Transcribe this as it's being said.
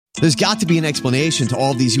There's got to be an explanation to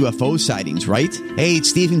all of these UFO sightings, right? Hey,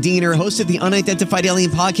 it's Stephen Diener, host of the Unidentified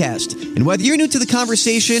Alien Podcast. And whether you're new to the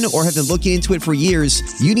conversation or have been looking into it for years,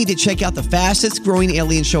 you need to check out the fastest growing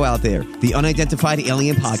alien show out there, the Unidentified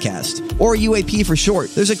Alien Podcast, or UAP for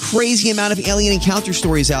short. There's a crazy amount of alien encounter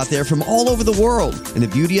stories out there from all over the world. And the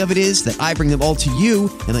beauty of it is that I bring them all to you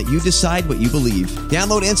and let you decide what you believe.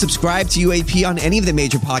 Download and subscribe to UAP on any of the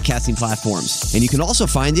major podcasting platforms. And you can also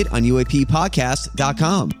find it on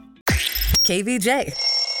UAPpodcast.com. KVJ.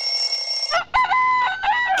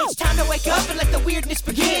 It's time to wake up and let the weirdness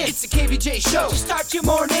begin. It's the KVJ show to start your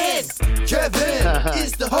morning. Kevin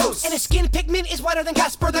is the host, and his skin pigment is whiter than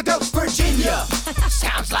Casper the Ghost. Virginia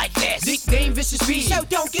sounds like this. Nickname Vicious Bee, so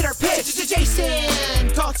don't get her pissed. Jason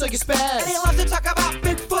talks like a spaz, and he loves to talk about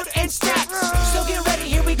Bigfoot and stacks. So get ready,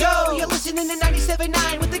 here we go. You're listening to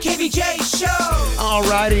 97.9 with the KVJ show.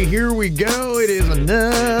 Alrighty, here we go. It is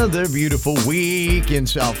another beautiful week in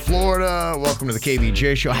South Florida. Welcome to the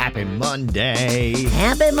KVJ show. Happy Monday.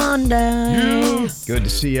 Happy Monday. Good to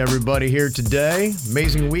see everybody here today.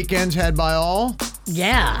 Amazing weekends had by all.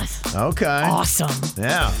 Yeah. Okay. Awesome.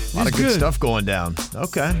 Yeah. A lot of good stuff going down.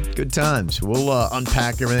 Okay. Good times. We'll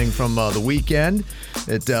unpack everything from the weekend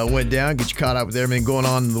that went down, get you caught up with everything going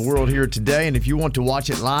on in the world here today. And if you want to watch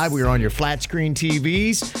it live, we are on your flat screen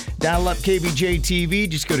TVs. Dial up KVJ TV.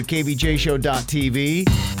 Just go to kvjshow.tv.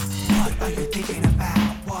 What are you thinking about?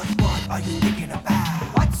 What are you thinking about?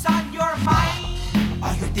 What's on your mind?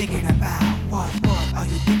 Are you thinking about? What are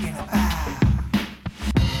you thinking about?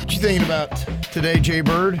 What you thinking about today, Jay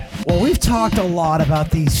Bird? Well, we've talked a lot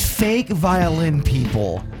about these fake violin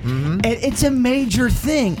people. And it's a major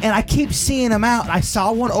thing, and I keep seeing them out. I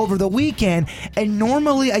saw one over the weekend, and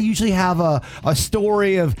normally I usually have a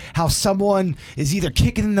story of how someone is either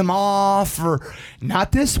kicking them off or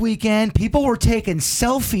not. This weekend, people were taking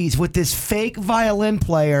selfies with this fake violin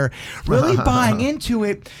player, really buying into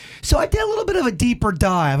it. So I did a little bit of a deeper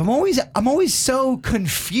dive. I'm always so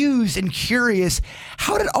confused and curious.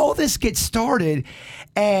 How did all this get started?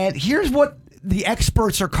 And here's what the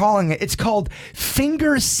experts are calling it. It's called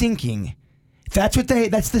finger sinking. That's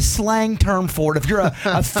the slang term for it. If you're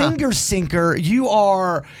a finger sinker,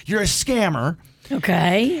 you're a scammer.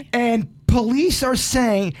 Okay. And police are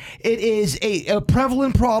saying it is a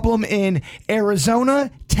prevalent problem in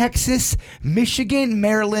Arizona, Texas, Michigan,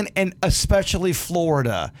 Maryland, and especially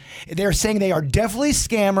Florida. They're saying they are definitely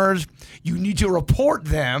scammers. You need to report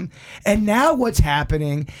them. And now what's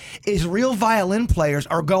happening is real violin players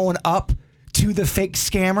are going up to the fake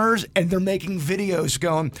scammers, and they're making videos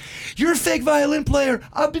going, "You're a fake violin player.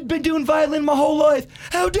 I've been doing violin my whole life.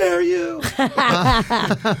 How dare you?"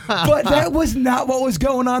 But that was not what was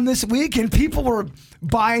going on this week, and people were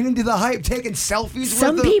buying into the hype, taking selfies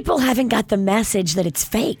Some with them. people haven't got the message that it's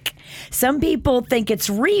fake. Some people think it's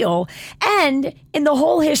real. And in the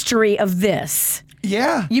whole history of this,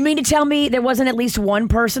 Yeah. you mean to tell me there wasn't at least one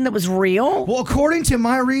person that was real? Well, according to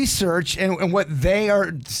my research and what they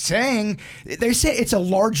are saying, they say it's a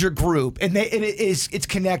larger group, and it's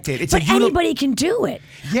connected. It's But anybody can do it.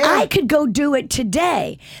 Yeah. I could go do it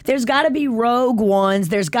today. There's got to be rogue ones.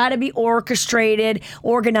 There's got to be orchestrated,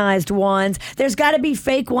 organized ones. There's got to be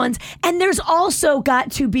fake ones. And there's also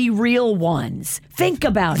got to be real ones. Think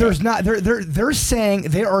about There's it. not. They're saying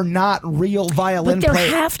there are not real violin But there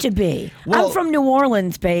players. have to be. Well- I'm from New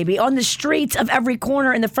Orleans, baby. On the streets of every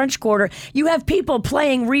corner in the French Quarter, you have people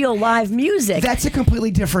playing real live music. That's a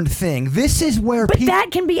completely different thing. This is where but people.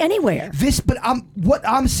 that can be anywhere. What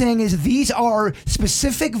I'm saying is these are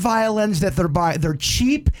specific violins that they're buying. They're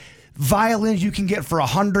cheap violins you can get for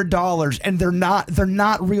 $100, and they're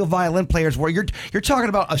not real violin players. Where you're talking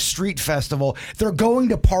about a street festival, they're going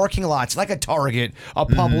to parking lots like a Target, a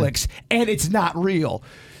Publix, and it's not real.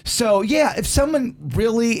 So yeah, if someone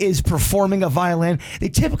really is performing a violin, they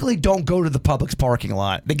typically don't go to the Publix parking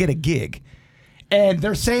lot. They get a gig, and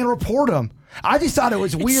they're saying report them. I just thought it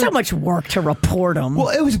was weird. It's so much work to report them. Well,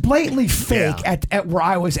 it was blatantly fake at where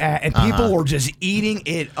I was at, and people were just eating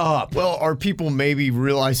it up. Well, are people maybe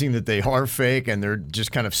realizing that they are fake and they're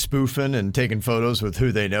just kind of spoofing and taking photos with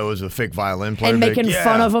who they know is a fake violin player? and making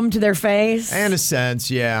fun of them to their face. In a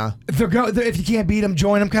sense, yeah. If you can't beat them,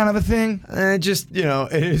 join them, kind of a thing. Just,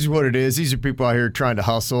 it is what it is. These are people out here trying to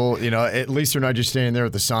hustle. At least they're not just standing there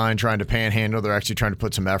with the sign trying to panhandle. They're actually trying to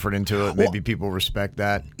put some effort into it. Maybe people respect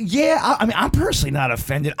that. Yeah, I mean, I'm personally not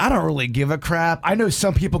offended. I don't really give a crap. I know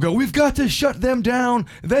some people go, we've got to shut them down.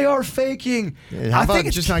 They are faking. Yeah, how about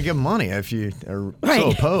just not give money if you are so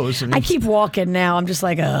opposed? I keep walking now. I'm just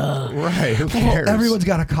like, Right, who cares? Well, everyone's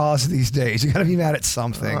got a cause these days. You got to be mad at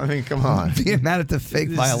something. I mean, come on. Being mad at the fake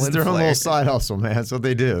violin It's their own player. little side hustle, man. That's what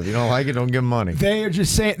they do. If you don't like it, don't give them money. They are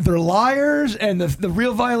just saying they're liars, and the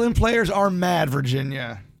real violin players are mad,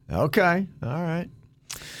 Virginia. Okay. All right.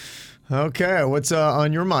 Okay. What's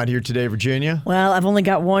on your mind here today, Virginia? well, I've only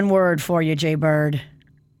got one word for you, Jay Bird.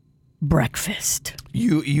 Breakfast.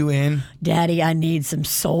 You in? Daddy, I need some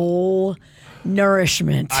soul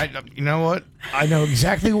nourishment. You know what? I know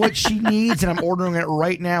exactly what she needs, and I'm ordering it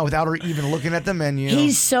right now without her even looking at the menu.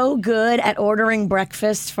 He's so good at ordering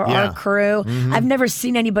breakfast for Yeah. our crew. I've never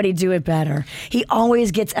seen anybody do it better. He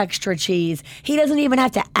always gets extra cheese. He doesn't even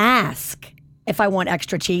have to ask if I want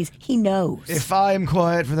extra cheese. He knows. If I'm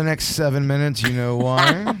quiet for the next 7 minutes, you know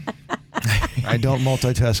why? I don't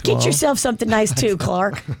multitask well. Get yourself something nice too,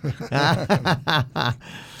 Clark.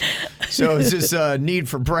 So is this need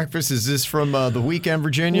for breakfast? Is this from the weekend,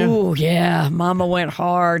 Virginia? Ooh, yeah. Mama went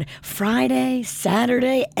hard Friday,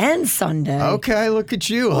 Saturday, and Sunday. Okay, look at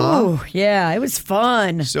you, huh? Ooh, yeah, it was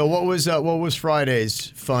fun. So what was Friday's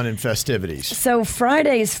fun and festivities? So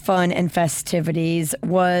Friday's fun and festivities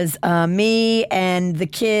was me and the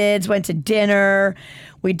kids went to dinner.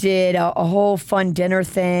 We did a whole fun dinner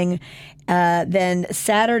thing. Then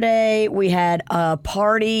Saturday we had a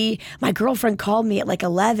party. My girlfriend called me at like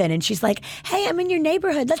 11 and she's like, hey, I'm in your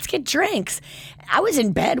neighborhood. Let's get drinks. I was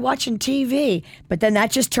in bed watching TV, but then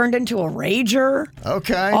that just turned into a rager.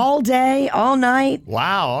 Okay. All day, all night.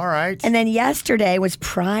 Wow, all right. And then yesterday was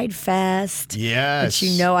Pride Fest. Yes. Which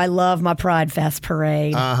you know I love my Pride Fest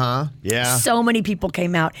parade. Uh-huh. Yeah. So many people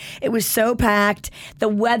came out. It was so packed. The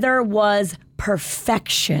weather was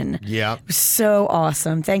perfection. Yeah. It was so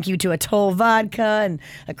awesome. Thank you to Atoll Vodka and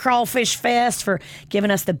a Crawfish Fest for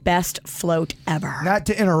giving us the best float ever. Not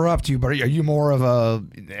to interrupt you, but are you more of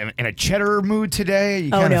in a cheddar mood today? You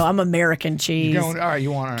Oh kind no, of- I'm American cheese. All right,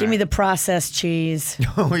 you want Give me the processed cheese.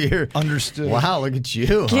 Oh, you're understood. Wow, look at you.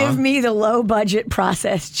 Give huh? me the low budget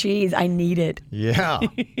processed cheese. I need it. Yeah.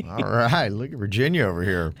 All right. Look at Virginia over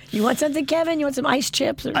here. You want something, Kevin? You want some ice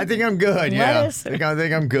chips? Or I think I'm good. Yeah. lettuce? I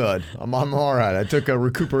think I'm good. I'm all right. I took a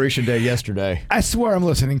recuperation day yesterday. I swear I'm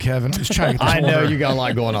listening, Kevin. I'm just trying to get this I know order. you got a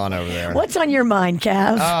lot going on over there. What's on your mind,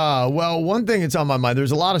 Cav? Well, one thing that's on my mind,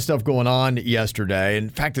 there's a lot of stuff going on yesterday. In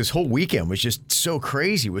fact, this whole weekend was just so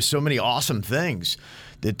crazy with so many awesome things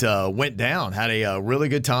that went down. Had a really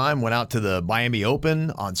good time. Went out to the Miami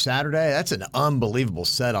Open on Saturday. That's an unbelievable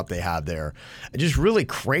setup they have there. Just really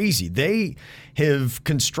crazy. They have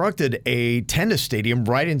constructed a tennis stadium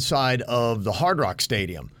right inside of the Hard Rock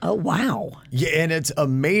Stadium. Oh, wow. Yeah, and it's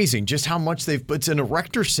amazing just how much it's an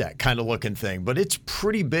erector set kind of looking thing, but it's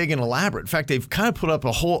pretty big and elaborate. In fact, they've kind of put up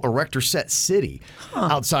a whole erector set city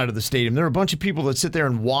outside of the stadium. There are a bunch of people that sit there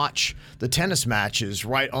and watch the tennis matches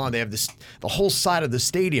right on. They have the whole side of the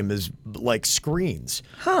stadium is like screens.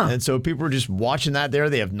 And so people are just watching that there.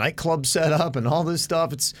 They have nightclubs set up and all this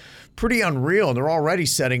stuff. It's pretty unreal. And they're already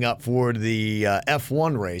setting up for the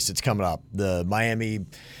F1 race that's coming up, the Miami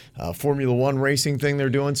Formula One racing thing they're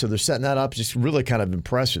doing. So they're setting that up. Just really kind of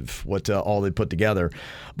impressive what all they put together.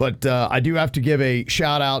 But I do have to give a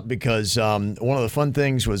shout out because one of the fun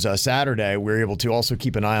things was Saturday, we were able to also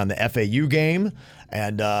keep an eye on the FAU game.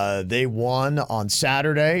 And they won on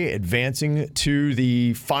Saturday, advancing to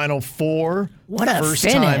the Final Four. What a First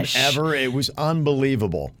finish. time ever. It was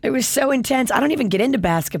unbelievable. It was so intense. I don't even get into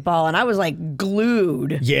basketball, and I was like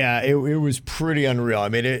glued. Yeah, it was pretty unreal. I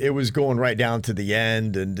mean, it was going right down to the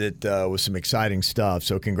end, and it was some exciting stuff.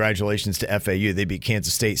 So congratulations to FAU. They beat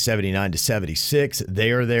Kansas State 79-76.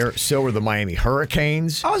 They are there. So are the Miami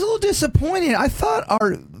Hurricanes. I was a little disappointed. I thought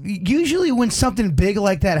usually when something big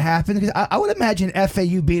like that happens, because I would imagine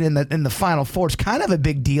FAU being in the Final Four is kind of a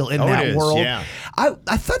big deal in that it is, world. yeah. I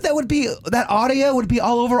thought that audio would be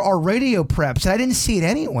all over our radio preps. I didn't see it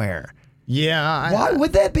anywhere. Yeah. Why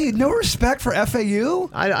would that be? No respect for FAU?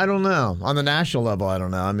 I don't know. On the national level, I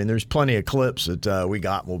don't know. I mean, there's plenty of clips that we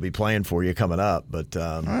got and we'll be playing for you coming up. But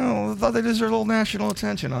I thought they deserved a little national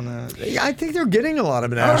attention on that. I think they're getting a lot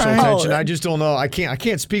of national right. attention. I just don't know. I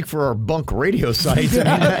can't speak for our bunk radio sites.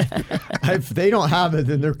 I mean, if they don't have it,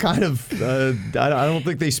 then they're kind of. I don't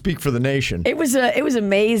think they speak for the nation. It was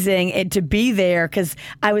amazing to be there because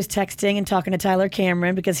I was texting and talking to Tyler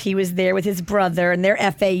Cameron because he was there with his brother and they're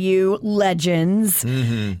FAU legends,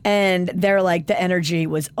 and they're like the energy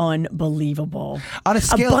was unbelievable. On a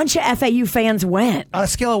scale, bunch of FAU fans went. on a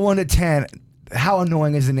scale of 1 to 10, how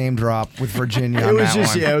annoying is the name drop with Virginia? It on was that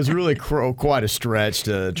just, one? it was really quite a stretch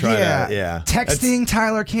to try to, Texting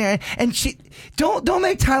Tyler Cameron, and don't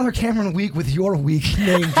make Tyler Cameron weak with your weak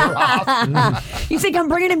name drop. You think I'm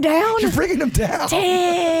bringing him down? You're bringing him down.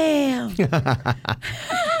 Damn.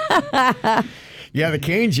 Yeah, the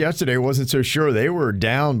Canes yesterday wasn't so sure. They were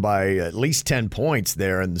down by at least 10 points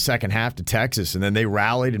there in the second half to Texas, and then they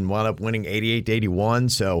rallied and wound up winning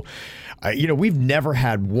 88-81. So, we've never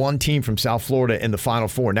had one team from South Florida in the Final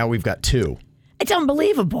Four. Now we've got two. It's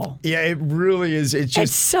unbelievable. Yeah, it really is.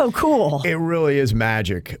 It's so cool. It really is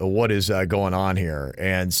magic what is going on here.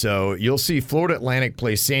 And so you'll see Florida Atlantic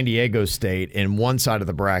play San Diego State in one side of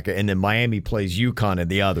the bracket, and then Miami plays UConn in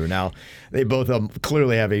the other. Now, they both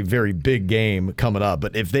clearly have a very big game coming up,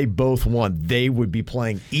 but if they both won, they would be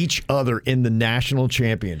playing each other in the national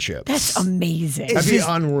championship. That's amazing. That'd be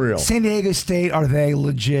unreal. San Diego State, are they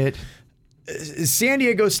legit? San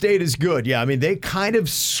Diego State is good. Yeah, I mean, they kind of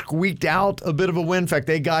squeaked out a bit of a win. In fact,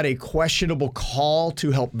 they got a questionable call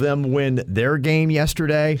to help them win their game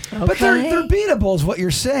yesterday. Okay. But they're beatable is what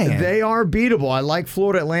you're saying. They are beatable. I like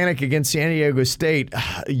Florida Atlantic against San Diego State.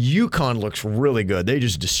 UConn looks really good. They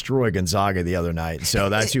just destroyed Gonzaga the other night. So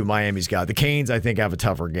that's who Miami's got. The Canes, I think, have a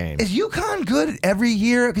tougher game. Is UConn good every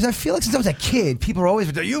year? Because I feel like since I was a kid, people are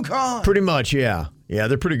always the UConn. Pretty much, yeah. Yeah,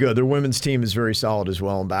 they're pretty good. Their women's team is very solid as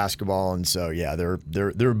well in basketball, and so yeah,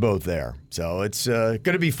 they're both there. So it's going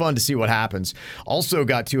to be fun to see what happens. Also,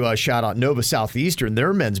 got to shout out Nova Southeastern.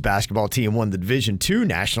 Their men's basketball team won the Division II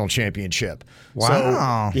national championship.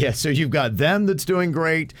 Wow. So you've got them that's doing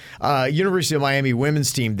great. University of Miami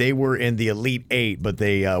women's team, they were in the Elite Eight, but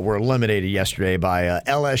they were eliminated yesterday by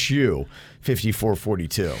LSU.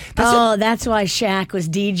 54-42. That's why Shaq was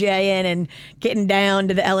DJing and getting down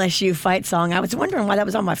to the LSU fight song. I was wondering why that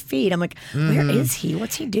was on my feed. I'm like, where is he?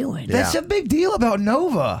 What's he doing? That's a big deal about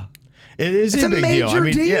Nova. It is It's a big deal. major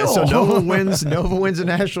deal. Yeah, so Nova wins a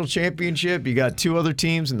national championship. You got two other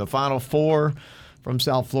teams in the Final Four from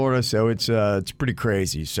South Florida, so it's pretty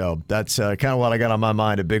crazy. So that's kind of what I got on my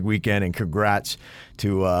mind, a big weekend, and congrats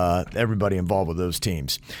to everybody involved with those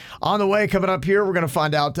teams. On the way, coming up here, we're going to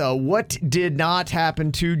find out what did not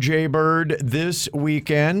happen to Jay Bird this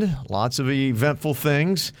weekend. Lots of eventful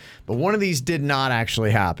things, but one of these did not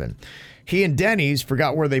actually happen. He and Denny's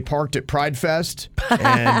forgot where they parked at Pride Fest,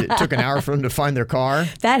 and it took an hour for them to find their car.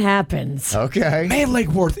 That happens. Okay. Man, Lake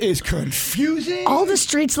Worth is confusing. All the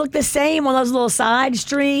streets look the same on those little side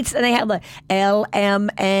streets, and they have like LMNOP.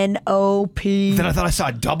 Then I thought I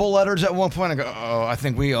saw double letters at one point. I go, oh, I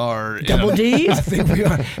think we are. Double D's? I think we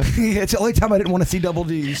are. It's the only time I didn't want to see double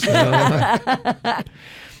D's. Did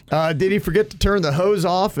he forget to turn the hose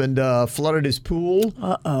off and flooded his pool?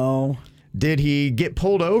 Uh-oh. Did he get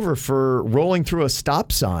pulled over for rolling through a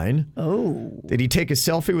stop sign? Oh. Did he take a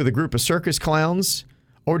selfie with a group of circus clowns?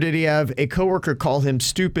 Or did he have a coworker call him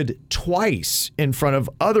stupid twice in front of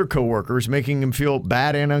other coworkers, making him feel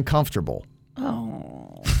bad and uncomfortable?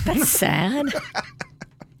 Oh, that's sad.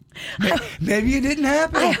 Maybe it didn't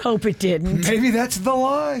happen. I hope it didn't. Maybe that's the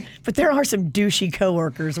lie. But there are some douchey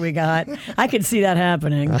coworkers we got. I could see that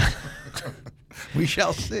happening. We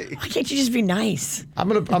shall see. Why can't you just be nice? I'm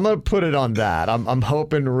gonna put it on that. I'm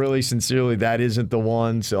hoping really sincerely that isn't the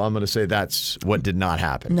one. So I'm gonna say that's what did not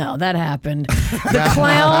happen. No, that happened.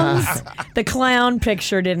 The clown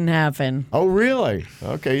picture didn't happen. Oh really?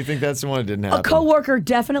 Okay, you think that's the one that didn't happen? A coworker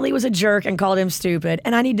definitely was a jerk and called him stupid,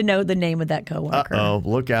 and I need to know the name of that coworker. Uh-oh,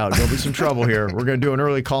 look out. There'll be some trouble here. We're gonna do an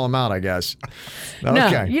early call him out, I guess. Okay.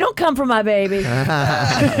 No, you don't come for my baby.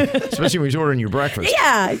 Especially when he's ordering you breakfast.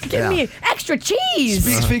 Yeah, give me extra cheese.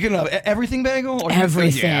 Speaking of everything bagel, or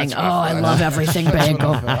Everything. Yeah, I love everything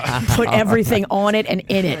bagel. Put everything on it and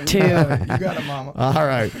in it too. you got it, Mama. All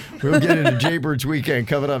right, we'll get into Jaybird's weekend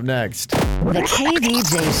coming up next. The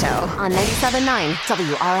KVJ Show on 97.9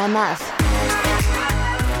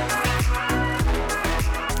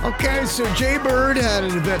 WRMF. Okay, so Jaybird had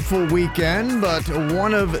an eventful weekend, but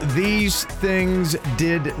one of these things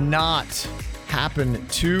did not happen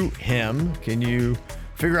to him. Can you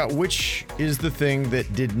figure out which is the thing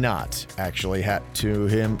that did not actually happen to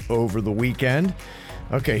him over the weekend?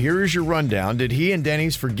 Okay, here is your rundown. Did he and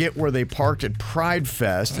Denny's forget where they parked at Pride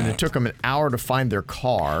Fest and it took them an hour to find their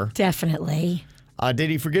car? Definitely.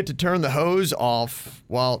 Did he forget to turn the hose off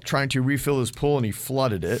while trying to refill his pool and he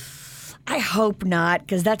flooded it? I hope not,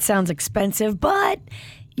 because that sounds expensive, but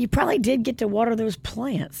you probably did get to water those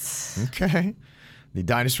plants. Okay. The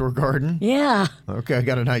dinosaur garden? Yeah. Okay, I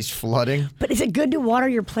got a nice flooding. But is it good to water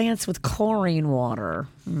your plants with chlorine water?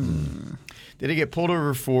 Did he get pulled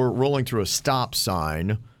over for rolling through a stop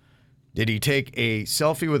sign? Did he take a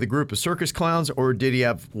selfie with a group of circus clowns, or did he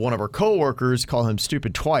have one of our coworkers call him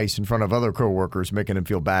stupid twice in front of other coworkers, making him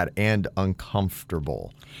feel bad and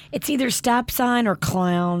uncomfortable? It's either stop sign or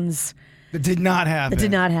clowns. That did not happen. It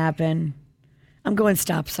did not happen. I'm going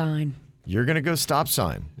stop sign. You're going to go stop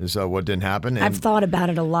sign is what didn't happen. I've thought about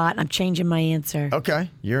it a lot. I'm changing my answer. Okay,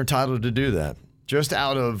 you're entitled to do that. Just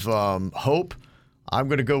out of hope, I'm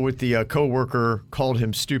going to go with the coworker called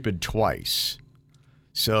him stupid twice.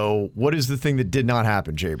 So what is the thing that did not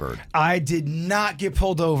happen, Jay-Bird? I did not get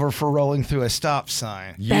pulled over for rolling through a stop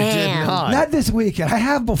sign. You did not. Not this weekend. I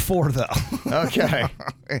have before, though. Okay.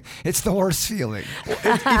 It's the worst feeling.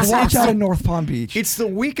 Watch out in North Palm Beach. It's the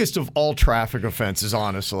weakest of all traffic offenses,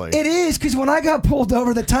 honestly. It is, because when I got pulled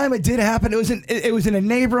over, the time it did happen, it was in a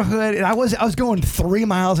neighborhood, and I was going 3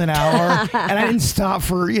 miles an hour, and I didn't stop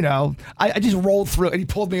for, I just rolled through, and he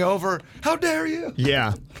pulled me over. How dare you?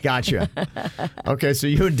 Yeah, gotcha. Okay, so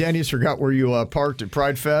you and Denny's forgot where you parked at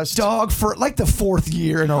Pride Fest? Dog, for like the 4th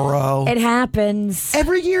year in a row. It happens.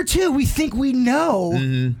 Every year, too, we think we know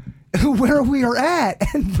where we are at,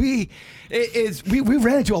 and we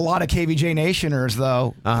ran into a lot of KVJ Nationers,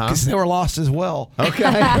 though, because they were lost as well. Okay.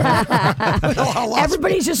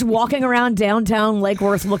 Everybody's just walking around downtown Lake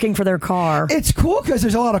Worth looking for their car. It's cool because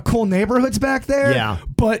there's a lot of cool neighborhoods back there. Yeah.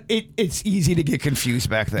 But it's easy to get confused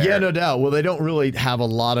back there. Yeah, no doubt. Well, they don't really have a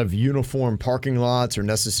lot of uniform parking lots or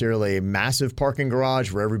necessarily a massive parking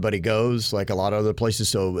garage where everybody goes like a lot of other places.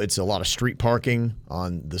 So it's a lot of street parking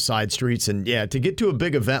on the side streets. And yeah, to get to a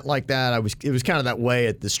big event like that, it was kind of that way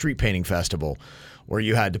at the Street Painting Festival, where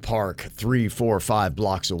you had to park 3, 4, 5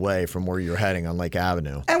 blocks away from where you're heading on Lake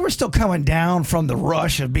Avenue. And we're still coming down from the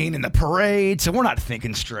rush of being in the parade, so we're not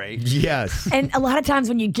thinking straight. Yes. And a lot of times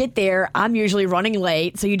when you get there, I'm usually running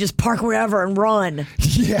late, so you just park wherever and run.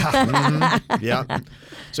 Yeah. Yeah.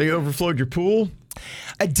 So you overflowed your pool?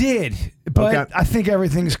 I did, but Okay. I think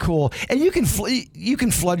everything's cool. And you can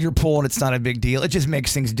flood your pool, and it's not a big deal. It just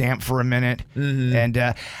makes things damp for a minute. And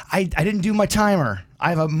I didn't do my timer. I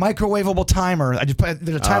have a microwavable timer.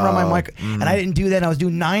 There's a timer on my mic, and I didn't do that. And I was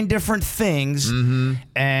doing 9 different things, and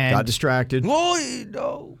Got distracted. well,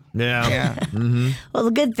 no. Yeah. Well,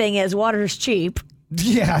 the good thing is water's cheap.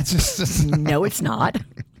 Yeah, it's just No, it's not.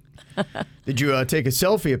 Did you take a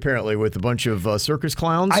selfie, apparently, with a bunch of circus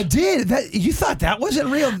clowns? I did. You thought that wasn't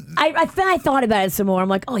real? I thought about it some more. I'm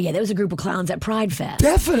like, oh yeah, there was a group of clowns at Pride Fest.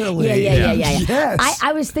 Definitely. Yeah. Yes.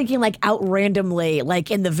 I was thinking like out randomly, like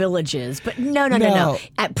in the villages, but no.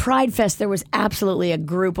 At Pride Fest, there was absolutely a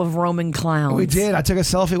group of Roman clowns. We did. I took a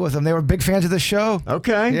selfie with them. They were big fans of the show.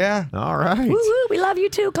 Okay. Yeah. All right. Woo-woo, we love you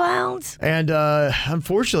too, clowns. And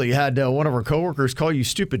unfortunately, you had one of our coworkers call you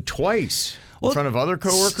stupid twice in front of other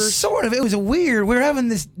coworkers. Sort of. It was weird. We were having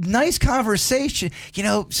this nice conversation.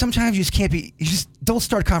 Sometimes you just don't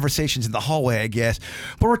start conversations in the hallway, I guess.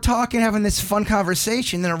 But we're talking, having this fun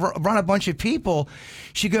conversation. Then around a bunch of people,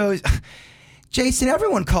 she goes, Jason,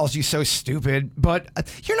 everyone calls you so stupid, but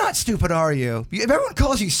you're not stupid, are you? Everyone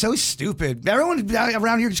calls you so stupid. Everyone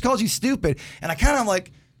around here just calls you stupid. And I kind of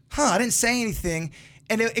like, I didn't say anything.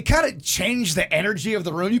 And it kind of changed the energy of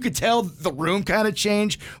the room. You could tell the room kind of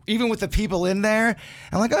changed, even with the people in there.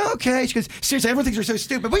 I'm like, oh, okay. She goes, seriously, everyone thinks you're so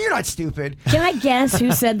stupid, but you're not stupid. Can I guess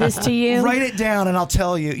who said this to you? Write it down and I'll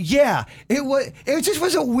tell you. Yeah, it just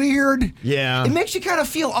was a weird. Yeah. It makes you kind of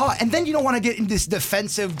feel odd. And then you don't want to get in this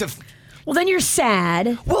defensive. Well, then you're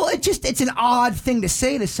sad. Well, it's an odd thing to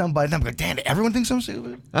say to somebody. And I'm like, damn it, everyone thinks I'm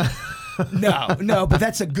stupid. No, but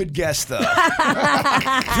that's a good guess, though.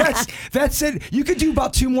 That's it. You could do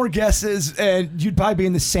about 2 more guesses, and you'd probably be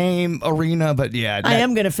in the same arena. But yeah, I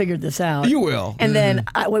am going to figure this out. You will. And then,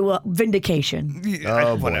 vindication.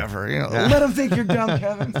 Whatever. Let them think you're dumb,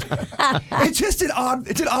 Kevin. It's just an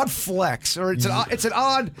odd flex, or it's an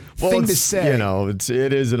odd thing to say.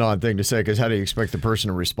 It is an odd thing to say, because how do you expect the person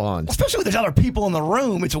to respond? Especially when there's other people in the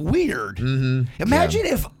room. It's weird. Imagine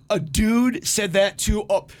if a dude said that to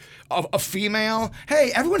a female.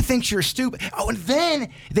 Hey, everyone thinks you're stupid. Oh, and then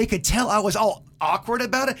they could tell I was all awkward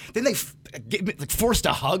about it. Then they forced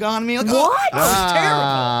a hug on me. Like, What?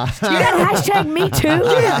 That was terrible. You got hashtag me too?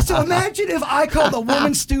 Yeah, so imagine if I called a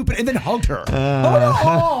woman stupid and then hugged her.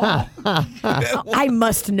 I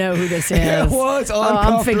must know who this is. It was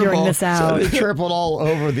uncomfortable. I'm figuring this out. They tripled all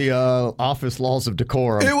over the office laws of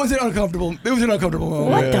decorum. It was an uncomfortable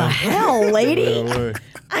moment. What the hell, lady?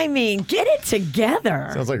 I mean, get it together.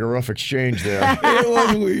 Sounds like a rough exchange there. It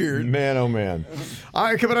was weird. Man, oh man. All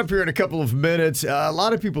right, coming up here in a couple of minutes. A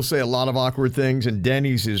lot of people say a lot of awkward things, and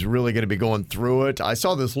Denny's is really going to be going through it. I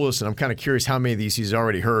saw this list, and I'm kind of curious how many of these he's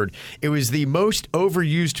already heard. It was the most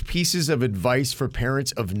overused pieces of advice for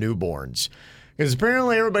parents of newborns. Because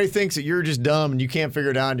apparently everybody thinks that you're just dumb and you can't figure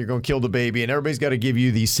it out and you're going to kill the baby. And everybody's got to give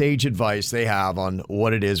you the sage advice they have on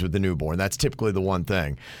what it is with the newborn. That's typically the one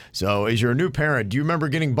thing. So as you're a new parent, do you remember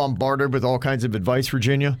getting bombarded with all kinds of advice,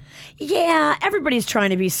 Virginia? Yeah, everybody's trying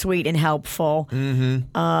to be sweet and helpful.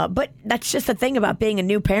 But that's just the thing about being a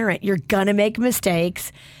new parent. You're going to make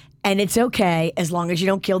mistakes. And it's okay as long as you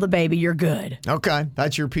don't kill the baby, you're good. Okay,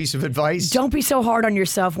 that's your piece of advice. Don't be so hard on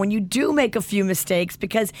yourself when you do make a few mistakes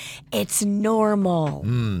because it's normal.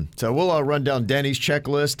 So we'll run down Denny's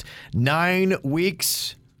checklist. 9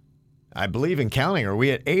 weeks, I believe, in counting. Are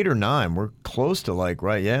we at 8 or 9? We're close to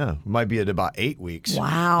we might be at about 8 weeks.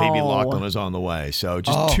 Wow. Baby Lachlan is on the way. So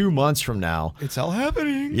just 2 months from now. It's all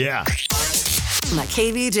happening. Yeah. The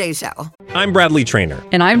KVJ Show. I'm Bradley Trainer.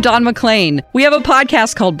 And I'm Don McClain. We have a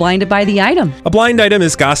podcast called Blinded by the Item. A blind item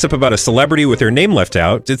is gossip about a celebrity with their name left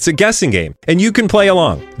out. It's a guessing game, and you can play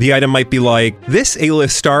along. The item might be like, this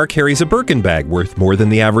A-list star carries a Birkin bag worth more than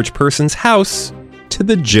the average person's house to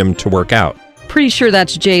the gym to work out. Pretty sure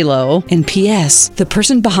that's J-Lo. And P.S. the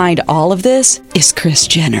person behind all of this is Kris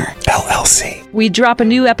Jenner, LLC. We drop a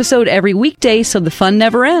new episode every weekday so the fun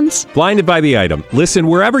never ends. Blinded by the Item. Listen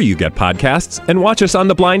wherever you get podcasts and watch us on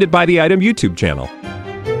the Blinded by the Item YouTube channel.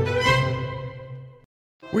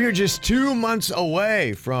 We are just 2 months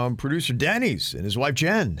away from producer Denny's and his wife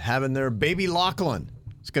Jen having their baby Lachlan.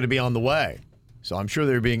 It's going to be on the way. So I'm sure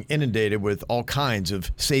they're being inundated with all kinds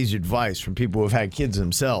of sage advice from people who have had kids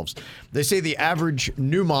themselves. They say the average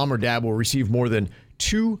new mom or dad will receive more than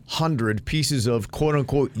 200 pieces of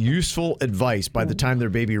quote-unquote useful advice by the time their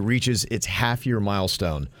baby reaches its half-year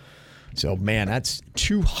milestone. So, man, that's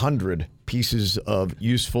 200 pieces of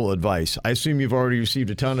useful advice. I assume you've already received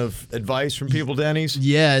a ton of advice from people, Denny's?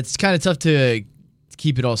 Yeah, it's kind of tough to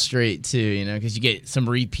keep it all straight, too, because you get some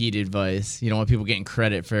repeat advice. You don't want people getting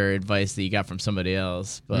credit for advice that you got from somebody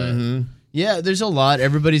else. But, yeah, there's a lot.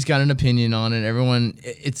 Everybody's got an opinion on it.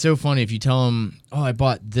 It's so funny. If you tell them, oh, I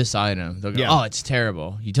bought this item, they'll go, oh, it's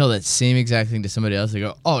terrible. You tell that same exact thing to somebody else, they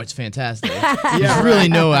go, oh, it's fantastic. There's really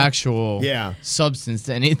no actual substance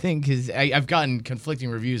to anything, because I've gotten conflicting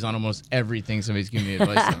reviews on almost everything somebody's giving me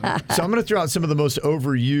advice on. So I'm going to throw out some of the most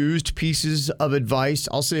overused pieces of advice.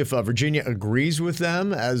 I'll see if Virginia agrees with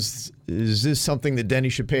them. Is this something that Denny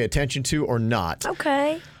should pay attention to or not?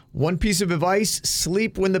 Okay. One piece of advice,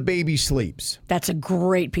 sleep when the baby sleeps. That's a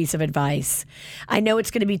great piece of advice. I know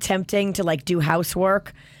it's going to be tempting to do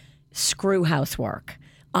housework. Screw housework.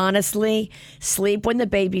 Honestly, sleep when the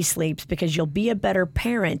baby sleeps because you'll be a better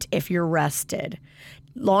parent if you're rested.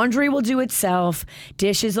 Laundry will do itself.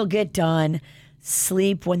 Dishes will get done.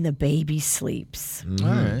 Sleep when the baby sleeps. All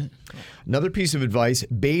right. Another piece of advice,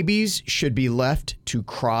 babies should be left to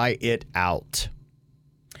cry it out.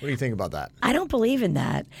 What do you think about that? I don't believe in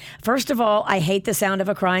that. First of all, I hate the sound of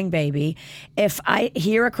a crying baby. If I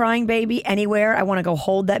hear a crying baby anywhere, I want to go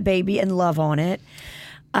hold that baby and love on it.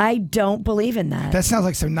 I don't believe in that. That sounds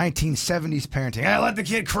like some 1970s parenting. Hey, let the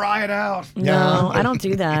kid cry it out. No, I don't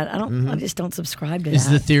do that. I just don't subscribe to that. Is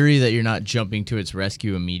the theory that you're not jumping to its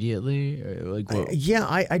rescue immediately?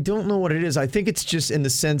 I don't know what it is. I think it's just in the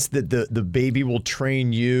sense that the baby will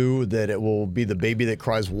train you, that it will be the baby that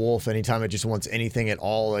cries wolf anytime it just wants anything at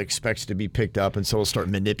all, it expects to be picked up, and so it'll start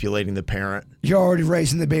manipulating the parent. You're already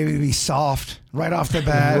raising the baby to be soft right off the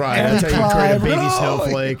bat. Right, that's how you create a baby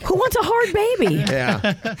snowflake. Who wants a hard baby?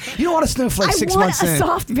 Yeah. You don't want a snowflake 6 months in. I want a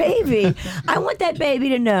soft baby. I want that baby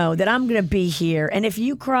to know that I'm going to be here. And if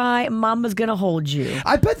you cry, mama's going to hold you.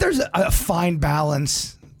 I bet there's a fine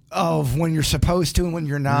balance of when you're supposed to and when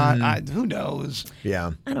you're not. Who knows?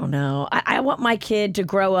 Yeah. I don't know. I want my kid to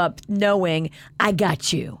grow up knowing I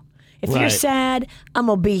got you. If you're sad, I'm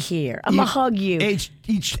going to be here. I'm going to hug you.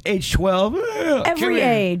 Age 12. Every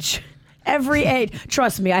age. Every age.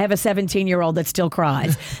 Trust me, I have a 17-year-old that still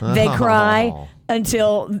cries. They cry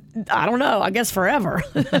until, I don't know, I guess forever.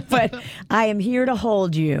 But I am here to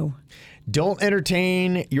hold you. Don't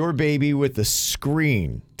entertain your baby with the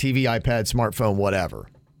screen. TV, iPad, smartphone, whatever.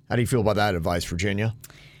 How do you feel about that advice, Virginia?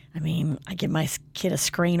 I mean, I give my kid a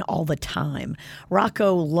screen all the time.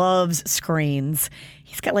 Rocco loves screens.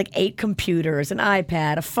 He's got 8 computers, an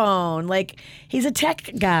iPad, a phone. He's a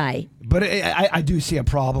tech guy. But I do see a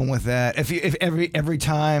problem with that. If every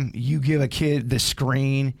time you give a kid the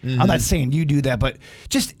screen, I'm not saying you do that, but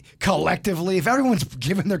just collectively, if everyone's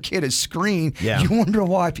giving their kid a screen, you wonder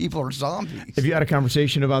why people are zombies. Have you had a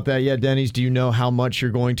conversation about that yet, Denny's? Do you know how much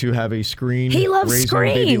you're going to have a screen? He loves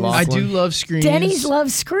screens. I do love screens. Denny's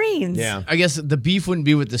loves screens. Yeah. I guess the beef wouldn't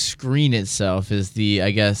be with the screen itself, is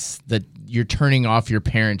that you're turning off your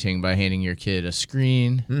parenting by handing your kid a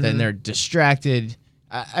screen. Then they're distracted.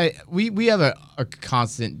 We have a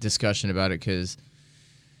constant discussion about it because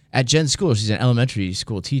at Jen's school, she's an elementary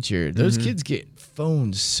school teacher. Those kids get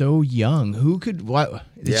phones so young. Who could? What?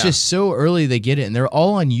 It's just so early they get it, and they're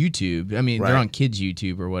all on YouTube. I mean, they're on kids'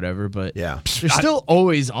 YouTube or whatever, but they're still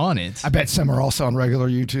always on it. I bet some are also on regular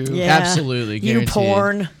YouTube. Yeah. Absolutely, You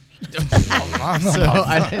porn. But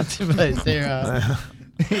they're.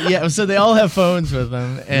 Yeah, so they all have phones with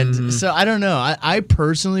them, and so I don't know. I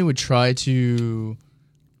personally would try to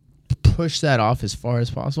push that off as far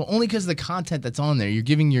as possible, only because the content that's on there, you're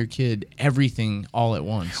giving your kid everything all at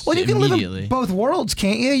once. Well, you can live in both worlds,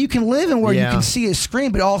 can't you? You can live in where you can see a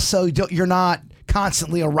screen, but also you're not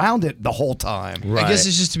constantly around it the whole time. Right. I guess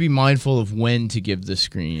it's just to be mindful of when to give the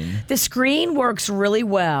screen. The screen works really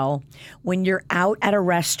well when you're out at a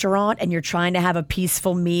restaurant and you're trying to have a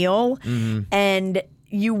peaceful meal and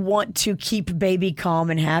you want to keep baby calm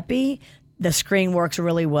and happy. The screen works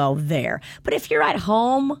really well there. But if you're at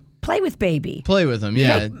home, play with baby. Play with him,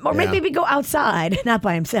 yeah. Or make baby go outside, not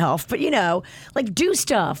by himself, but like do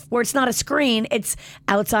stuff where it's not a screen, it's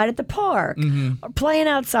outside at the park, or playing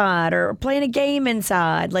outside, or playing a game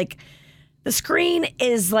inside. Like, the screen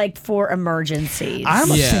is like for emergencies. I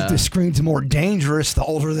almost think the screen's more dangerous the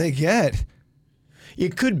older they get.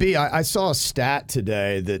 It could be. I saw a stat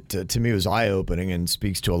today that to me was eye-opening and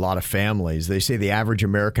speaks to a lot of families. They say the average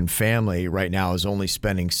American family right now is only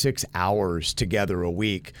spending 6 hours together a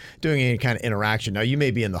week doing any kind of interaction. Now, you may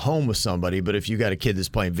be in the home with somebody, but if you got a kid that's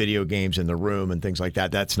playing video games in the room and things like that,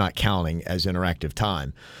 that's not counting as interactive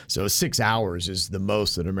time. So 6 hours is the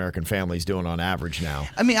most that American families doing on average now.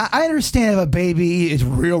 I mean, I understand if a baby is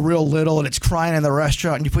real little and it's crying in the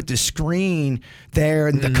restaurant and you put the screen there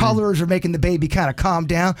and the colors are making the baby kind of calm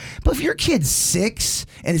down. But if your kid's 6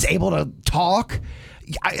 and is able to talk,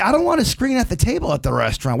 I don't want a screen at the table at the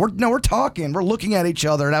restaurant. We're talking. We're looking at each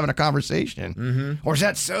other and having a conversation. Or is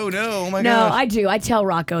that so? No, oh my God. I do. I tell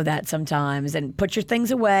Rocco that sometimes. And put your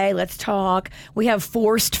things away. Let's talk. We have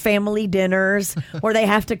forced family dinners where they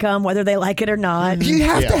have to come whether they like it or not. You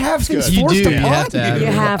have to have things forced upon you.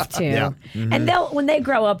 You have to. Yeah. And when they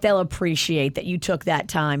grow up, they'll appreciate that you took that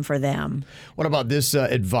time for them. What about this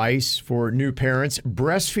advice for new parents?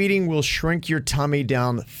 Breastfeeding will shrink your tummy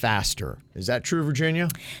down faster. Is that true, Virginia?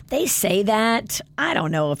 They say that. I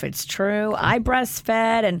don't know if it's true. I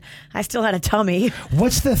breastfed and I still had a tummy.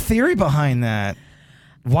 What's the theory behind that?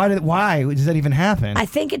 Why does that even happen? I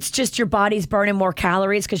think it's just your body's burning more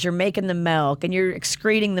calories because you're making the milk and you're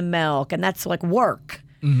excreting the milk, and that's like work.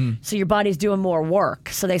 So your body's doing more work.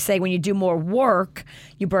 So they say when you do more work,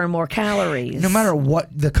 you burn more calories. No matter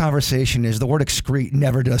what the conversation is, the word excrete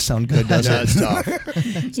never does sound good, does it? It's tough.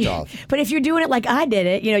 It's tough. But if you're doing it like I did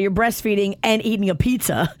it, you're breastfeeding and eating a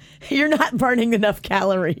pizza, you're not burning enough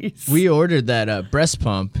calories. We ordered that breast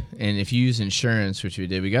pump, and if you use insurance, which we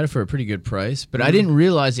did, we got it for a pretty good price. But I didn't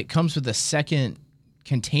realize it comes with a second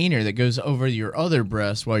container that goes over your other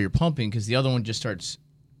breast while you're pumping, because the other one just starts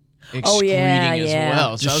excreting as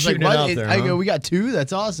well. So just I was like, what? there, I go, we got 2?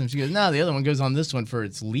 That's awesome. She goes, no, the other one goes on this one for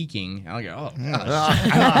its leaking. I go,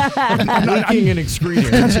 leaking and excreting.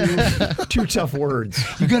 Two tough words.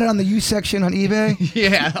 You got it on the used section on eBay?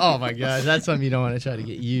 Yeah. Oh my gosh. That's something you don't want to try to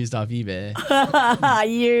get used off eBay.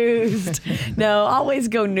 Used. No, always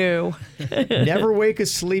go new. Never wake a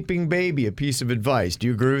sleeping baby. A piece of advice. Do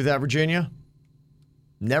you agree with that, Virginia?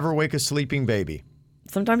 Never wake a sleeping baby.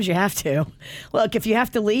 Sometimes you have to. Look, if you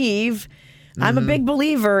have to leave, I'm a big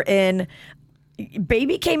believer in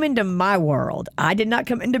baby came into my world. I did not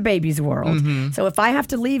come into baby's world. So if I have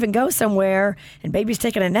to leave and go somewhere and baby's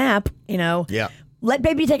taking a nap, let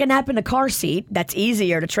baby take a nap in the car seat. That's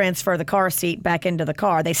easier to transfer the car seat back into the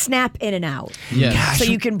car. They snap in and out. Yeah. So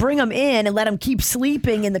you can bring them in and let them keep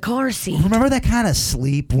sleeping in the car seat. Remember that kind of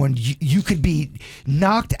sleep when you could be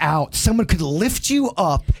knocked out. Someone could lift you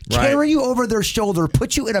up, carry you over their shoulder,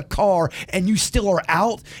 put you in a car, and you still are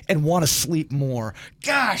out and want to sleep more.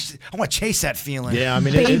 Gosh, I want to chase that feeling. Yeah, I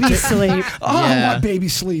mean, baby sleep. I want baby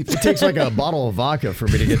sleep. It takes like a bottle of vodka for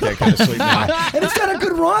me to get that kind of sleep now. And it's got a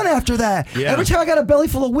good run after that. Yeah. Every time I got a belly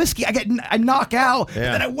full of whiskey, I knock out, and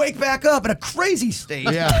then I wake back up in a crazy state.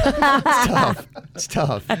 Yeah, it's tough. It's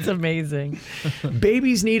tough. That's amazing.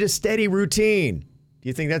 Babies need a steady routine. Do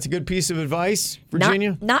you think that's a good piece of advice,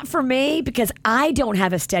 Virginia? Not for me, because I don't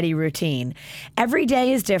have a steady routine. Every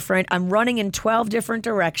day is different. I'm running in 12 different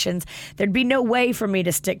directions. There'd be no way for me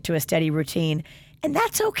to stick to a steady routine, and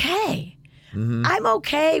that's okay. I'm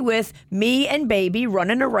okay with me and baby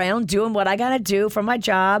running around doing what I got to do for my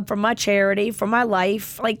job, for my charity, for my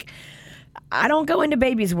life. Like, I don't go into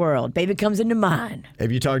baby's world. Baby comes into mine.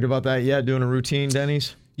 Have you talked about that yet, doing a routine,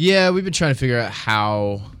 Denny's? Yeah, we've been trying to figure out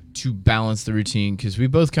how to balance the routine because we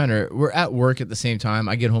both we're at work at the same time.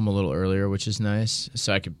 I get home a little earlier, which is nice.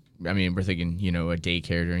 So we're thinking, a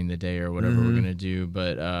daycare during the day or whatever we're going to do.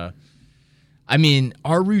 But,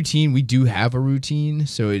 our routine, we do have a routine,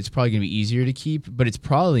 so it's probably going to be easier to keep, but it's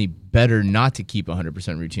probably better not to keep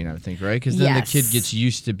 100% routine, I would think, right? Because then the kid gets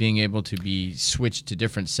used to being able to be switched to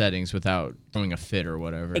different settings without throwing a fit or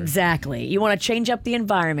whatever. Exactly. You want to change up the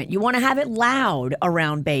environment. You want to have it loud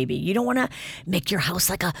around baby. You don't want to make your house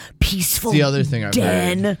like a peaceful the other thing I've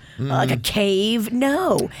den, like a cave.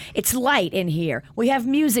 No, it's light in here. We have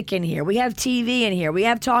music in here. We have TV in here. We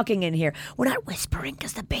have talking in here. We're not whispering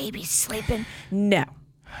because the baby's sleeping. No.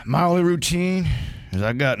 My only routine is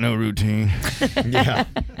I got no routine. Yeah.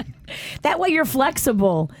 That way you're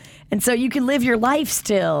flexible. And so you can live your life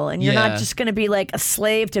still. And you're not just going to be like a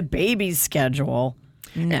slave to baby's schedule.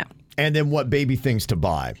 No. And then what baby things to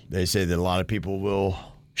buy. They say that a lot of people will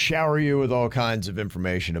shower you with all kinds of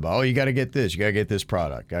information about, you got to get this. You got to get this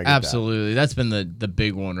product. Absolutely. That's been the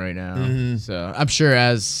big one right now. So I'm sure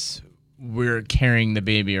as we're carrying the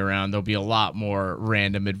baby around, there'll be a lot more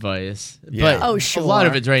random advice. Yeah. But a lot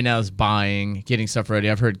of it right now is buying, getting stuff ready.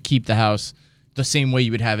 I've heard keep the house the same way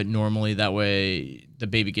you would have it normally. That way the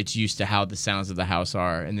baby gets used to how the sounds of the house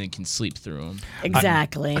are and then can sleep through them.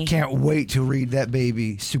 Exactly. I can't wait to read that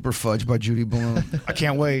baby Super Fudge by Judy Blume. I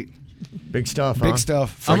can't wait. Big stuff, Big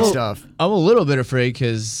stuff. Big stuff. I'm a little bit afraid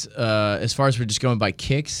because as far as we're just going by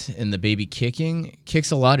kicks and the baby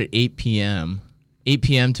kicks a lot at 8 p.m. 8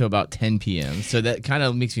 p.m. to about 10 p.m. So that kind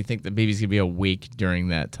of makes me think the baby's going to be awake during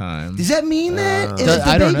that time. Does that mean that? If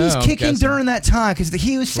I the don't baby's know, kicking during that time? Because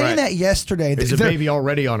he was saying that yesterday. Is the baby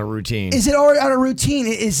already on a routine? Is it already on a routine?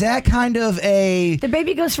 Is that kind of a... The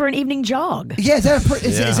baby goes for an evening jog. Yeah, is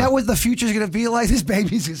that what the future's going to be like? This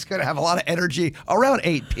baby's just going to have a lot of energy around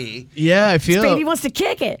 8 p. Yeah, I feel... This baby wants to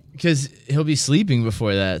kick it. Because he'll be sleeping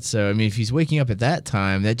before that. So, if he's waking up at that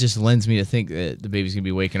time, that just lends me to think that the baby's going to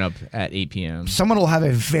be waking up at 8 p.m. Someone will have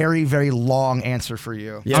a very, very long answer for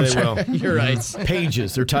you. Yeah, they will. You're right.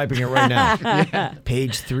 Pages. They're typing it right now.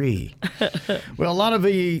 Page 3. Well, a lot of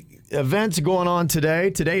the events going on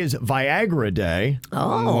today. Today is Viagra Day.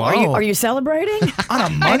 Oh, are you celebrating? On a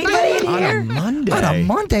Monday? Anybody in here? On a Monday. On a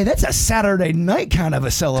Monday? That's a Saturday night kind of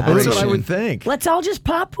a celebration. That's what I would think. Let's all just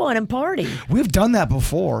pop one and party. We've done that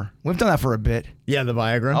before. We've done that for a bit. Yeah, the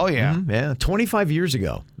Viagra. Oh, yeah. Yeah, 25 years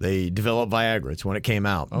ago, they developed Viagra. It's when it came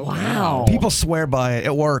out. Oh, Wow. People swear by it.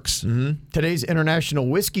 It works. Today's International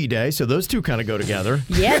Whiskey Day, so those two kind of go together.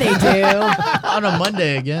 Yeah, they do. On a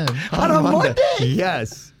Monday again. On a Monday?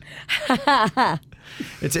 Yes.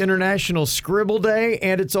 It's International Scribble Day,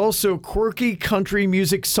 and it's also Quirky Country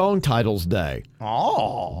Music Song Titles Day.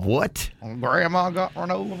 Oh. What? Grandma got run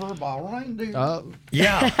over by a reindeer.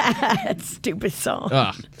 Yeah. That stupid song.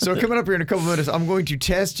 So coming up here in a couple minutes, I'm going to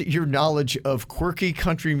test your knowledge of quirky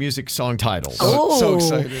country music song titles. Oh, so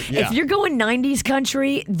excited. Yeah. If you're going 90s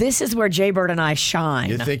country, this is where Jay Bird and I shine.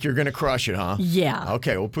 You think you're going to crush it, huh? Yeah.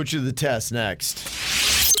 Okay, we'll put you to the test next.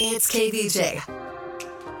 It's KVJ.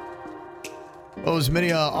 Oh, there's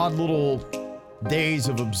many odd little days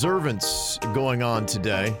of observance going on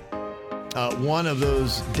today. One of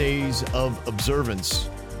those days of observance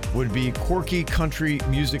would be Quirky Country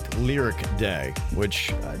Music Lyric Day,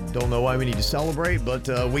 which I don't know why we need to celebrate, but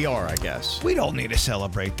we are, I guess. We don't need to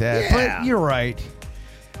celebrate that, Yeah. but you're right.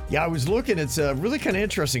 Yeah, I was looking. It's really kind of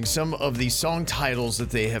interesting, some of the song titles that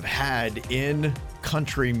they have had in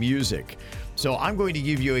country music. So I'm going to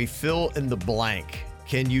give you a fill in the blank.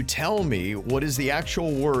 Can you tell me what is the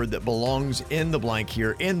actual word that belongs in the blank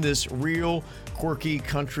here in this real quirky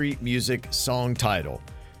country music song title?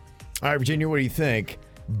 All right, Virginia, what do you think?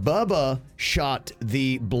 Bubba shot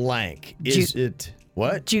the blank. Is it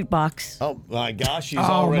what? Jukebox. Oh my gosh, she's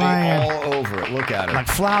already all over it. Look at her. Like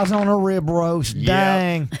flies on a rib roast. Yep.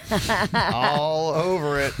 Dang. All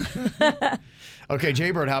over it. Okay,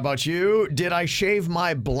 Jaybird, how about you? Did I shave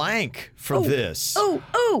my blank for this?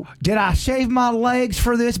 Oh. Did I shave my legs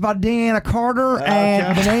for this by Deanna Carter?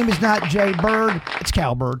 And the name is not Jay Bird. It's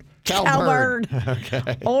Cowbird. Cowbird.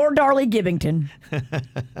 Okay. Or Darley Gibbington.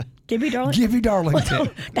 Gibby Darlington? Gibby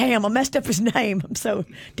Darlington. Damn, I messed up his name. I'm so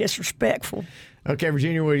disrespectful. Okay,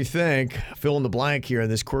 Virginia, what do you think? Fill in the blank here in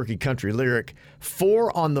this quirky country lyric.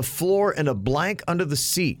 4 on the floor and a blank under the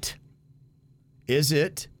seat. Is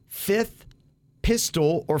it fifth,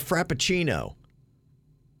 pistol, or frappuccino?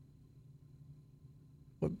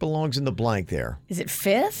 What belongs in the blank there? Is it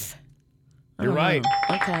fifth? You're right.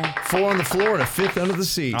 Okay. 4 on the floor and a fifth under the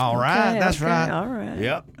seat. All right, that's right. All right.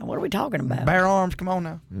 Yep. What are we talking about? Bare arms, come on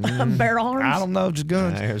now. Bare arms? I don't know, just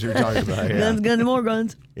guns. That's what you're talking about. Yeah. Guns, more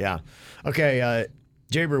guns. Yeah. Okay.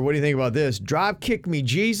 Jaybird, what do you think about this? Drop kick me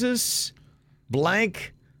Jesus,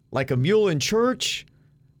 blank, like a mule in church,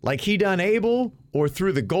 like he done Abel, or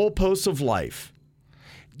through the goalposts of life.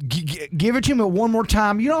 Give it to me one more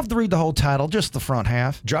time. You don't have to read the whole title, just the front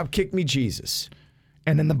half. Drop kick me Jesus.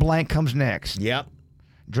 And then the blank comes next. Yep.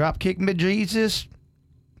 Drop kick me Jesus.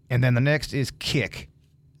 And then the next is kick.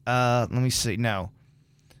 Let me see. No.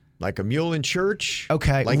 Like a mule in church.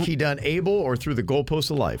 Okay. Like he done Abel, or through the goalposts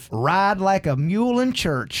of life. Ride like a mule in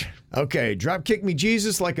church. Okay. Drop kick me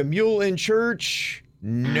Jesus like a mule in church.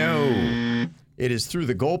 No. It is through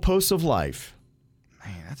the goalposts of life.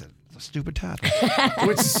 Man, that's a stupid title.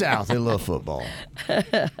 Which is South? They love football.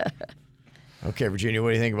 Okay, Virginia, what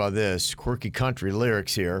do you think about this? Quirky country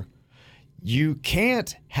lyrics here. You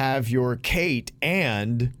can't have your Kate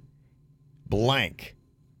and blank.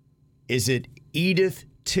 Is it Edith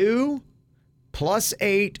 2,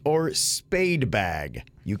 +8, or spade bag?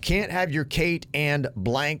 You can't have your Kate and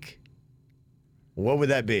blank. What would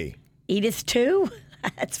that be? Edith 2?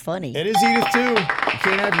 That's funny. It is Edith 2. You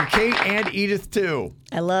can't have your Kate and Edith 2.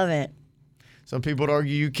 I love it. Some people would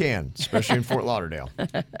argue you can, especially in Fort Lauderdale.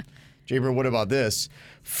 Jaybird, what about this?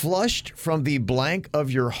 Flushed from the blank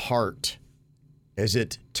of your heart. Is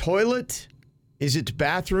it toilet? Is it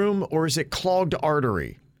bathroom? Or is it clogged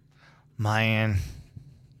artery? Man,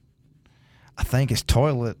 I think it's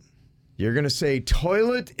toilet. You're going to say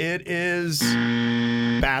toilet. It is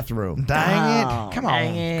bathroom. Dang it. Come on.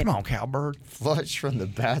 dang it. Come on, Cowbird. Flush from the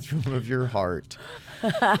bathroom of your heart. All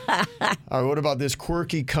right, what about this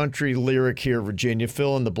quirky country lyric here, Virginia?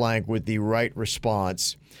 Fill in the blank with the right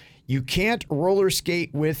response. You can't roller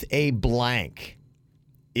skate with a blank.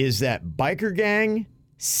 Is that biker gang,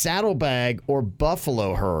 saddlebag, or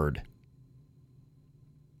buffalo herd?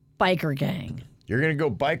 Biker gang. You're going to go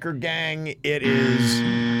biker gang. It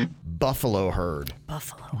is buffalo herd.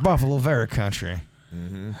 Buffalo, very country.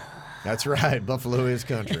 Mm-hmm. That's right. Buffalo is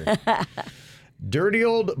country. Dirty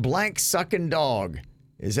old blank sucking dog.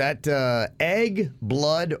 Is that egg,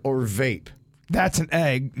 blood, or vape? That's an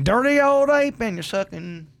egg. Dirty old ape, and you're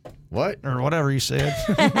sucking. What? Or whatever you said.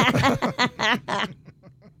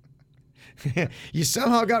 You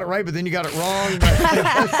somehow got it right, but then you got it wrong.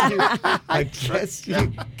 I guess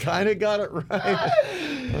you kind of got it right.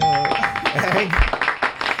 Egg.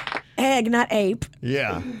 Egg, not ape.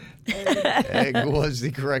 Yeah. Egg was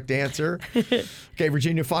the correct answer. Okay,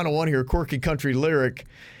 Virginia, final one here. Quirky country lyric.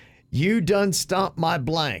 You done stomp my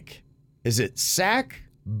blank. Is it sack,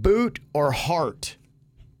 boot, or heart?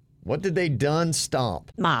 What did they done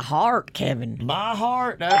stomp? My heart, Kevin. My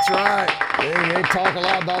heart. That's right. They talk a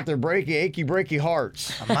lot about their achy, breaky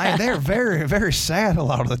hearts. Man, they're very, very sad a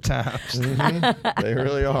lot of the times. Mm-hmm. They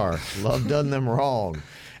really are. Love done them wrong.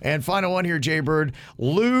 And final one here, Jaybird.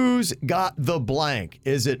 Lou's got the blank.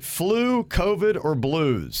 Is it flu, COVID, or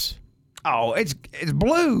blues? Oh, it's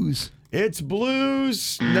blues. It's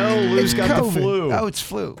blues. No, Lou's got COVID. the flu. Oh, it's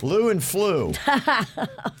flu. Lou and flu.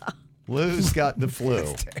 Lou's got the flu.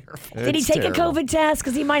 That's terrible. Did he take a COVID test?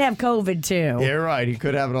 Because he might have COVID too. Yeah, right. He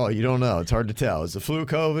could have it all. You don't know. It's hard to tell. Is the flu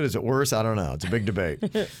COVID? Is it worse? I don't know. It's a big debate.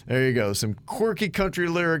 There you go. Some quirky country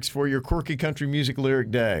lyrics for your quirky country music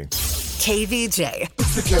lyric day. KVJ.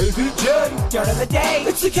 It's the KVJ dirt of the day.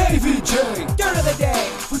 It's the KVJ dirt of the day.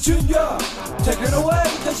 Virginia, take it away,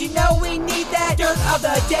 cause you know we need that dirt of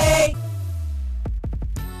the day.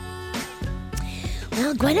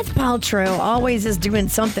 Well, Gwyneth Paltrow always is doing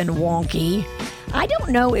something wonky. I don't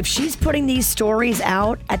know if she's putting these stories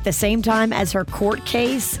out at the same time as her court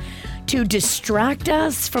case to distract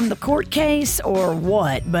us from the court case or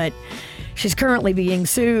what, but she's currently being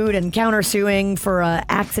sued and countersuing for an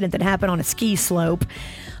accident that happened on a ski slope.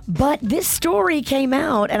 But this story came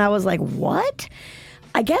out and I was like, what?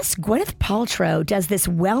 I guess Gwyneth Paltrow does this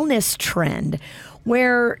wellness trend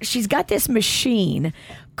where she's got this machine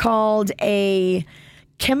called a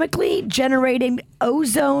chemically generating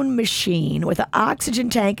ozone machine with an oxygen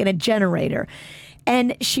tank and a generator.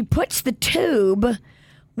 And she puts the tube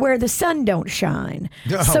where the sun don't shine.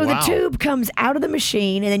 Oh, so wow. the tube comes out of the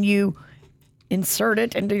machine and then you insert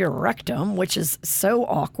it into your rectum, which is so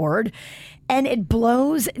awkward. And it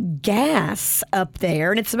blows gas up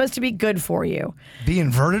there and it's supposed to be good for you. The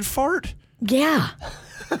inverted fart? Yeah.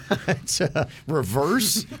 It's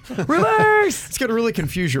reverse. Reverse. It's going to really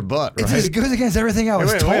confuse your butt, right? It goes against everything I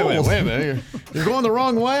was told. Wait a minute. You're going the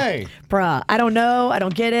wrong way. Bruh, I don't know. I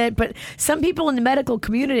don't get it. But some people in the medical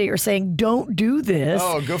community are saying, don't do this.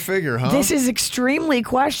 Oh, go figure, huh? This is extremely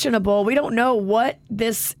questionable. We don't know what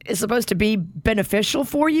this is supposed to be beneficial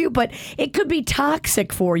for you, but it could be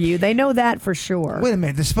toxic for you. They know that for sure. Wait a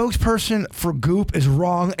minute. The spokesperson for Goop is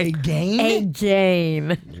wrong again?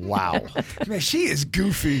 Again. Wow. Man, she is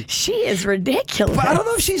goofy. She is ridiculous. But I don't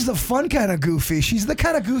know if she's the fun kind of goofy. She's the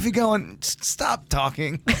kind of goofy going, stop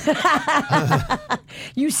talking.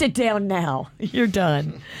 You sit down now. You're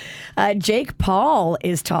done. Jake Paul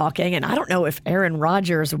is talking, and I don't know if Aaron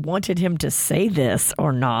Rodgers wanted him to say this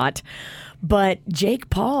or not, but Jake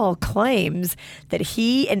Paul claims that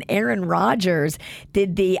he and Aaron Rodgers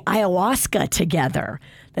did the ayahuasca together.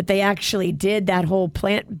 That they actually did that whole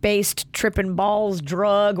plant-based tripping balls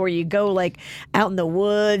drug where you go like out in the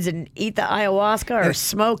woods and eat the ayahuasca or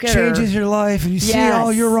smoke it. Changes your life and you see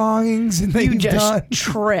all your wrongings and then you just done.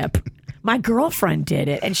 trip. My girlfriend did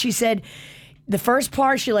it, and she said the first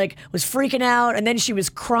part she like was freaking out, and then she was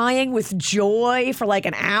crying with joy for like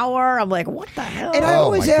an hour. I'm like, what the hell? And I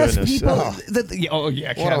always ask people, Kevin.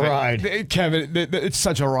 What a ride. Kevin, it's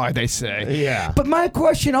such a ride, they say. Yeah. But my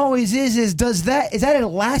question always is is that a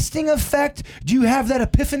lasting effect? Do you have that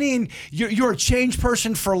epiphany and you're a changed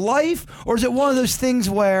person for life? Or is it one of those things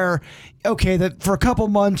where, okay, that for a couple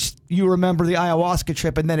months you remember the ayahuasca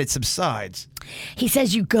trip and then it subsides? He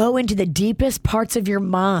says you go into the deepest parts of your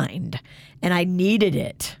mind, and I needed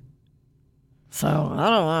it. So I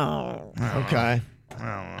don't know. Okay.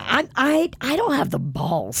 I don't have the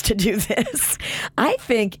balls to do this. I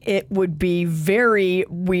think it would be very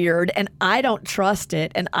weird, and I don't trust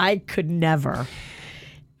it, and I could never.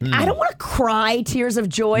 I don't want to cry tears of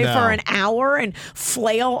joy for an hour and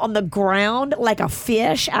flail on the ground like a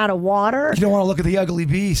fish out of water. You don't want to look at the ugly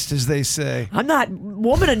beast, as they say. I'm not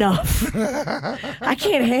woman enough. I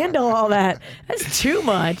can't handle all that. That's too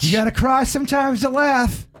much. You got to cry sometimes to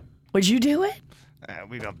laugh. Would you do it?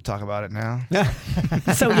 We don't have to talk about it now.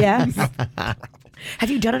 So, yes.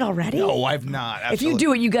 Have you done it already? No, I've not. Absolutely. If you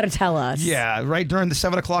do it, you got to tell us. Yeah, right during the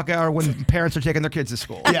 7 o'clock hour when parents are taking their kids to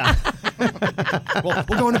school. Yeah. We'll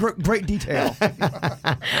go into great detail.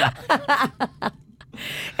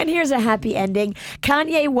 And here's a happy ending.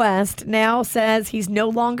 Kanye West now says he's no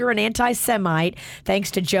longer an anti-Semite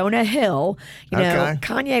thanks to Jonah Hill. You know,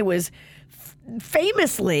 Kanye was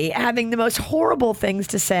famously having the most horrible things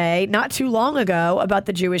to say not too long ago about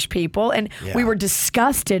the Jewish people, and we were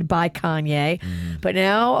disgusted by Kanye. But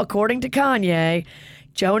now, according to Kanye,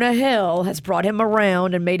 Jonah Hill has brought him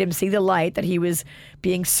around and made him see the light that he was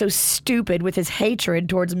being so stupid with his hatred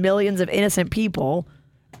towards millions of innocent people.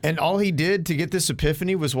 And all he did to get this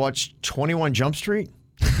epiphany was watch 21 Jump Street?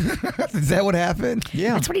 Is that what happened?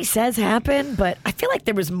 Yeah. That's what he says happened, but I feel like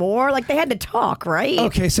there was more. Like they had to talk, right?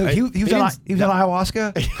 Okay, so he was on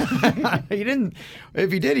ayahuasca? He didn't.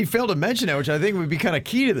 If he did, he failed to mention it, which I think would be kind of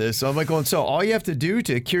key to this. So I'm like going, so all you have to do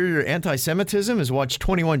to cure your anti-Semitism is watch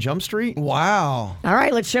 21 Jump Street? Wow. All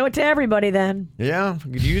right, let's show it to everybody then. Yeah,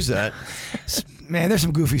 we could use that. Man, there's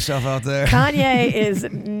some goofy stuff out there. Kanye is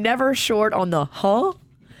never short on the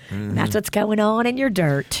That's what's going on in your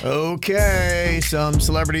dirt. Okay, some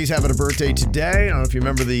celebrities having a birthday today. I don't know if you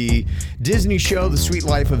remember the Disney show, The Sweet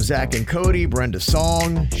Life of Zach and Cody. Brenda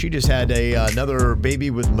Song. She just had another baby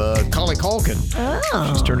with Macaulay Culkin.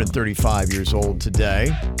 Oh. She's turning 35 years old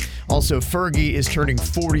today. Also, Fergie is turning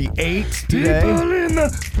 48 today. People in the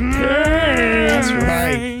That's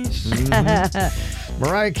right.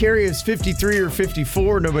 Mariah Carey is 53 or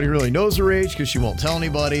 54. Nobody really knows her age because she won't tell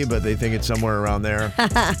anybody, but they think it's somewhere around there.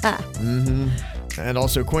 And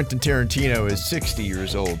also Quentin Tarantino is 60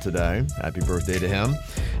 years old today. Happy birthday to him.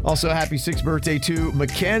 Also, happy 6th birthday to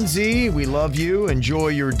Mackenzie. We love you. Enjoy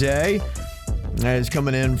your day. That is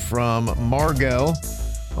coming in from Margot.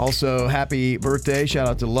 Also, happy birthday. Shout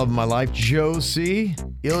out to Love of My Life, Josie.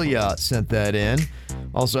 Ilya sent that in.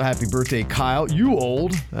 Also, happy birthday, Kyle. You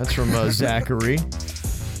old. That's from Zachary.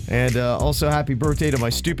 And also, happy birthday to my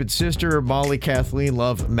stupid sister, Molly Kathleen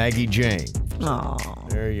Love, Maggie Jane. Aww.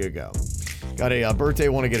 There you go. Got a birthday,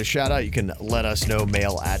 want to get a shout out? You can let us know.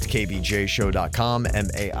 Mail at kvjshow.com.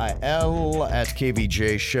 MAIL at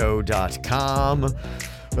kvjshow.com.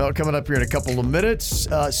 Well, coming up here in a couple of minutes,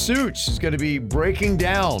 Suits is going to be breaking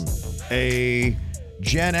down a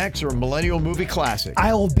Gen X or millennial movie classic.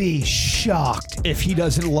 I'll be shocked if he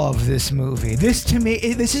doesn't love this movie. This, to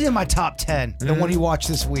me, this is in my top 10, the one he watched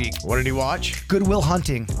this week. What did he watch? Good Will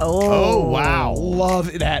Hunting. Oh, wow.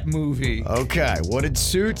 Love that movie. Okay, what did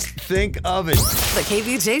Suits think of it? The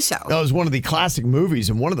KVJ Show. That was one of the classic movies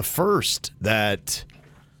and one of the first that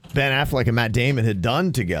Ben Affleck and Matt Damon had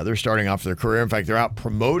done together, starting off their career. In fact, they're out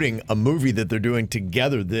promoting a movie that they're doing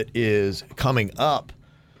together that is coming up.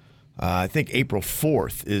 I think April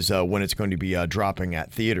 4th is when it's going to be dropping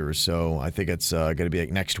at theaters. So I think it's going to be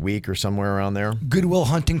like next week or somewhere around there. Good Will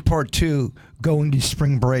Hunting Part 2, going to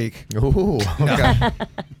spring break. Ooh, okay.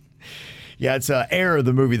 Yeah, it's Air,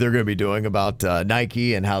 the movie they're going to be doing about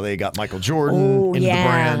Nike and how they got Michael Jordan into the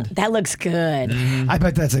brand. That looks good. I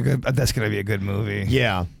bet that's going to be a good movie.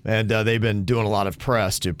 Yeah, and they've been doing a lot of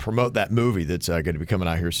press to promote that movie that's going to be coming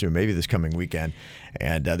out here soon, maybe this coming weekend.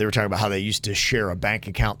 And they were talking about how they used to share a bank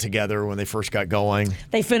account together when they first got going.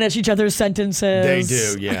 They finish each other's sentences.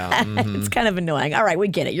 They do, yeah. It's kind of annoying. All right, we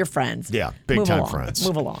get it. You're friends. Yeah, big time friends.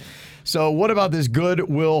 Move along. So what about this Good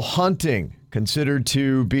Will Hunting? Considered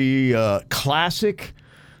to be a classic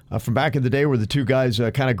from back in the day where the two guys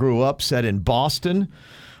kind of grew up, set in Boston.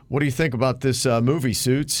 What do you think about this movie,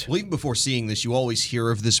 Suits? Well, even before seeing this, you always hear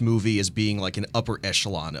of this movie as being like an upper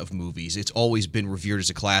echelon of movies. It's always been revered as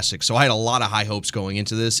a classic. So I had a lot of high hopes going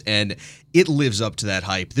into this, and it lives up to that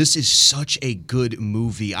hype. This is such a good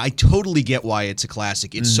movie. I totally get why it's a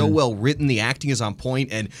classic. It's so well written. The acting is on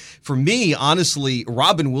point. And for me, honestly,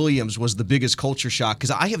 Robin Williams was the biggest culture shock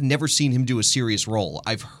because I have never seen him do a serious role.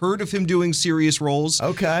 I've heard of him doing serious roles.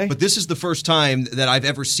 Okay. But this is the first time that I've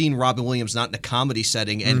ever seen Robin Williams not in a comedy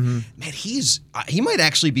setting. And man, he might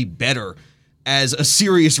actually be better as a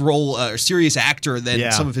serious role, serious actor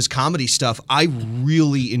than some of his comedy stuff. I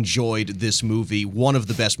really enjoyed this movie. One of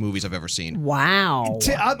the best movies I've ever seen. Wow.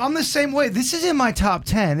 I'm the same way. This is in my top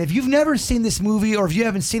 10. If you've never seen this movie or if you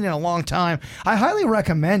haven't seen it in a long time, I highly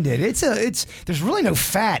recommend it. There's really no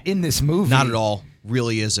fat in this movie. Not at all.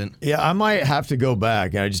 Really isn't. Yeah, I might have to go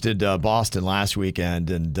back. I just did Boston last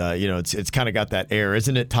weekend, and it's kind of got that air,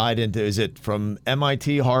 isn't it? Tied into, is it from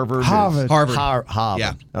MIT, Harvard? Harvard. Harvard.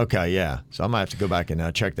 Yeah. Okay, yeah. So I might have to go back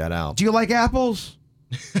and check that out. Do you like apples?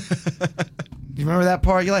 Do you remember that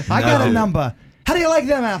part? You're like, I got a number. How do you like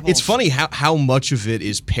them apples? It's funny how much of it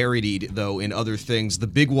is parodied, though, in other things. The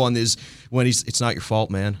big one is when it's not your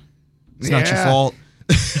fault, man. It's not your fault.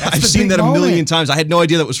 I've seen that a million times. I had no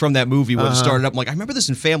idea that was from that movie when it started up. I'm like, I remember this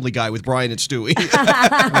in Family Guy with Brian and Stewie.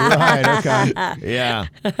 Right, okay. Yeah.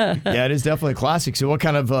 Yeah, it is definitely a classic. So what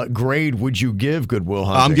kind of grade would you give Good Will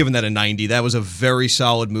Hunting? I'm giving that a 90. That was a very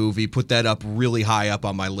solid movie. Put that up really high up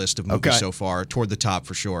on my list of movies so far. Toward the top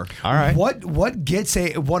for sure. All right. What gets a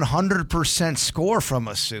 100% score from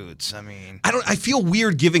a Suits? I mean, I feel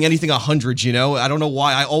weird giving anything 100, you know? I don't know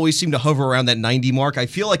why. I always seem to hover around that 90 mark. I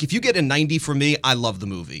feel like if you get a 90 from me, I love the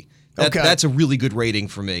movie. That's a really good rating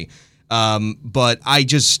for me. But I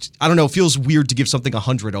don't know. It feels weird to give something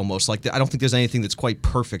 100 almost. Like I don't think there's anything that's quite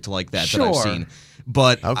perfect like that that I've seen.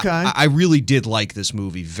 But I really did like this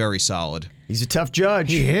movie. Very solid. He's a tough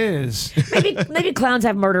judge. He is. Maybe clowns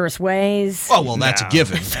have murderous ways. Oh, well, that's a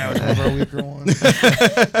given. That was never a weaker one.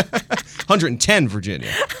 110,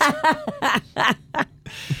 Virginia.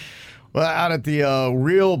 Well, out at the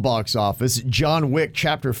real box office, John Wick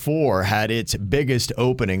Chapter 4 had its biggest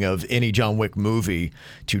opening of any John Wick movie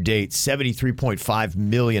to date, $73.5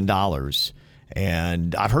 million.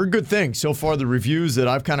 And I've heard good things. So far, the reviews that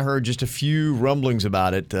I've kind of heard, just a few rumblings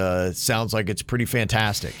about it, sounds like it's pretty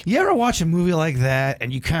fantastic. You ever watch a movie like that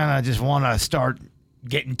and you kind of just want to start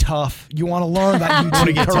getting tough? You want to learn that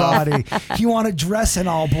YouTube karate. You want to dress in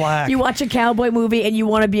all black. You watch a cowboy movie and you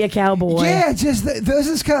want to be a cowboy. Yeah, just those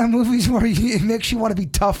is kind of movies where it makes you want to be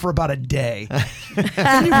tough for about a day.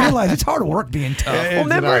 Then you realize it's hard work being tough. Well,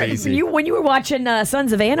 remember when you were watching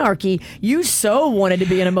Sons of Anarchy, you so wanted to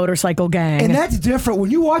be in a motorcycle gang. And that's different. When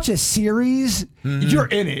you watch a series, you're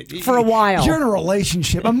in it. For a while. You're in a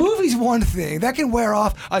relationship. A movie's one thing. That can wear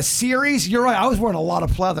off. A series, you're right. I was wearing a lot of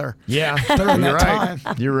pleather. Yeah, during that time.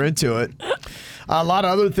 You were into it. A lot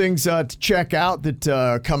of other things to check out that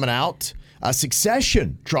are coming out.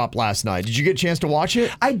 Succession dropped last night. Did you get a chance to watch it?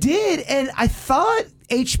 I did, and I thought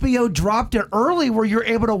HBO dropped it early where you're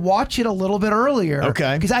able to watch it a little bit earlier.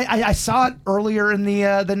 Okay. Because I saw it earlier in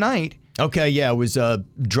the night. Okay, yeah, it was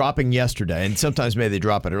dropping yesterday, and sometimes maybe they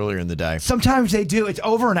drop it earlier in the day. Sometimes they do. It's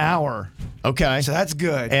over an hour. Okay. So that's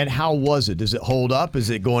good. And how was it? Does it hold up? Is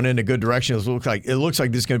it going in a good direction? It looks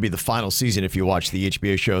like this is going to be the final season if you watch the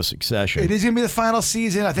HBO show Succession. It is going to be the final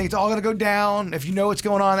season. I think it's all going to go down. If you know what's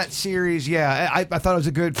going on in that series, yeah. I thought it was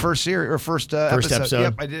a good first series or first episode.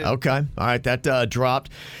 Yep, I did. Okay. All right, that dropped.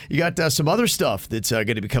 You got some other stuff that's going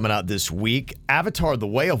to be coming out this week. Avatar: The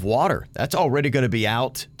Way of Water. That's already going to be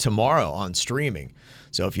out tomorrow on streaming.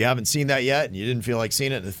 So if you haven't seen that yet and you didn't feel like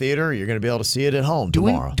seeing it in the theater, you're going to be able to see it at home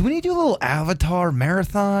tomorrow. Do we need to do a little Avatar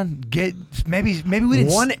marathon? Maybe we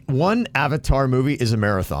didn't. One Avatar movie is a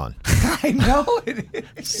marathon. I know it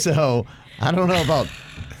is. So I don't know about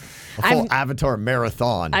a full Avatar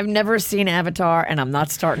marathon. I've never seen Avatar, and I'm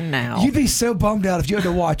not starting now. You'd be so bummed out if you had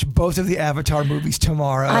to watch both of the Avatar movies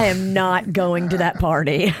tomorrow. I am not going to that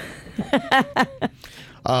party.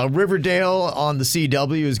 Riverdale on the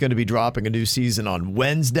CW is going to be dropping a new season on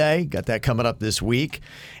Wednesday. Got that coming up this week.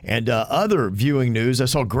 And other viewing news, I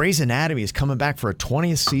saw Grey's Anatomy is coming back for a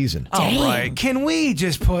 20th season. All right. Can we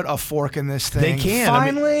just put a fork in this thing? They can.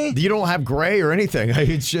 Finally? I mean, you don't have Grey or anything.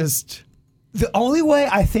 It's just... The only way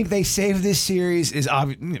I think they save this series is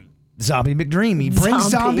Zombie McDreamy. Bring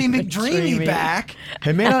Zombie McDreamy back.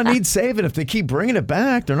 It may not need saving if they keep bringing it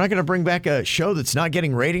back. They're not going to bring back a show that's not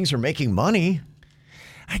getting ratings or making money.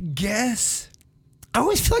 I guess. I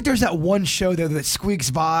always feel like there's that one show though that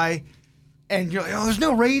squeaks by, and you're like, oh, there's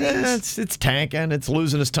no ratings. It's tanking. It's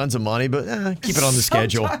losing us tons of money, but keep it on the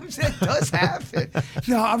schedule. Sometimes it does happen.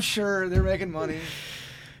 No, I'm sure they're making money.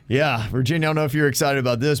 Yeah, Virginia, I don't know if you're excited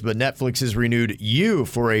about this, but Netflix has renewed You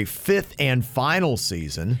for a 5th and final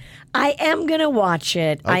season. I am going to watch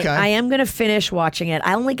it. Okay. I am going to finish watching it.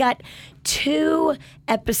 I only got 2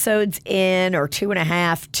 episodes in, or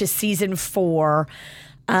 2.5, to season 4.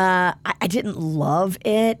 I didn't love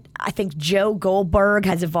it. I think Joe Goldberg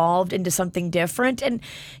has evolved into something different. And,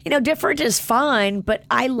 different is fine, but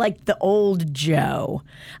I liked the old Joe.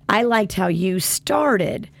 I liked how You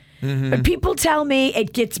started. Mm-hmm. But people tell me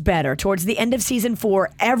it gets better. Towards the end of season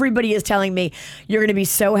 4, everybody is telling me you're going to be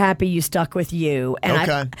so happy you stuck with You.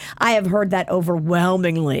 And I have heard that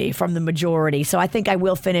overwhelmingly from the majority. So I think I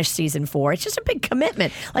will finish season 4. It's just a big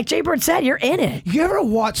commitment. Like Jay Bird said, you're in it. You ever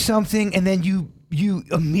watch something and then you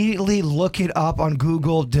immediately look it up on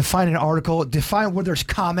Google to find an article, to find where there's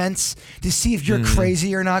comments, to see if you're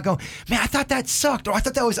crazy or not? Go, man, I thought that sucked, or I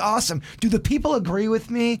thought that was awesome. Do the people agree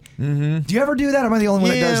with me? Mm-hmm. Do you ever do that, or am I the only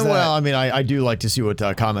one that does that? Well, I mean, I do like to see what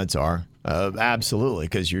comments are. Absolutely,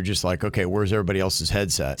 because you're just like, okay, where's everybody else's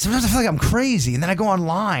headset? Sometimes I feel like I'm crazy, and then I go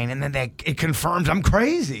online, and then it confirms I'm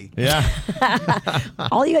crazy. Yeah.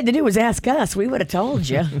 All you had to do was ask us. We would have told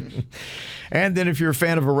you. And then if you're a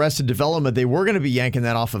fan of Arrested Development, they were going to be yanking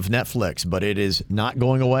that off of Netflix, but it is not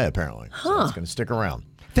going away, apparently. So it's going to stick around.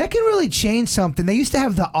 That can really change something. They used to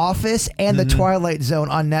have The Office and The Twilight Zone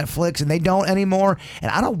on Netflix, and they don't anymore.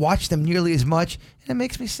 And I don't watch them nearly as much, and it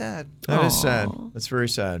makes me sad. That is sad. That's very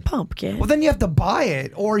sad. Pumpkin. Well, then you have to buy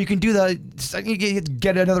it, or you can do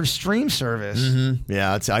get another stream service. Mm-hmm.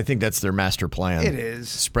 Yeah, I think that's their master plan. It is.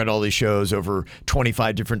 Spread all these shows over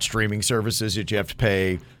 25 different streaming services that you have to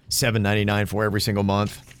pay $7.99 for every single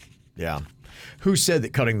month. Yeah. Who said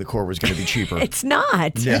that cutting the cord was going to be cheaper? It's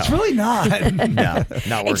not. No. It's really not. No, not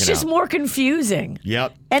working out. It's just more confusing.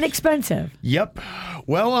 Yep. And expensive. Yep.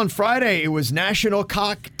 Well, on Friday, it was National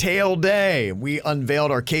Cocktail Day. We unveiled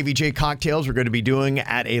our KVJ cocktails we're going to be doing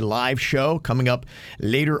at a live show coming up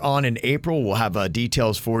later on in April. We'll have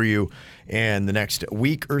details for you in the next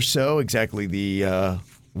week or so, exactly the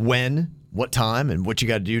when, what time, and what you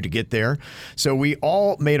got to do to get there. So we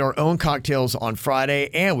all made our own cocktails on Friday,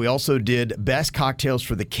 and we also did best cocktails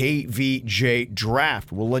for the KVJ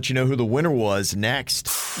draft. We'll let you know who the winner was next.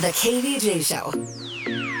 The KVJ Show.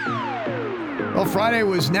 Well, Friday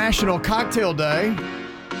was National Cocktail Day.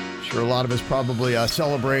 I'm sure a lot of us probably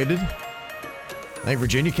celebrated. I think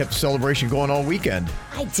Virginia kept the celebration going all weekend.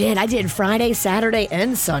 I did Friday, Saturday,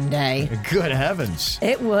 and Sunday. Good heavens.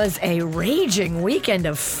 It was a raging weekend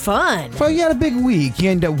of fun. Well, you had a big week.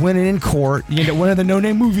 You ended up winning in court. You ended up winning the No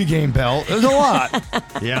Name Movie Game belt. It was a lot.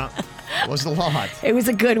 Yeah, it was a lot. It was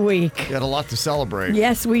a good week. You had a lot to celebrate.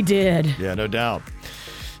 Yes, we did. Yeah, no doubt.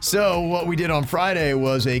 So what we did on Friday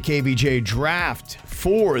was a KVJ draft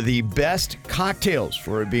for the best cocktails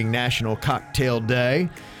for it being National Cocktail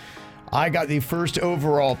Day. I got the first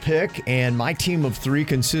overall pick, and my team of 3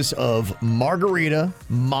 consists of Margarita,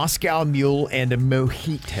 Moscow Mule, and a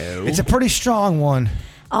Mojito. It's a pretty strong one.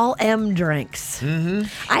 All M drinks. Mm-hmm.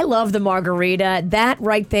 I love the Margarita. That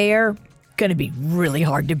right there, going to be really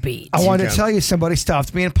hard to beat. I wanted to tell you, somebody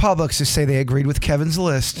stopped me in Publix to say they agreed with Kevin's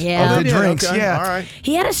list. Yeah. Of the drinks. Okay. Yeah. All right.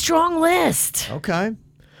 He had a strong list. Okay.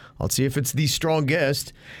 Let's see if it's the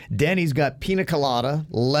strongest. Danny's got Pina Colada,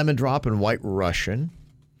 Lemon Drop, and White Russian.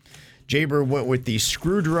 Jaber went with the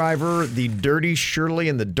Screwdriver, the Dirty Shirley,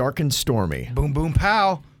 and the Dark and Stormy. Boom, boom,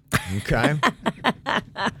 pow. Okay.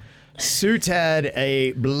 Suits had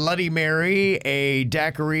a Bloody Mary, a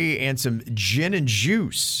daiquiri, and some gin and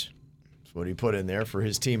juice. That's what he put in there for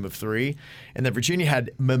his team of 3. And then Virginia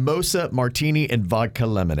had Mimosa, Martini, and Vodka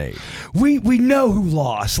Lemonade. We know who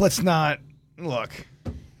lost. Let's not look.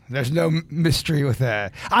 There's no mystery with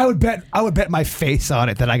that. I would bet my face on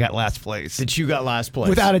it that I got last place. That you got last place.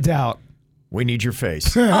 Without a doubt. We need your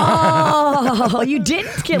face. Oh, you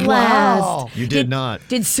didn't get last. You did not.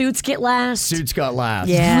 Did Suits get last? Suits got last.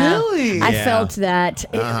 Yeah. Really? I Yeah. felt that.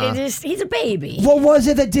 He's a baby. What was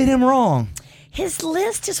it that did him wrong? His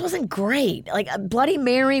list just wasn't great. Like a Bloody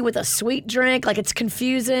Mary with a sweet drink, like it's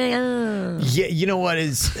confusing. Yeah, you know what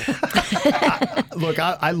is? Look,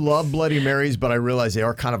 I love Bloody Marys, but I realize they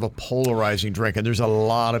are kind of a polarizing drink, and there's a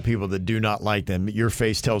lot of people that do not like them. Your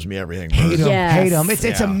face tells me everything. Hate them. Yes. Hate them.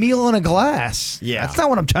 It's a meal in a glass. Yeah. That's not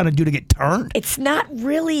what I'm trying to do to get turned. It's not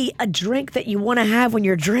really a drink that you want to have when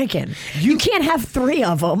you're drinking. You can't have 3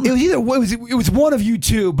 of them. It was one of you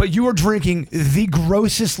two, but you were drinking the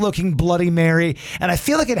grossest looking Bloody Mary, and I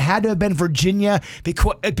feel like it had to have been Virginia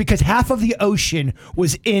because half of the ocean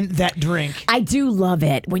was in that drink. I do love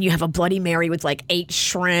it when you have a Bloody Mary with like 8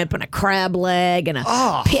 shrimp and a crab leg and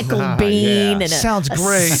a pickled bean and Sounds a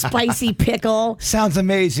great. spicy pickle Sounds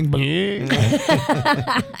amazing, but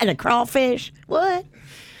and a crawfish. What?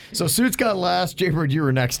 So Suits got last. Jaybird, you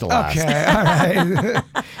were next to last. okay, all right.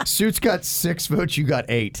 Suits got 6 votes. You got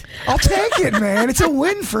 8. I'll take it, man. It's a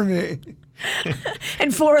win for me.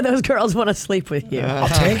 And 4 of those girls want to sleep with you. I'll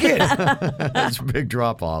take it. That's a big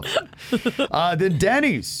drop off. Then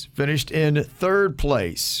Denny's finished in 3rd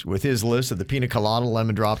place with his list of the Pina Colada,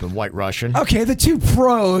 Lemon Drop, and White Russian. Okay, the two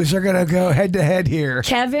pros are going to go head to head here.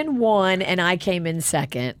 Kevin won, and I came in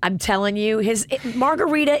second. I'm telling you, his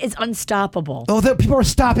margarita is unstoppable. Oh, people are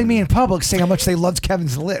stopping me in public saying how much they loved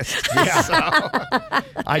Kevin's list. Yeah. So,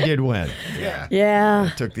 I did win. Yeah.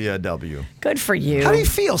 Took the W. Good for you. How do you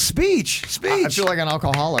feel? Speech. I feel like an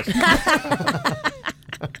alcoholic.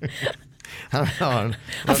 I don't know.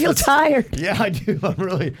 I feel tired. Yeah, I do. I'm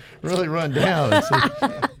really run down. It's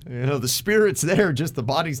like, the spirit's there, just the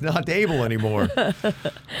body's not able anymore.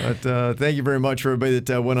 But thank you very much for everybody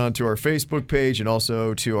that went on to our Facebook page and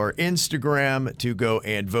also to our Instagram to go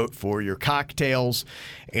and vote for your cocktails.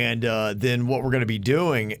 And then what we're going to be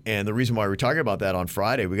doing, and the reason why we're talking about that on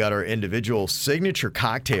Friday, we got our individual signature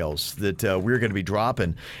cocktails that we're going to be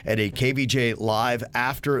dropping at a KVJ Live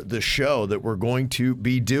after the show that we're going to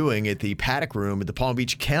be doing at the Paddock Room at the Palm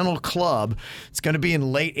Beach Kennel Club. It's going to be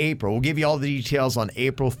in late April. We'll give you all the details on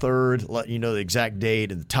April 3rd, let you know the exact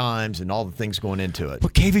date and the times and all the things going into it.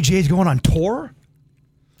 But KVJ is going on tour?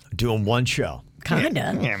 Doing one show.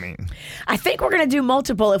 Kinda. Yeah, I mean, I think we're gonna do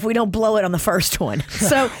multiple if we don't blow it on the first one.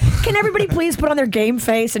 So, can everybody please put on their game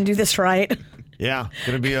face and do this right? Yeah,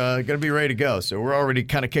 gonna be ready to go. So we're already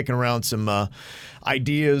kind of kicking around some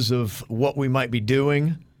ideas of what we might be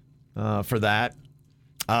doing for that.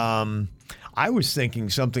 I was thinking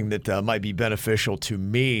something that might be beneficial to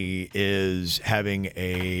me is having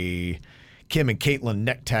a Kim and Caitlin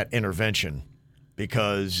neck tat intervention,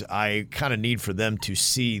 because I kind of need for them to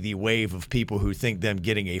see the wave of people who think them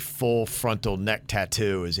getting a full frontal neck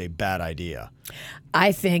tattoo is a bad idea.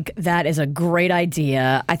 I think that is a great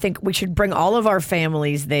idea. I think we should bring all of our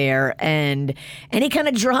families there, and any kind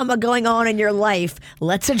of drama going on in your life,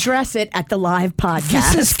 let's address it at the live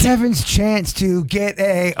podcast. this is Kevin's chance to get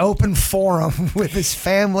a open forum with his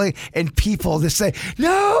family and people to say,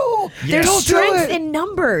 no, There's don't do strength it. in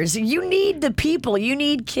numbers. You need the people. You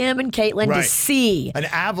need Kim and Caitlin to see. An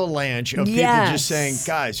avalanche of people just saying,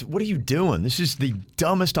 guys, what are you doing? This is the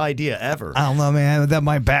dumbest idea ever. I don't know, man. That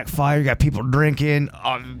might backfire. You got people drinking.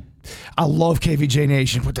 I love KVJ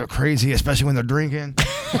Nation, but they're crazy, especially when they're drinking.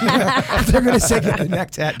 They're going to say get a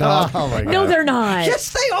neck tat, dog. Oh, my God. No, they're not.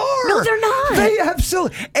 Yes, they are. No, they're not. They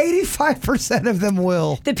absolutely, 85% of them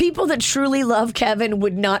will. The people that truly love Kevin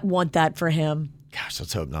would not want that for him. Gosh,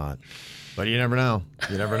 let's hope not. But you never know.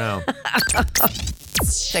 You never know.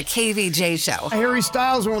 The KVJ Show. Harry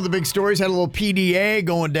Styles, one of the big stories, had a little PDA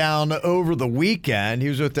going down over the weekend. He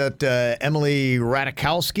was with that Emily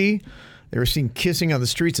Ratajkowski. They were seen kissing on the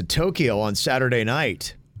streets of Tokyo on Saturday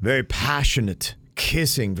night. Very passionate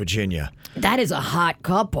kissing, Virginia. That is a hot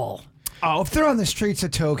couple. Oh, if they're on the streets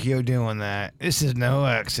of Tokyo doing that, this is no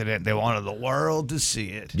accident. They wanted the world to see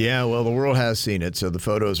it. Yeah, well, the world has seen it, so the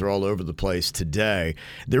photos are all over the place today.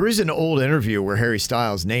 There is an old interview where Harry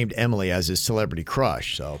Styles named Emily as his celebrity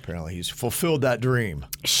crush, so apparently he's fulfilled that dream.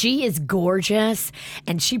 She is gorgeous,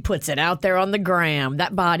 and she puts it out there on the gram.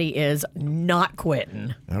 That body is not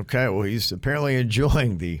quitting. Okay, well, he's apparently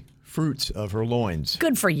enjoying the fruits of her loins.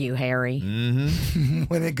 Good for you, Harry. Mm-hmm.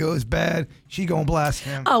 When it goes bad, she gonna blast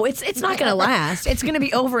him. Oh, it's not going to last. It's going to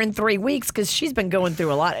be over in 3 weeks because she's been going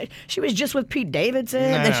through a lot. She was just with Pete Davidson,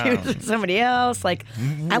 then she was with somebody else. Like,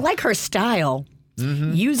 I like her style.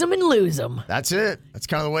 Mm-hmm. Use them and lose them. That's it. That's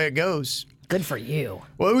kind of the way it goes. Good for you.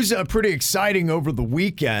 Well, it was pretty exciting over the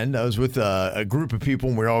weekend. I was with a group of people,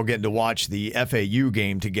 and we were all getting to watch the FAU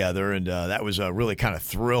game together, and that was really kind of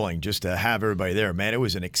thrilling just to have everybody there. Man, it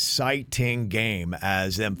was an exciting game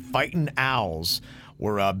as them Fighting Owls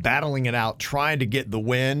were battling it out, trying to get the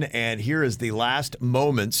win. And here is the last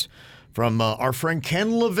moments from our friend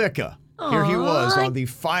Ken LaVicka Here he was on the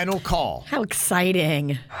final call. How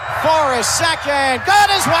exciting. Forrest second. Good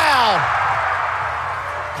as well.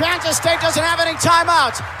 Kansas State doesn't have any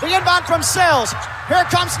timeouts. The inbound from Sills. Here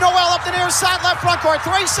comes Noel up the near side, left front court.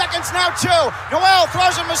 3 seconds now, 2. Noel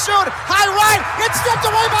throws it Massoud. High right. It's stripped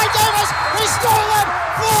away by Davis. He stole it.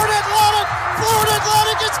 Florida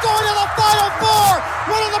Atlantic is going to the Final Four.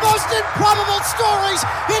 One of the most improbable stories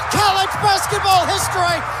in college basketball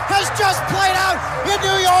history has just played out in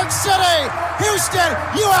New York City. Houston,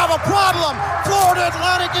 you have a problem. Florida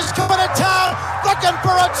Atlantic is coming to town looking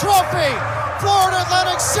for a trophy. Florida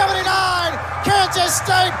Atlantic 79, Kansas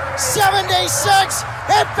State 76.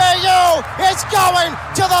 FAU is going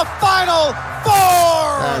to the Final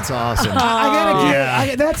Four. That's awesome. I gotta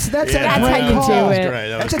give. That's a great how call. you do it.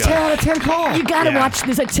 That's a 10 out of 10 call. You got to watch.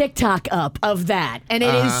 There's a TikTok up of that, and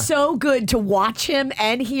it is so good to watch him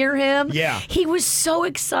and hear him. Yeah. He was so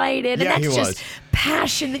excited, Yeah, and he that's was. just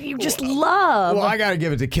passion that you just love. Well, I got to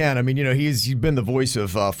give it to Ken. I mean, he's been the voice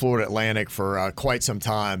of Florida Atlantic for quite some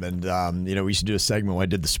time. And, we used to do a segment when I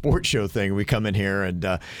did the sports show thing. We come in here and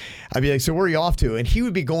I'd be like, so where are you off to? And he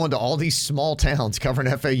would be going to all these small towns covering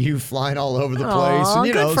FAU, flying all over the place.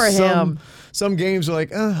 And, good for him. Some games are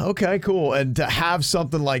like, okay, cool. And to have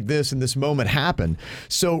something like this in this moment happen.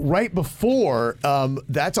 So right before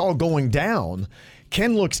that's all going down,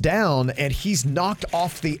 Ken looks down and he's knocked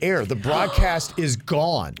off the air. The broadcast is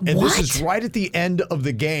gone. And this is right at the end of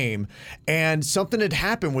the game. And something had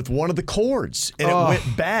happened with one of the cords. And it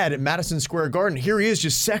went bad at Madison Square Garden. Here he is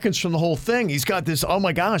just seconds from the whole thing. He's got this, oh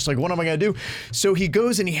my gosh, like what am I going to do? So he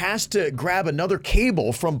goes and he has to grab another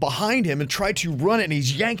cable from behind him and try to run it. And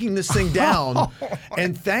he's yanking this thing down.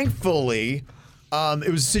 And thankfully,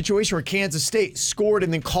 it was a situation where Kansas State scored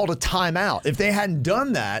and then called a timeout. If they hadn't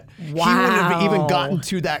done that, he wouldn't have even gotten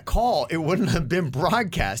to that call. It wouldn't have been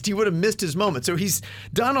broadcast. He would have missed his moment. So he's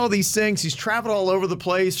done all these things. He's traveled all over the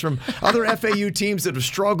place from other FAU teams that have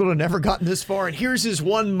struggled and never gotten this far. And here's his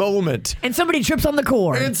one moment. And somebody trips on the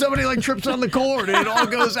cord. And somebody trips on the cord and it all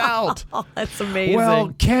goes out. Oh, that's amazing.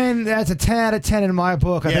 Well, Ken, that's a 10 out of 10 in my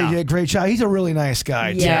book. I think he did a great job. He's a really nice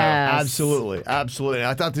guy, too. Yes. Absolutely. Absolutely.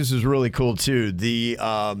 I thought this was really cool, too. The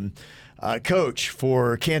coach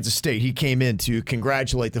for Kansas State, he came in to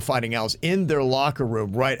congratulate the Fighting Owls in their locker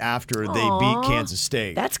room right after they beat Kansas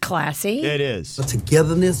State. That's classy. It is. The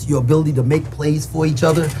togetherness, your ability to make plays for each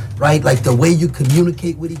other, right? Like the way you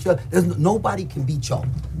communicate with each other. Nobody can beat y'all,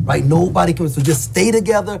 right? Nobody can. So just stay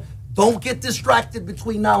together. Don't get distracted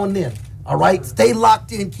between now and then. All right? Stay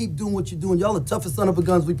locked in. Keep doing what you're doing. Y'all the toughest son of a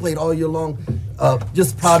guns we played all year long.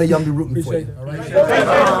 Just proud of y'all. Be rooting for you. All right?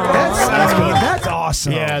 That's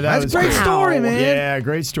awesome. Yeah, that's a great story, man. Yeah,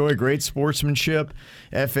 great story. Great sportsmanship.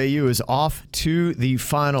 FAU is off to the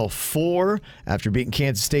Final Four after beating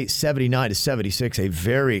Kansas State 79-76. A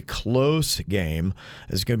very close game.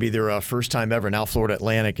 It's going to be their first time ever. Now Florida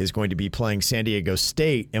Atlantic is going to be playing San Diego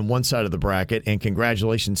State in one side of the bracket. And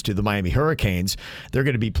congratulations to the Miami Hurricanes. They're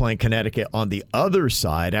going to be playing Connecticut on the other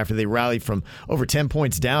side after they rallied from over 10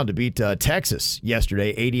 points down to beat Texas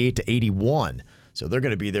yesterday, 88-81. So they're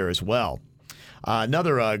going to be there as well.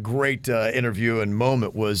 Another great interview and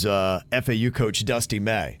moment was FAU coach Dusty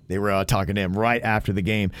May. They were talking to him right after the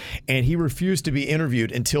game, and he refused to be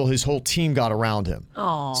interviewed until his whole team got around him.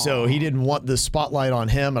 Aww. So he didn't want the spotlight on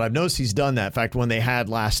him, and I've noticed he's done that. In fact, when they had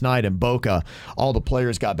last night in Boca, all the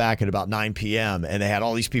players got back at about 9 p.m., and they had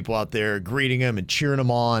all these people out there greeting him and cheering him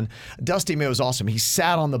on. Dusty May was awesome. He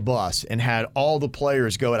sat on the bus and had all the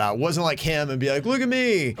players go out. It wasn't like him and be like, look at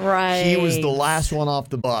me. Right. He was the last one off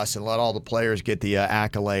the bus and let all the players get the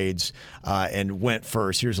accolades and went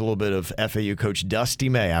first. Here's a little bit of FAU coach Dusty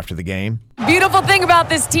May after the game. Beautiful thing about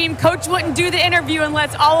this team, Coach wouldn't do the interview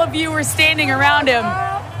unless all of you were standing around him.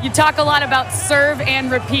 You talk a lot about serve and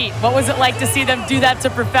repeat. What was it like to see them do that to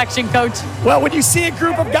perfection, Coach? Well, when you see a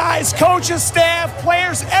group of guys, coaches, staff,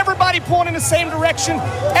 players, everybody pulling in the same direction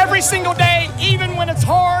every single day, even when it's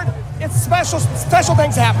hard, it's special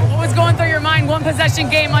things happen. What was going through your mind? One possession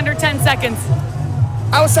game under 10 seconds.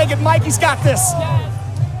 I was thinking, Mikey's got this.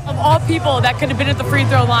 Of all people that could have been at the free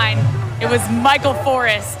throw line, it was Michael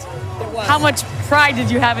Forrest. How much pride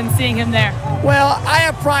did you have in seeing him there? Well, I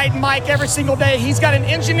have pride in Mike every single day. He's got an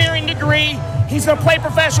engineering degree. He's going to play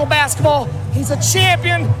professional basketball. He's a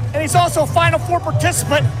champion, and he's also a Final Four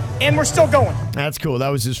participant, and we're still going. That's cool. That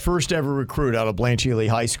was his first ever recruit out of Blanche Ely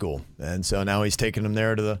High School. And so now he's taking him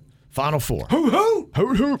there to the Final Four. Hoo-hoo!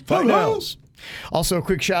 Hoo-hoo! Fighting Owls. Also, a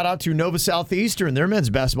quick shout out to Nova Southeastern. Their men's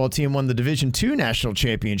basketball team won the Division II national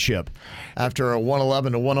championship after a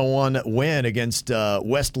 111-101 win against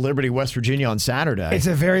West Liberty, West Virginia on Saturday. It's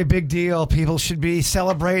a very big deal. People should be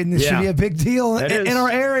celebrating. This should be a big deal in our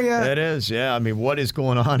area. It is, yeah. I mean, what is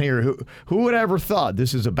going on here? Who would ever thought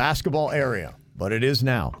this is a basketball area? But it is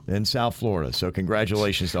now in South Florida. So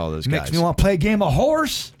congratulations to all those guys. Makes me want to play a game of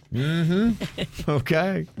horse.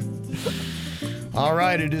 Okay. All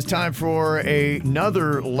right, it is time for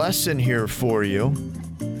another lesson here for you.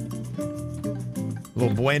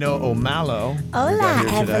 Little bueno o malo. Hola,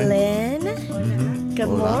 Evelyn. Good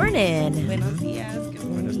morning. Buenos días.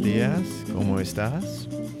 Buenos días. ¿Cómo estás?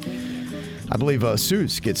 I believe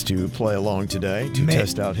Suits gets to play along today to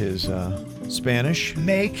test out his Spanish.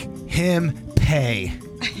 Make him pay.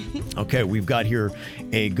 Okay, we've got here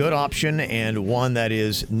a good option and one that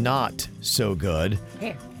is not so good.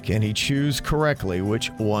 Here. Can he choose correctly which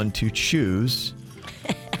one to choose?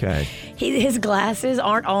 Okay. His glasses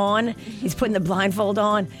aren't on. He's putting the blindfold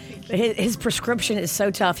on. His prescription is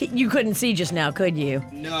so tough. You couldn't see just now, could you?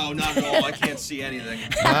 No, not at all. I can't see anything.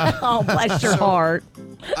 Oh, bless your heart.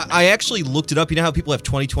 I actually looked it up. You know how people have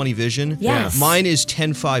 20/20 vision? Yes. Mine is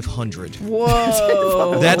 10/500.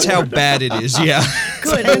 Whoa. That's how bad it is, yeah.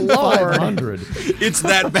 Good Lord. 500. It's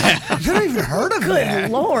that bad. I've never even heard of that.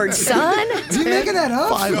 Good Lord, son. You making that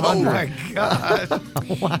up? 500. Oh, my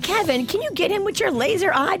God. Kevin, can you get him with your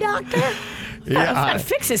laser eye doctor? Yeah,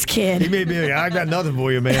 fix this kid. He may be like, I got nothing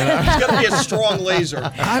for you, man. It's got to be a strong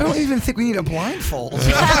laser. I don't even think we need a blindfold.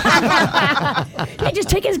 Hey, just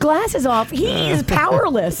take his glasses off. He is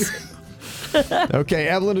powerless. Okay,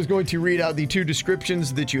 Evelyn is going to read out the two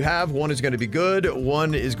descriptions that you have. One is going to be good,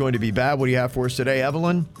 one is going to be bad. What do you have for us today,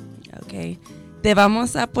 Evelyn? Okay. Te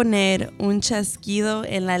vamos a poner un chasquido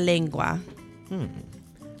en la lengua.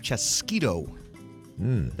 Chasquido.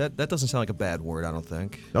 That doesn't sound like a bad word, I don't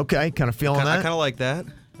think. Okay, kind of feeling that? I kind of like that.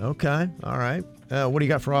 Okay, all right. What do you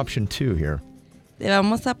got for option 2 here? Te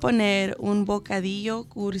vamos a poner un bocadillo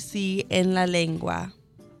cursi en la lengua.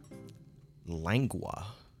 Langua.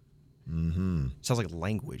 Sounds like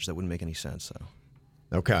language. That wouldn't make any sense,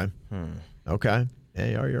 though. Okay. Okay.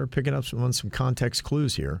 Hey, you're picking up some context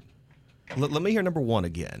clues here. Let me hear number 1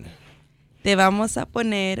 again. Te vamos a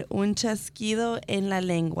poner un chasquido en la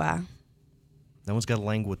lengua. That one's got a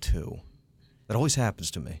lengua too. That always happens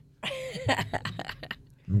to me.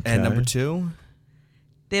 And number 2?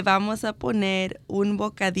 Te vamos a poner un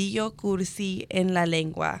bocadillo cursi en la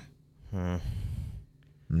lengua.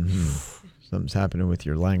 Something's happening with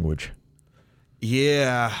your language.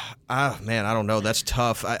 Yeah. Man, I don't know. That's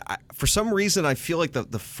tough. I for some reason, I feel like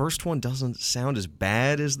the first one doesn't sound as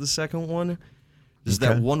bad as the second one. There's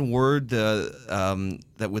that one word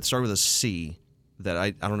that would start with a C that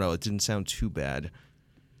I don't know. It didn't sound too bad.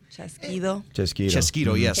 Chasquido.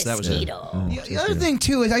 Chasquido, yes, that was it. The other thing,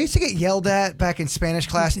 too, is I used to get yelled at back in Spanish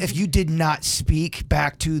class if you did not speak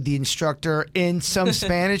back to the instructor in some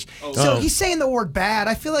Spanish. So he's saying the word bad.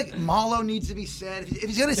 I feel like malo needs to be said. If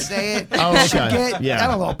he's going to say it, he should get, I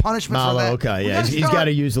don't know, punishment malo, for that. Okay, yeah. He's got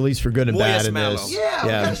to use at least for good and bad in malo. this.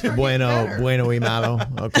 Yeah, bueno y malo.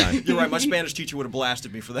 Okay. You're right. My Spanish teacher would have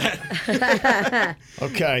blasted me for that.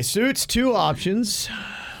 Okay, Suits, 2 options.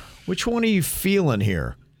 Which one are you feeling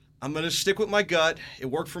here? I'm going to stick with my gut. It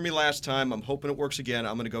worked for me last time. I'm hoping it works again.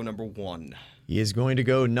 I'm going to go number 1. He is going to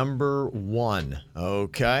go number 1.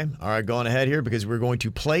 Okay. All right, going ahead here because we're going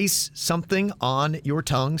to place something on your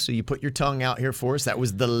tongue. So you put your tongue out here for us. That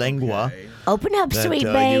was the lengua. Okay. Open up, that, sweet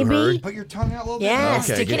you baby. heard. Put your tongue out a little bit. Yeah,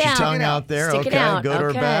 okay, stick get it your out. tongue out there. Stick okay, it out. good or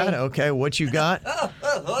Okay. bad. Okay, what you got?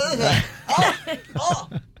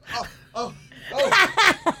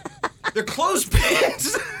 They're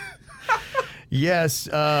clothespins. Yes.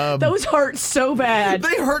 Those hurt so bad.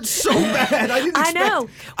 They hurt so bad. I know.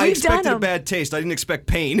 I We've done expected a them. bad taste. I didn't expect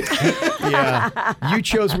pain. Yeah. You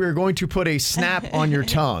chose we were going to put a snap on your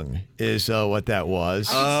tongue is what that was.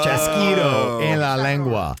 Chasquido en la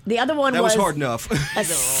lengua. The other one That was hard enough. A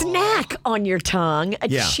snack on your tongue, a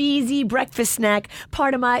Yeah. cheesy breakfast snack,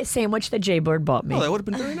 part of my sandwich that Jay Bird bought me. Oh, that would have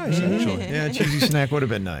been very nice, actually. Yeah, a cheesy snack would have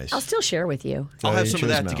been nice. I'll still share with you. I'll have you some of chose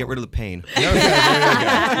that to Mel. get rid of the pain. Okay, there you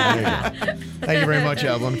go. There you go. Thank you very much,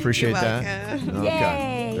 Evelyn. Appreciate You're that. welcome.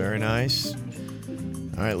 Okay. Yay. Very nice.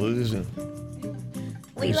 All right, losers.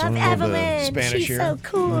 We There's love a little bit of Evelyn. Spanish She's here. so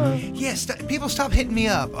cool. Yes, people stop hitting me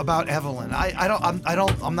up about Evelyn.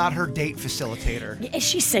 I'm not her date facilitator. Is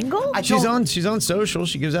she single? She's on social.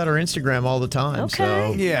 She gives out her Instagram all the time. Okay.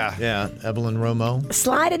 So Yeah, Evelyn Romo.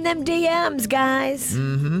 Slide in them DMs, guys.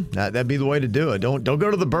 Mm-hmm. That'd be the way to do it. Don't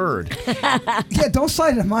go to the bird. Yeah, don't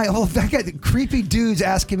slide into my whole. I got creepy dudes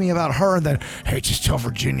asking me about her, and then, hey, just tell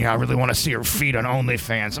Virginia I really want to see her feet on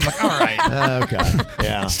OnlyFans. I'm like, all right. Okay.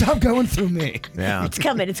 Yeah. Stop going through me. Yeah. It's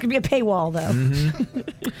coming. It's going to be a paywall, though.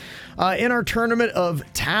 In our tournament of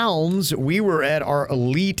towns, we were at our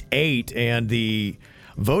Elite Eight, and the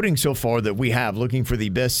voting so far that we have looking for the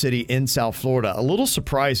best city in South Florida, a little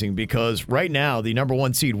surprising because right now the number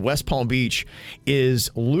 1 seed, West Palm Beach,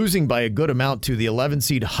 is losing by a good amount to the 11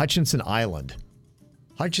 seed Hutchinson Island.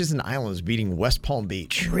 Hutchinson Island is beating West Palm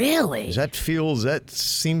Beach. Really? Does that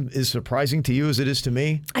seem as surprising to you as it is to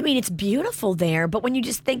me? I mean, it's beautiful there, but when you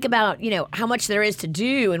just think about, how much there is to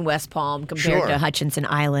do in West Palm compared to Hutchinson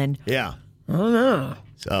Island. Yeah. I don't know.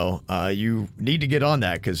 So you need to get on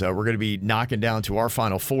that because we're going to be knocking down to our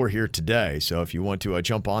Final Four here today. So if you want to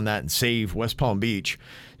jump on that and save West Palm Beach,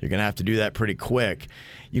 you're going to have to do that pretty quick.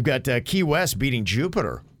 You've got Key West beating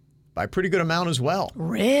Jupiter by a pretty good amount as well.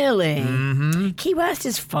 Really? Mm-hmm. Key West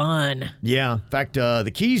is fun. Yeah. In fact,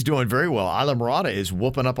 the Key's doing very well. Isla Mirada is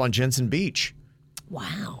whooping up on Jensen Beach.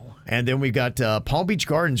 Wow. And then we've got Palm Beach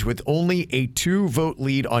Gardens with only a 2-vote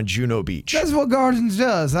lead on Juno Beach. That's what Gardens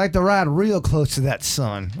does. I like to ride real close to that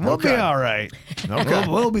sun. We'll be all right. Okay.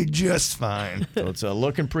 We'll be just fine. So it's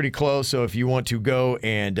looking pretty close. So if you want to go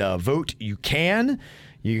and vote, you can.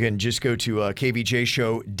 You can just go to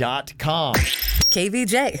kvjshow.com.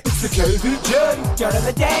 KVJ. It's the KVJ dirt of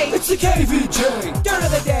the day. It's the KVJ dirt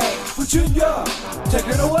of the day. Virginia, take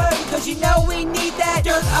it away. Cause you know we need that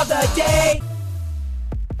dirt of the day.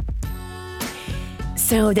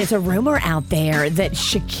 So there's a rumor out there that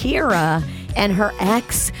Shakira and her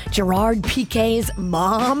ex, Gerard Piqué's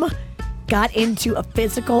mom, got into a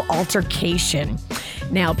physical altercation.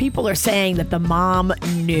 Now, people are saying that the mom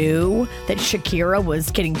knew that Shakira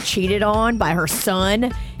was getting cheated on by her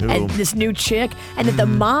son and this new chick, and that the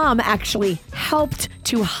mom actually helped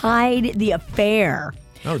to hide the affair.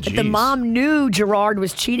 Oh, that the geez. mom knew Gerard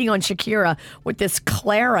was cheating on Shakira with this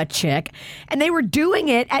Clara chick, and they were doing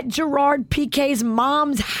it at Gerard Piqué's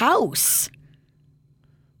mom's house.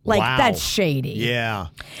 Wow. That's shady. Yeah.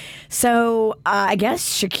 So I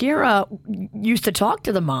guess Shakira used to talk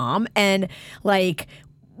to the mom and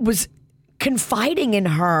was confiding in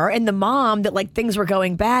her and the mom that things were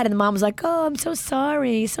going bad, and the mom was like, "Oh, I'm so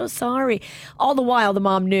sorry, so sorry." All the while, the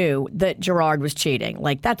mom knew that Gerard was cheating.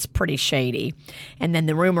 That's pretty shady. And then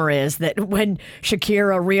the rumor is that when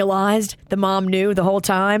Shakira realized the mom knew the whole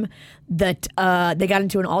time, that they got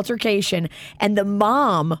into an altercation, and the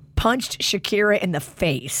mom punched Shakira in the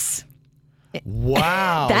face.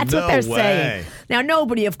 Wow. That's what no they're way. saying. Now,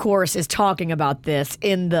 nobody, of course, is talking about this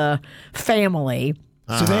in the family.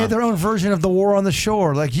 So they had their own version of the war on the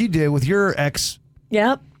shore, like you did with your ex.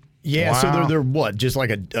 Yep. Yeah, Wow. so they're what? Just like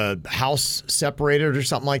a house separated or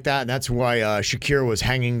something like that? And that's why Shakira was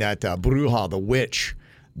hanging that bruja, the witch,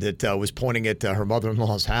 that was pointing at her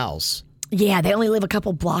mother-in-law's house. Yeah, they only live a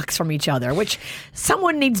couple blocks from each other, which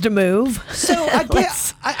someone needs to move. So I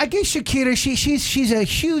guess Shakira, she's a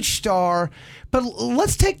huge star, but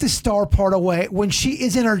let's take the star part away. When she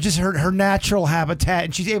is in her natural habitat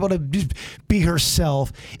and she's able to just be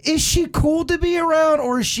herself, is she cool to be around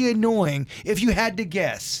or is she annoying? If you had to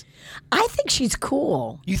guess. I think she's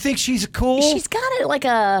cool. You think she's cool? She's got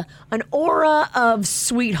an aura of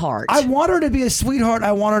sweetheart. I want her to be a sweetheart.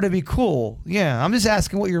 I want her to be cool. Yeah, I'm just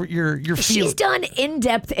asking what your feeling. She's done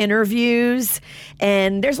in-depth interviews,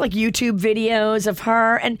 and there's YouTube videos of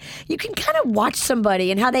her, and you can kind of watch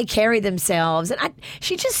somebody and how they carry themselves. And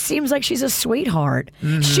she just seems like she's a sweetheart.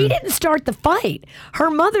 Mm-hmm. She didn't start the fight.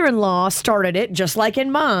 Her mother-in-law started it, just like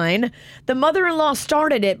in mine. The mother-in-law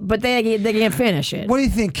started it, but they can't finish it. What do you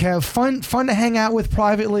think, Kev? Fun to hang out with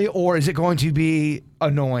privately, or is it going to be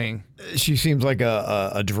annoying? She seems like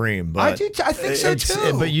a dream. But I think so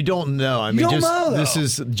too. But you don't know. I mean, don't know, this though.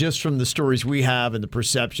 is just from the stories we have and the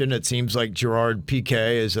perception. It seems like Gerard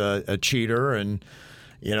Piqué is a cheater and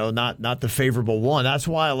not the favorable one. That's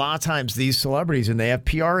why a lot of times these celebrities, and they have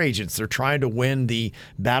PR agents, they're trying to win the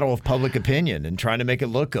battle of public opinion and trying to make it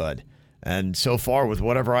look good. And so far, with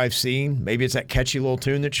whatever I've seen, maybe it's that catchy little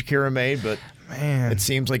tune that Shakira made, but man, it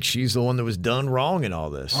seems like she's the one that was done wrong in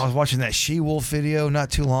all this. I was watching that She-Wolf video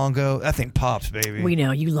not too long ago. That thing pops, baby. We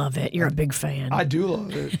know you love it. You're a big fan. I do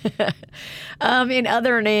love it. In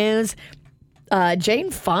other news,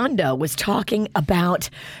 Jane Fonda was talking about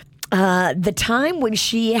the time when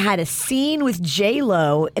she had a scene with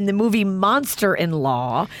J-Lo in the movie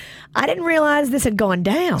Monster-in-Law. I didn't realize this had gone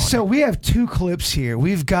down. So we have two clips here.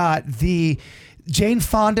 We've got the Jane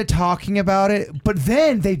Fonda talking about it, but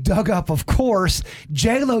then they dug up, of course,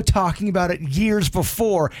 J-Lo talking about it years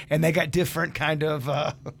before, and they got different kind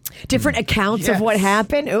of... different accounts of what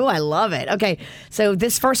happened? Ooh, I love it. Okay, so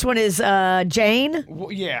this first one is Jane.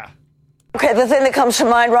 Well, yeah. Okay, the thing that comes to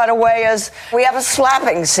mind right away is we have a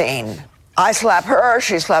slapping scene. I slap her,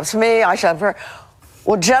 she slaps me, I slap her.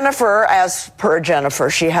 Well, Jennifer, as per Jennifer,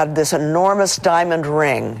 she had this enormous diamond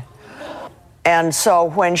ring. And so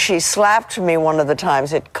when she slapped me one of the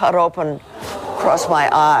times, it cut open across my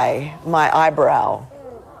eyebrow.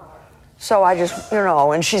 So I just,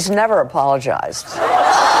 and she's never apologized.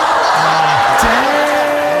 Dang!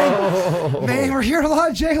 Man, we're hearing a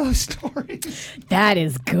lot of J-Lo stories. That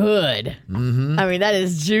is good. Mm-hmm. I mean, that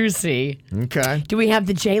is juicy. Okay. Do we have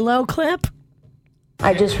the J-Lo clip?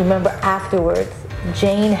 I just remember afterwards,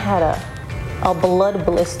 Jane had a blood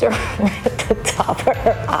blister at the top of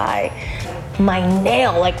her eye. My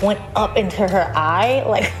nail went up into her eye.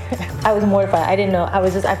 I was mortified. I didn't know. I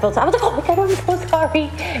was like, oh my God, I'm so sorry.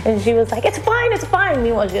 And she was like, it's fine.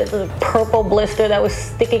 Meanwhile, she had this purple blister that was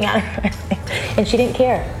sticking out of her eye. And she didn't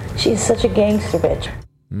care. She's such a gangster bitch.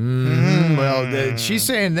 Well, she's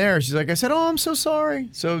saying there, she's like, I said, oh, I'm so sorry.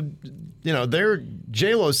 So,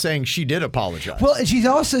 J-Lo's saying she did apologize. Well, and she's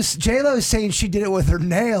also, J-Lo's saying she did it with her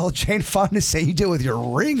nail. Jane Fonda's saying you did it with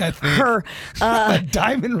your ring, I think. Her a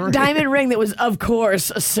diamond ring. Diamond ring that was, of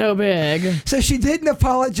course, so big. So she didn't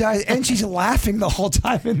apologize, and she's laughing the whole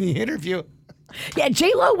time in the interview. Yeah,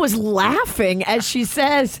 J-Lo was laughing as she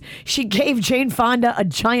says she gave Jane Fonda a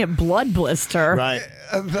giant blood blister. Right.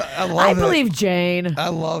 I believe Jane. I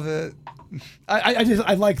love it.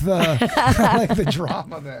 I like the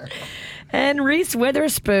drama there. And Reese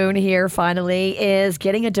Witherspoon here finally is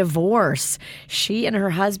getting a divorce. She and her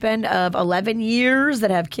husband of 11 years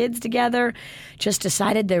that have kids together just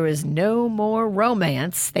decided there was no more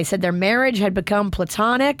romance. They said their marriage had become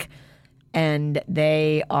platonic and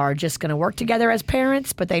they are just going to work together as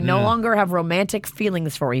parents, but they no longer have romantic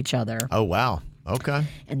feelings for each other. Oh, wow. Okay.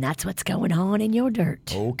 And that's what's going on in your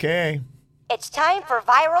dirt. Okay. It's time for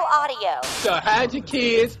viral audio. So hide your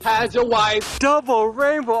kids, hide your wife. Double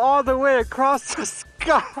rainbow all the way across the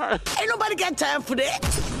sky. Ain't nobody got time for that.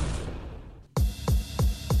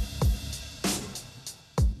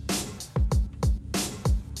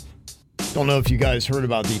 Don't know if you guys heard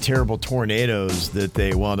about the terrible tornadoes that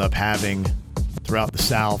they wound up having throughout the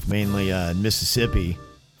South, mainly in Mississippi.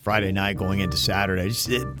 Friday night going into Saturday.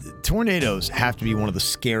 Tornadoes have to be one of the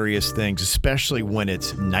scariest things, especially when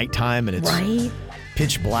it's nighttime and it's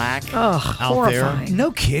pitch black out horrifying. there.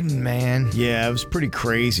 No kidding, man. Yeah, it was pretty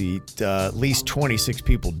crazy. At least 26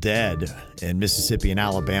 people dead in Mississippi and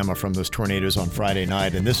Alabama from those tornadoes on Friday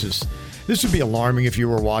night. And this would be alarming if you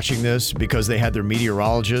were watching this because they had their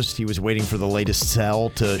meteorologist. He was waiting for the latest cell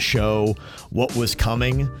to show what was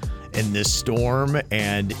coming in this storm,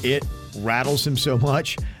 and it rattles him so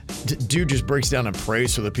much. Dude just breaks down and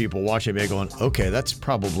prays for the people watching me going, okay, that's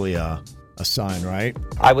probably a sign, right?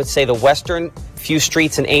 I would say the western few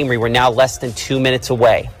streets in Amory were now less than 2 minutes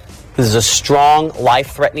away. This is a strong,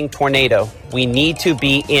 life-threatening tornado. We need to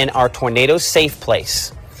be in our tornado safe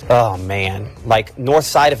place. Oh, man. Like north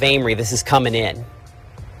side of Amory, this is coming in.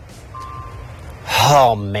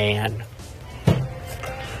 Oh, man.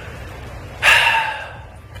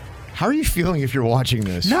 How are you feeling if you're watching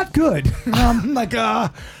this? Not good. I'm like,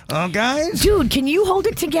 guys. Dude, can you hold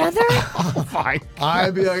it together? Oh, fine.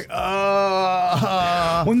 I'd be like,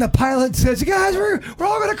 When the pilot says, guys, we're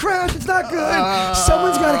all going to crash. It's not good.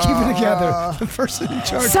 Someone's got to keep it together. The person in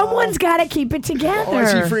charge. Someone's got to keep it together. Oh,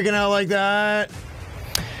 is he freaking out like that?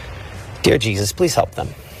 Dear Jesus, please help them.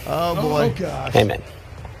 Oh, boy. Oh, gosh. Amen.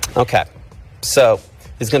 Okay. So,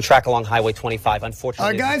 this is going to track along Highway 25.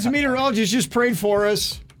 Unfortunately, guys, the meteorologist just prayed for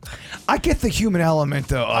us. I get the human element,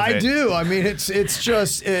 though. I do. I mean, it's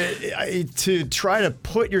just to try to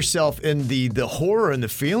put yourself in the horror and the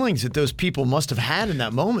feelings that those people must have had in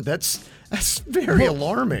that moment. That's very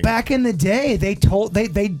alarming. Back in the day, they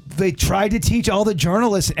tried to teach all the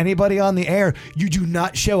journalists, anybody on the air, you do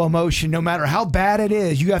not show emotion, no matter how bad it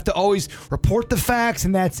is. You have to always report the facts,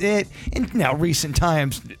 and that's it. And now, recent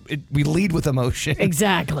times, we lead with emotion.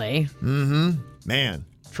 Exactly. Mm-hmm. Man.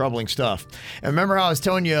 Troubling stuff. And remember how I was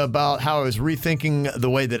telling you about how I was rethinking the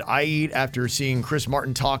way that I eat after seeing Chris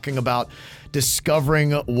Martin talking about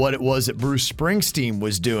discovering what it was that Bruce Springsteen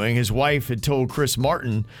was doing. His wife had told Chris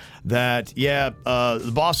Martin that,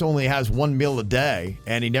 the boss only has one meal a day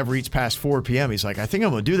and he never eats past 4 p.m. He's like, I think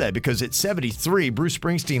I'm going to do that because at 73, Bruce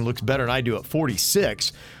Springsteen looks better than I do at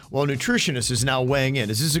 46. Well, a nutritionist is now weighing in.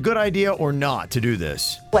 Is this a good idea or not to do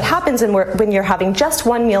this? What happens when you're having just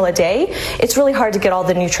one meal a day, it's really hard to get all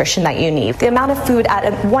the nutrition that you need. The amount of food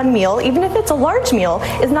at one meal, even if it's a large meal,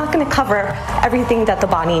 is not going to cover everything that the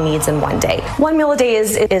body needs in one day. One meal a day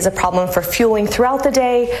is a problem for fueling throughout the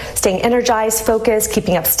day, staying energized, focused,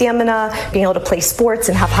 keeping up stamina, being able to play sports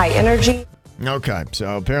and have high energy. Okay,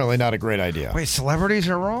 so apparently not a great idea. Wait, celebrities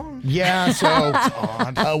are wrong? Yeah,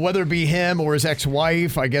 so whether it be him or his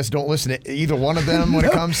ex-wife, I guess don't listen to either one of them when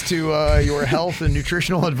it comes to your health and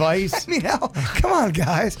nutritional advice. I mean, come on,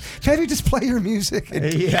 guys. Maybe just play your music and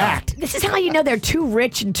act. This is how you know they're too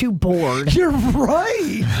rich and too bored. You're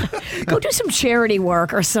right. Go do some charity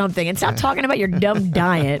work or something and stop talking about your dumb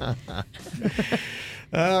diet.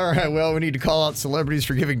 All right, well, we need to call out celebrities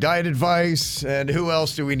for giving diet advice. And who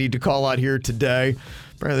else do we need to call out here today?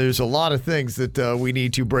 Apparently, there's a lot of things that we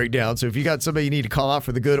need to break down. So if you got somebody you need to call out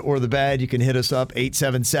for the good or the bad, you can hit us up,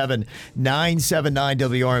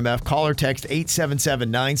 877-979-WRMF. Call or text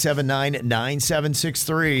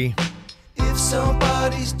 877-979-9763. If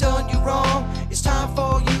somebody's done you wrong, it's time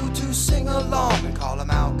for you to sing along and call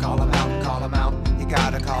them out, call them out, call them out. You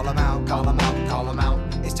gotta call them out, call them out, call them out.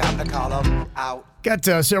 It's time to call them out. Got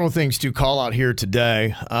several things to call out here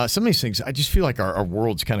today. Some of these things, I just feel like our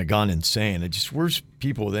world's kind of gone insane. Where's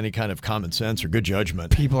people with any kind of common sense or good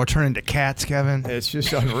judgment? People are turning to cats, Kevin. It's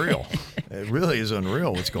just unreal. It really is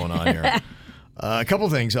unreal what's going on here. A couple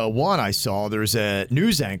things. One, I saw there's a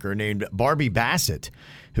news anchor named Barbie Bassett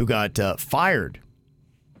who got fired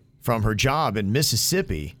from her job in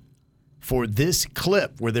Mississippi for this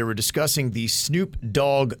clip where they were discussing the Snoop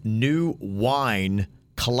Dogg new wine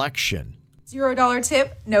collection. $0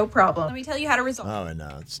 tip, no problem. Let me tell you how to resolve. Oh,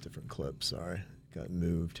 no, it's a different clip. Sorry. Got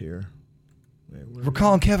moved here. We're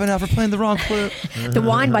calling Kevin out for playing the wrong clip. The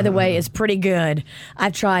wine, by the way, is pretty good.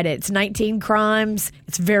 I've tried it. It's 19 Crimes.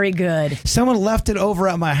 It's very good. Someone left it over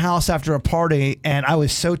at my house after a party, and I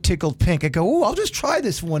was so tickled pink. I go, I'll just try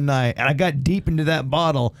this one night. And I got deep into that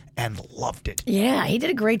bottle and loved it. Yeah, he did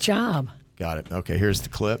a great job. Got it. Okay, here's the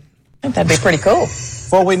clip. That'd be pretty cool.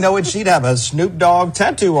 Before we know it, she'd have a Snoop Dogg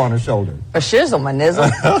tattoo on her shoulder. A shizzle, my nizzle.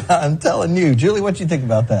 I'm telling you. Julie, what do you think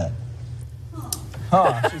about that?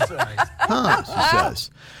 She says.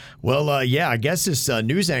 Well, I guess this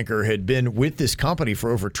news anchor had been with this company for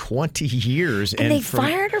over 20 years. And they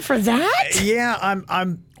fired her for that? Yeah, I'm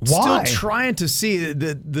Why? still trying to see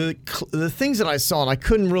the things that I saw, and I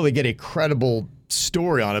couldn't really get a credible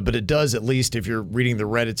story on it, but it does, at least if you're reading the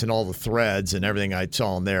Reddits and all the threads and everything I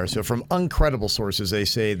saw in there. So from uncredible sources, they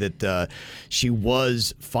say that she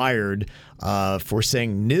was fired for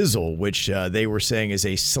saying nizzle, which they were saying is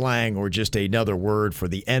a slang or just another word for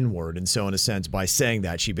the N-word. And so in a sense, by saying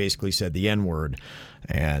that, she basically said the N-word.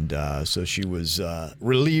 And so she was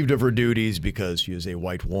relieved of her duties because she is a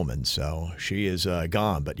white woman. So she is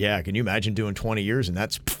gone. But yeah, can you imagine doing 20 years and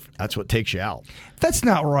that's what takes you out? That's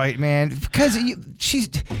not right, man. Because she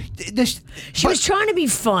was trying to be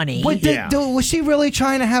funny. Was she really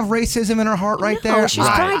trying to have racism in her heart right there? She was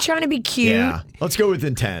probably trying to be cute. Yeah. Let's go with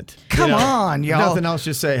intent. Come on, y'all. Nothing else,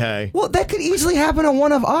 just say hey. Well, that could easily happen to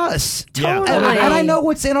one of us. Totally. And I know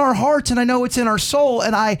what's in our hearts and I know what's in our soul.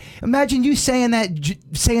 And I imagine you saying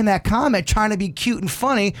that comment, trying to be cute and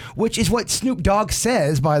funny, which is what Snoop Dogg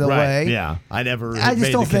says, by the way. Yeah. I just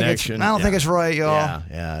made don't the connection. I don't think it's right, y'all.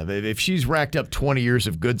 Yeah. If she's racked up 20 years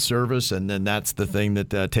of good service and then that's the thing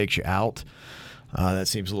that takes you out, that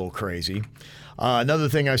seems a little crazy. Another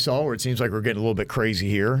thing I saw where it seems like we're getting a little bit crazy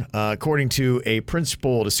here. According to a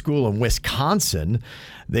principal at a school in Wisconsin,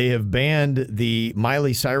 they have banned the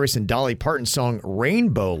Miley Cyrus and Dolly Parton song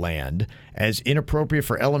Rainbow Land as inappropriate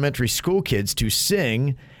for elementary school kids to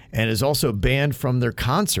sing and is also banned from their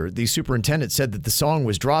concert. The superintendent said that the song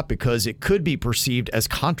was dropped because it could be perceived as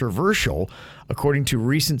controversial according to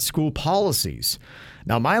recent school policies.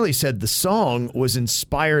 Now, Miley said the song was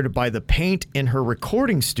inspired by the paint in her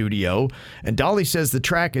recording studio, and Dolly says the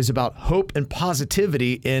track is about hope and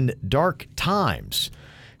positivity in dark times.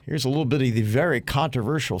 Here's a little bit of the very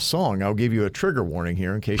controversial song. I'll give you a trigger warning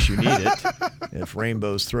here in case you need it, if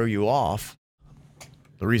rainbows throw you off.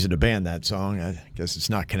 The reason to ban that song, I guess it's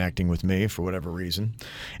not connecting with me for whatever reason.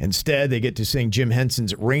 Instead, they get to sing Jim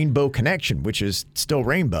Henson's Rainbow Connection, which is still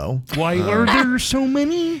rainbow. Why are there so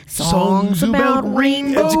many songs about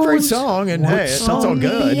rainbows? It's a great song, and hey, it's all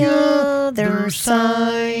good. The other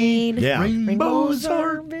side. Yeah. Rainbows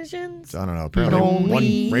are big. illusions. I don't know. Apparently,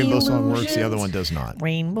 one rainbow song works, the other one does not.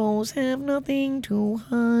 Rainbows have nothing to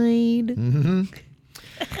hide. Mm-hmm.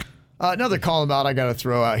 Another call out I got to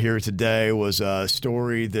throw out here today was a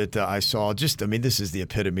story that I saw. This is the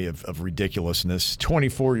epitome of ridiculousness.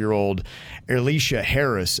 24-year-old Alicia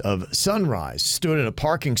Harris of Sunrise stood in a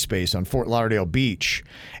parking space on Fort Lauderdale Beach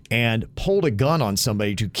and pulled a gun on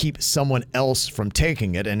somebody to keep someone else from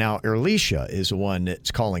taking it. And now Alicia is the one that's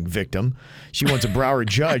calling victim. She wants a Broward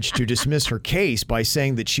judge to dismiss her case by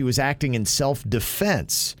saying that she was acting in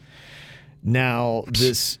self-defense. Now,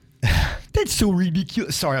 this... That's so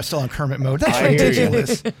ridiculous. Sorry, I'm still on Kermit mode. That's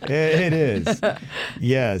ridiculous. It is.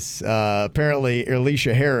 Yes. Apparently,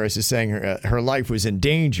 Alicia Harris is saying her life was in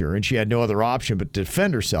danger and she had no other option but to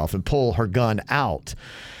defend herself and pull her gun out.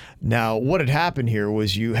 Now, what had happened here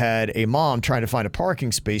was you had a mom trying to find a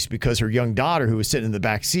parking space because her young daughter, who was sitting in the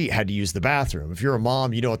back seat, had to use the bathroom. If you're a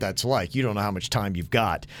mom, you know what that's like. You don't know how much time you've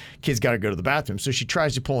got. Kids got to go to the bathroom. So she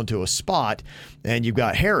tries to pull into a spot, and you've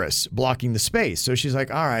got Harris blocking the space. So she's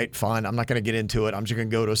like, all right, fine. I'm not going to get into it. I'm just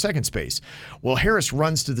going to go to a second space. Well, Harris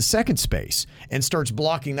runs to the second space and starts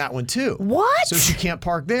blocking that one too. What? So she can't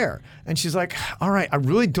park there. And she's like, all right, I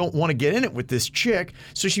really don't want to get in it with this chick.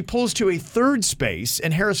 So she pulls to a third space,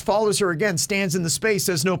 and Harris follows her again, stands in the space,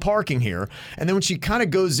 says no parking here. And then when she kind of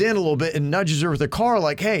goes in a little bit and nudges her with the car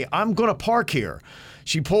like, hey, I'm going to park here,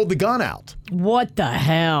 she pulled the gun out. What the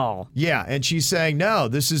hell? Yeah, and she's saying, no,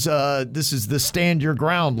 this is the stand your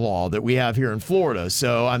ground law that we have here in Florida.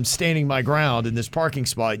 So I'm standing my ground in this parking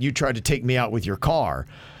spot. You tried to take me out with your car.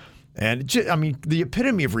 And the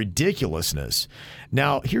epitome of ridiculousness.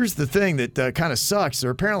 Now, here's the thing that kind of sucks. There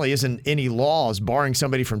apparently isn't any laws barring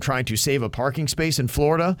somebody from trying to save a parking space in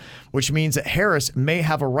Florida, which means that Harris may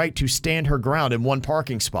have a right to stand her ground in one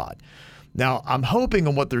parking spot. Now, I'm hoping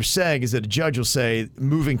on what they're saying is that a judge will say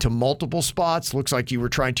moving to multiple spots looks like you were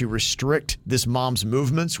trying to restrict this mom's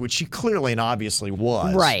movements, which she clearly and obviously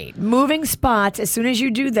was. Right. Moving spots, as soon as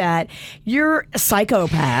you do that, you're a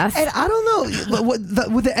psychopath. And I don't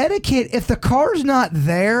know, with the etiquette, if the car's not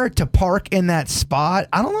there to park in that spot,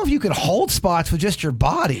 I don't know if you could hold spots with just your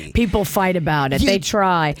body. People fight about it. They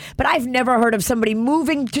try. But I've never heard of somebody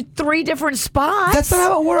moving to 3 different spots. That's not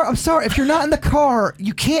how it works. I'm sorry. If you're not in the car,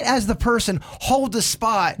 you can't, as the person, hold the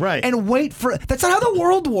spot and wait for it. That's not how the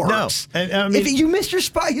world works. No. And, if you miss your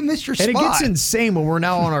spot, you miss your spot. And it gets insane when we're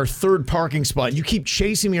now on our third parking spot. You keep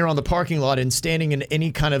chasing me around the parking lot and standing in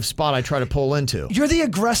any kind of spot I try to pull into. You're the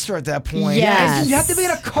aggressor at that point. Yes. You have to be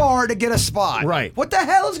in a car to get a spot. Right. What the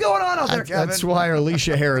hell is going on out there, Kevin? That's why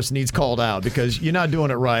Alicia Harris needs called out, because you're not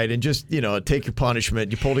doing it right. And just, take your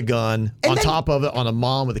punishment. You pulled a gun on top of it on a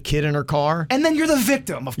mom with a kid in her car. And then you're the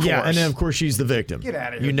victim, of course. Yeah, and then, of course, she's the victim. Get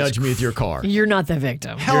out of here. You nudge me with your car. You're not the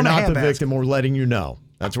victim. You're not the victim. We're letting you know.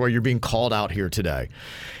 That's why you're being called out here today.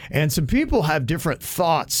 And some people have different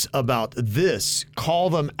thoughts about this. Call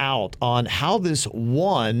them out on how this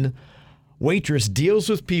one waitress deals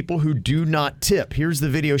with people who do not tip. Here's the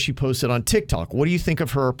video she posted on TikTok. What do you think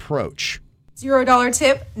of her approach? $0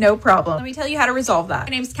 tip, no problem. Let me tell you how to resolve that.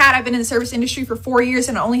 My name's Kat. I've been in the service industry for 4 years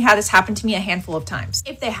and only had this happen to me a handful of times.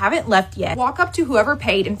 If they haven't left yet, walk up to whoever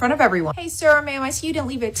paid in front of everyone. Hey, sir, ma'am, I see you didn't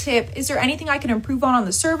leave a tip. Is there anything I can improve on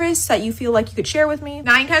the service that you feel like you could share with me?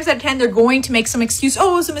 9 times out of 10, they're going to make some excuse.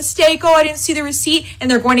 Oh, it was a mistake. Oh, I didn't see the receipt.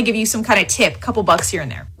 And they're going to give you some kind of tip, couple bucks here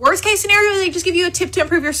and there. Worst case scenario, they just give you a tip to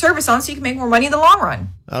improve your service on so you can make more money in the long run.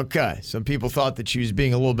 Okay, some people thought that she was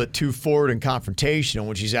being a little bit too forward and confrontational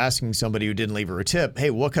when she's asking somebody who didn't leave her a tip, hey,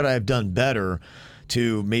 what could I have done better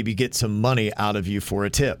to maybe get some money out of you for a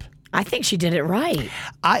tip? I think she did it right.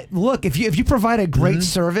 Look, if you provide a great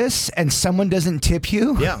service and someone doesn't tip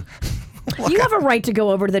you, yeah. You have a right to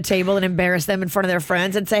go over to the table and embarrass them in front of their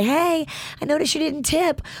friends and say, hey, I noticed you didn't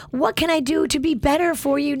tip. What can I do to be better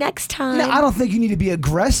for you next time? No, I don't think you need to be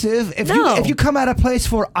aggressive. If you come at a place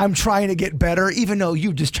where I'm trying to get better, even though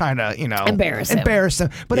you're just trying to, embarrass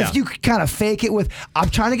them. But if you kind of fake it with,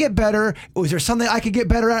 I'm trying to get better. Was there something I could get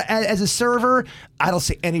better at as a server? I don't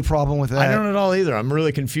see any problem with that. I don't at all either. I'm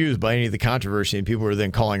really confused by any of the controversy, and people are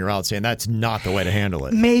then calling her out saying that's not the way to handle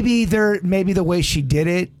it. Maybe the way she did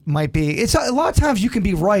it might be. It's a lot of times you can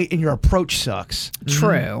be right and your approach sucks.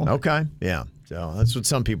 True. Okay. Yeah. So that's what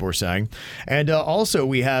some people are saying. And also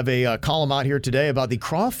we have a column out here today about the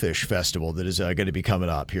Crawfish Festival that is going to be coming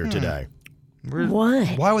up here today. What?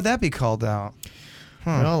 Why would that be called out?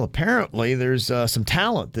 Well, apparently there's some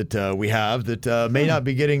talent that we have that may not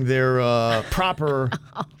be getting their proper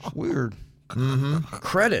weird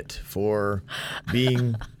credit for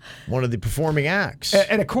being one of the performing acts.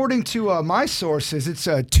 And according to my sources, it's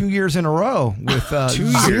 2 years in a row with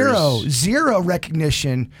 2 zero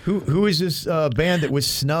recognition. Who is this band that was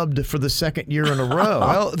snubbed for the second year in a row?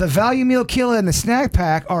 Well, the Value Meal Killer and the Snack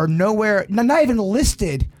Pack are nowhere, not even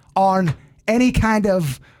listed on any kind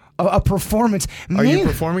of a performance. Are you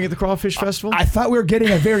performing at the Crawfish Festival? I thought we were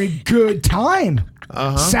getting a very good time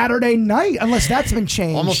Saturday night, unless that's been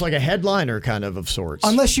changed. Almost like a headliner kind of sorts.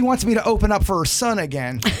 Unless she wants me to open up for her son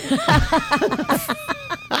again.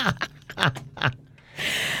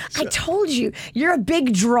 I told you, you're a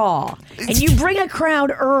big draw, and you bring a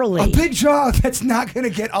crowd early. A big draw that's not going to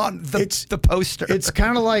get on the poster. It's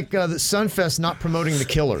kind of like the Sunfest not promoting the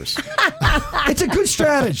Killers. It's a good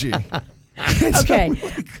strategy. Okay.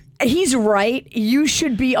 He's right. You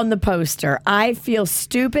should be on the poster. I feel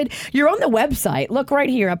stupid. You're on the website. Look right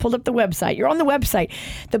here. I pulled up the website. You're on the website.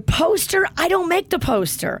 The poster, I don't make the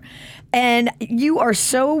poster. And you are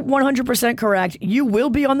so 100% correct. You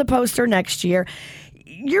will be on the poster next year.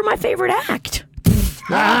 You're my favorite act.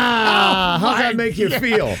 How's that make you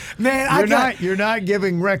feel? Man, you're not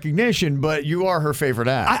giving recognition, but you are her favorite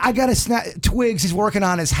act. I got to snap. Twigs is working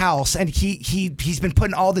on his house, and he's been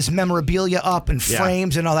putting all this memorabilia up and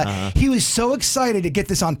frames and all that. He was so excited to get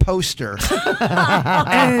this on poster,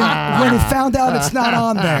 and when he found out it's not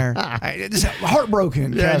on there, it's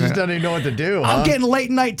heartbroken. Yeah, Kevin. just doesn't even know what to do. I'm getting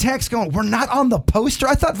late night texts going, "We're not on the poster."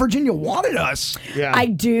 I thought Virginia wanted us. Yeah, I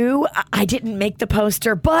do. I didn't make the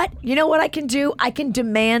poster, but you know what I can do? I can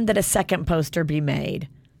demand that a second poster be made.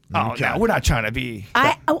 Oh, no, we're not trying to be.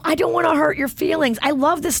 I don't want to hurt your feelings. I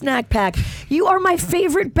love the Snack Pack. You are my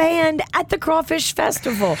favorite band at the Crawfish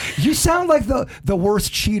Festival. You sound like the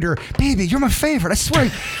worst cheater. Baby, you're my favorite. I swear,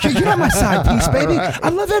 you're not my side piece, baby. I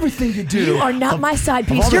love everything you do. You are not my side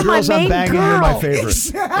Of all piece. the You're my girls I'm main banging, girl. you're my favorite.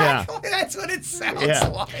 Exactly. That's what it sounds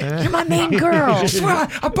like. You're my main girl. I swear,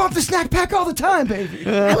 I bump the Snack Pack all the time, baby.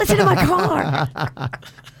 I listen to my car.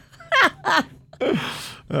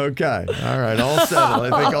 Okay. All right. All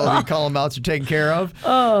settled. I think all of you call-em outs are taken care of.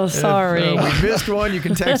 Oh, sorry. If we missed one, you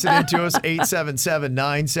can text it into us,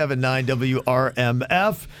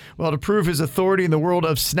 877-979-WRMF. Well, to prove his authority in the world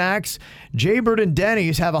of snacks, Jaybird and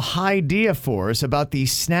Denny's have a high idea for us about the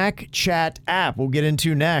Snack Chat app we'll get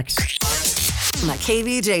into next. The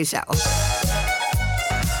KVJ Show.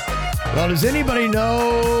 Well, does anybody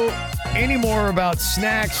know any more about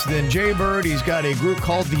snacks than Jaybird? He's got a group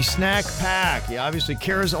called the Snack Pack. He obviously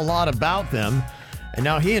cares a lot about them. And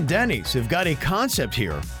now he and Denny's have got a concept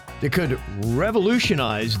here that could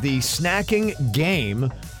revolutionize the snacking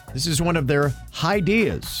game. This is one of their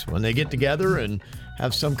ideas when they get together and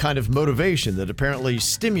have some kind of motivation that apparently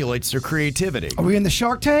stimulates their creativity. Are we in the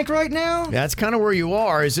Shark Tank right now? That's kind of where you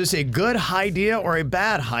are. Is this a good idea or a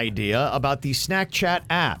bad idea about the Snack Chat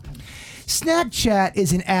app? Snack Chat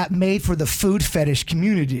is an app made for the food fetish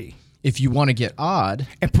community. If you want to get odd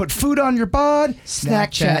and put food on your bod,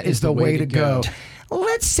 Snack Chat is the way to go.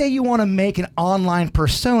 Let's say you want to make an online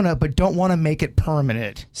persona but don't want to make it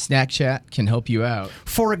permanent. Snack Chat can help you out.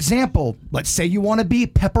 For example, let's say you want to be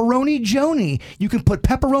Pepperoni Joni. You can put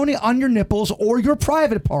pepperoni on your nipples or your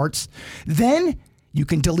private parts. Then you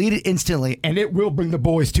can delete it instantly, and it will bring the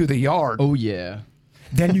boys to the yard. Oh, yeah.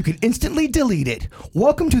 Then you can instantly delete it.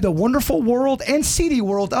 Welcome to the wonderful world and seedy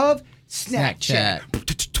world of Snack Chat.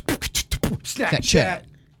 Snack Chat.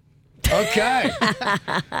 Okay.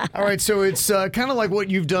 All right, so it's kind of like what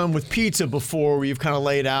you've done with pizza before, where you've kind of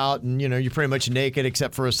laid out and, you're pretty much naked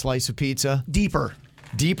except for a slice of pizza. Deeper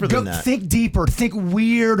than that. Think deeper. Think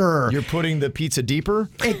weirder. You're putting the pizza deeper?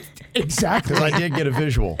 Exactly. Because I did get a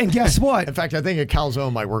visual. And guess what? In fact, I think a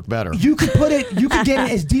calzone might work better. You could get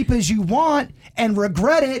it as deep as you want and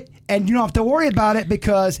regret it, and you don't have to worry about it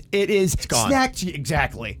because it's gone. Snacked.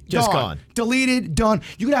 Exactly. Just gone. Deleted, done.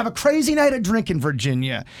 You can have a crazy night of drinking,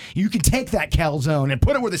 Virginia. You can take that calzone and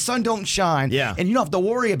put it where the sun don't shine. Yeah. And you don't have to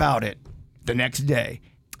worry about it the next day.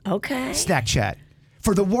 Okay. Snack Chat.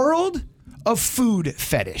 For the world of food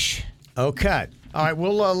fetish. Okay. All right,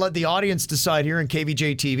 we'll let the audience decide here in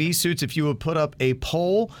KVJ TV. Suits, if you would put up a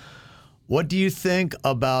poll, what do you think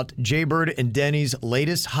about Jaybird and Denny's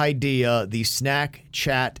latest idea, the Snack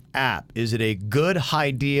Chat app? Is it a good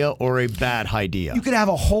idea or a bad idea? You could have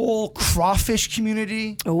a whole crawfish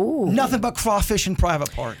community. Ooh. Nothing but crawfish in private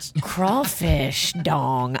parts. Crawfish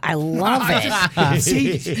dong. I love it.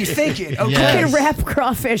 See, you're thinking. Okay. You can wrap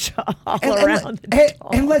crawfish all around the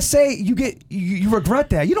dong. And let's say you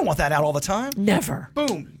regret that. You don't want that out all the time. Never.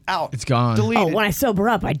 Boom. Out. It's gone. Deleted. Oh, when I sober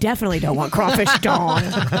up, I definitely don't want crawfish dong.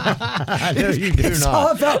 No, you do it's not. all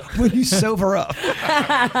about when you sober up.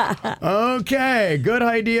 Okay, good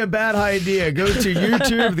idea a bad idea. Go to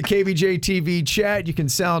YouTube, the KVJ TV chat. You can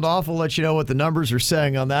sound off. We'll let you know what the numbers are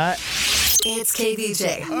saying on that. It's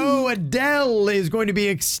KVJ. Oh, Adele is going to be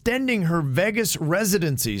extending her Vegas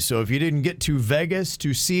residency. So if you didn't get to Vegas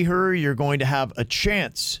to see her, you're going to have a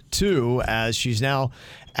chance to, as she's now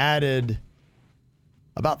added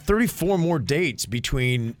about 34 more dates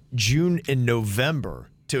between June and November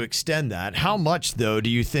to extend that. How much, though, do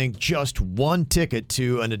you think just one ticket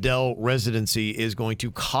to an Adele residency is going to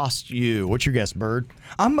cost you? What's your guess, Bird?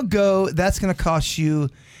 I'm going to go, that's going to cost you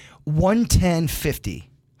 $110.50.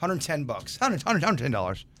 $110.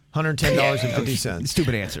 $110. $110.50.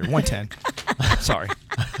 Stupid answer. 110. Sorry.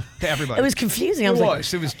 To everybody. It was confusing. I was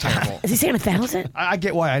like, It was terrible. Is he saying 1,000? I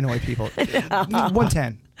get why I annoy people.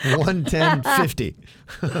 110. 110.50.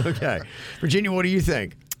 Okay. Virginia, what do you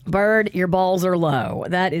think? Bird, your balls are low.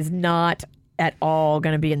 That is not at all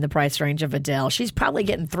going to be in the price range of Adele. She's probably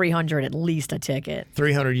getting $300 at least a ticket.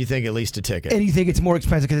 $300, you think at least a ticket? And you think it's more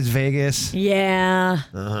expensive because it's Vegas? Yeah.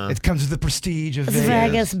 It comes with the prestige of It's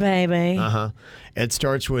Vegas. Vegas, baby. It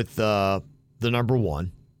starts with the number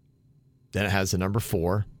 1. Then it has the number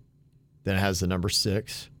 4. Then it has the number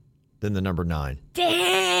 6. Then the number 9.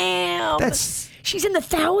 Damn. She's in the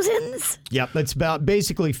thousands? Yep, that's about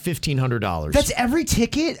basically $1,500. That's every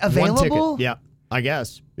ticket available? One ticket, yep. I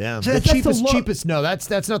guess, yeah. So the that's cheapest. No, that's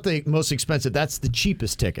not the most expensive. That's the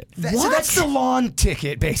cheapest ticket. So that's the lawn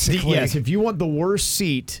ticket, basically. Yes, if you want the worst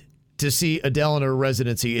seat to see Adele in her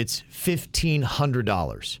residency, it's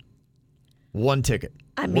 $1,500. One ticket.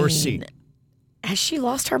 Worst seat. Has she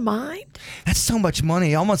lost her mind? That's so much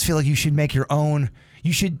money. I almost feel like you should make your own.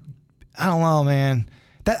 You should. I don't know, man.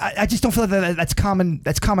 I just don't feel like that's common.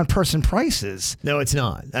 That's common person prices. No, it's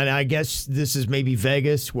not. And I guess this is maybe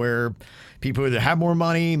Vegas, where people either have more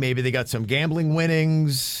money, maybe they got some gambling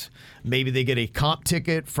winnings, maybe they get a comp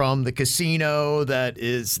ticket from the casino.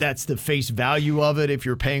 That's the face value of it if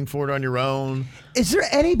you're paying for it on your own. Is there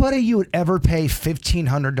anybody you would ever pay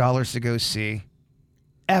 $1,500 to go see?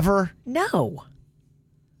 Ever? No.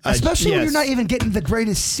 Especially when yes. you're not even getting the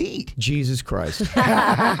greatest seat. Jesus Christ.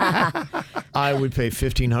 I would pay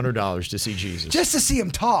 $1,500 to see Jesus. Just to see him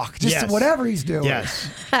talk. Just Yes. to whatever he's doing. Yes.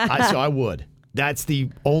 So I would. That's the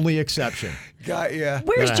only exception. Got ya.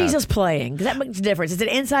 Where's Jesus playing? Because that makes a difference. Is it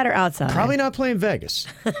inside or outside? Probably not playing Vegas.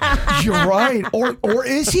 You're right. Or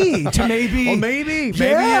is he? To maybe. Well, maybe.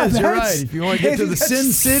 Yeah, Maybe he is. You're that's- right. If you want to get to the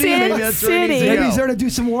Sin City, Sin maybe that's where he needs to Maybe go. he's there to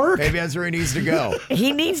do some work. Maybe that's where he needs to go.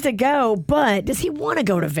 He needs to go, but does he want to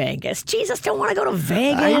go to Vegas? Jesus don't want to go to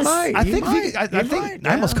Vegas. He might. I He think might. I He think might,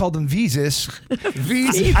 I almost yeah. called him Vesus.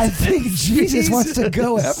 Vesus. I think Jesus wants to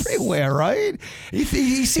go everywhere, right? He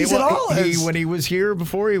sees it all. When he was here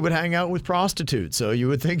before, he would hang out with prostitutes. So you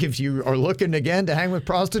would think if you are looking again to hang with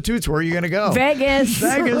prostitutes, where are you going to go? Vegas.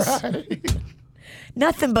 Vegas.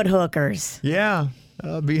 Nothing but hookers. Yeah.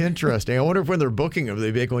 That'll be interesting. I wonder if when they're booking them,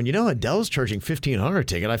 they'd be going, Adele's charging $1,500 a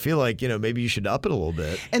ticket. I feel like, maybe you should up it a little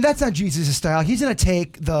bit. And that's not Jesus' style. He's going to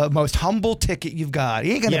take the most humble ticket you've got.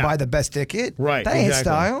 He ain't going to buy the best ticket. Right. That ain't his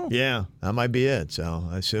exactly. style. Yeah. That might be it. So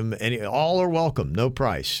I assume all are welcome. No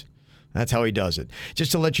price. That's how he does it.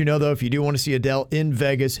 Just to let you know, though, if you do want to see Adele in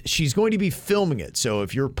Vegas, she's going to be filming it. So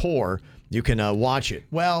if you're poor, you can watch it.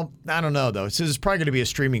 Well, I don't know, though. It says it's probably going to be a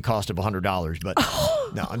streaming cost of $100, but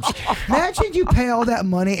no, I'm just Imagine you pay all that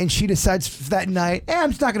money and she decides that night, I'm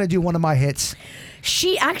just not going to do one of my hits.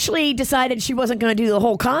 She actually decided she wasn't going to do the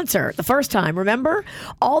whole concert the first time, remember?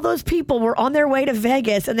 All those people were on their way to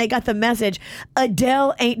Vegas and they got the message,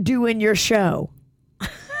 Adele ain't doing your show.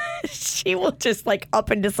 She will just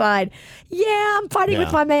up and decide, I'm fighting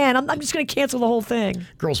with my man. I'm just going to cancel the whole thing.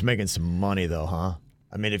 Girl's making some money, though, huh?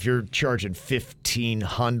 I mean, if you're charging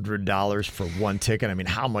 $1,500 for one ticket, I mean,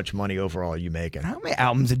 how much money overall are you making? How many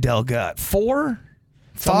albums Adele got? 4?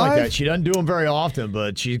 Something 5? like that. She doesn't do them very often,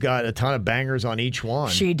 but she's got a ton of bangers on each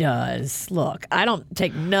one. She does. Look, I don't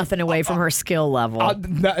take nothing away from her skill level.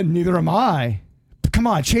 Neither am I. Come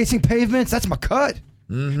on, Chasing Pavements, that's my cut.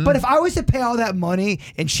 Mm-hmm. But if I was to pay all that money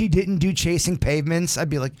and she didn't do Chasing Pavements, I'd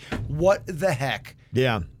be like, what the heck?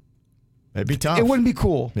 Yeah. It'd be tough. It wouldn't be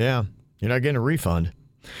cool. Yeah. You're not getting a refund.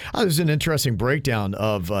 This is an interesting breakdown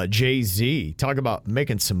of Jay-Z. Talk about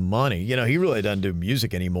making some money. He really doesn't do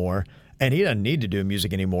music anymore, and he doesn't need to do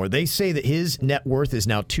music anymore. They say that his net worth is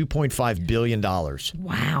now $2.5 billion.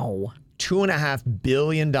 Wow. $2.5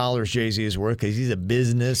 billion Jay-Z is worth because he's a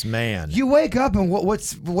businessman. You wake up and what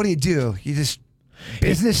do you do? You just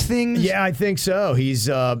business things? Yeah, I think so. He's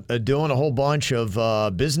doing a whole bunch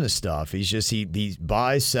of business stuff. He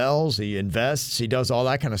buys, sells, he invests, he does all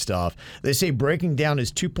that kind of stuff. They say breaking down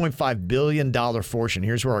his $2.5 billion fortune,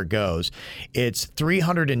 here's where it goes. It's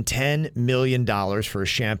 $310 million for a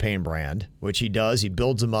champagne brand, which he does. He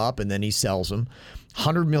builds them up and then he sells them.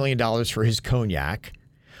 $100 million for his cognac.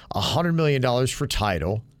 $100 million for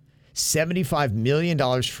Tidal. $75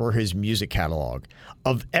 million for his music catalog.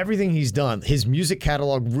 Of everything he's done, his music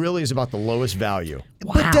catalog really is about the lowest value.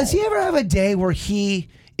 But does he ever have a day where he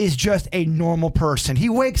is just a normal person? He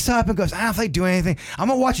wakes up and goes, I don't feel like doing anything. I'm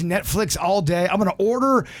going to watch Netflix all day. I'm going to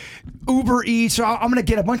order Uber Eats, or I'm going to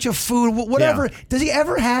get a bunch of food, whatever. Yeah. Does he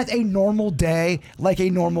ever have a normal day like a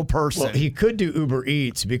normal person? Well, he could do Uber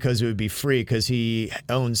Eats because it would be free because he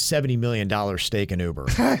owns $70 million stake in Uber.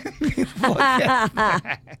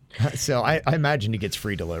 So I imagine he gets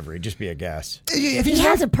free delivery. Just be a guess. If he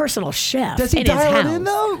has a personal chef. Does he dial it in,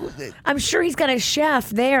 though? I'm sure he's got a chef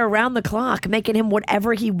there around the clock making him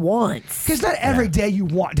whatever he wants. Because not every day you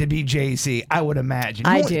want to be Jay-Z, I would imagine.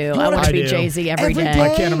 I do. I want to be Jay-Z every day.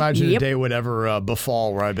 I can't imagine a day would ever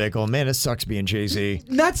befall where I'd be like, oh, man, it sucks being Jay-Z.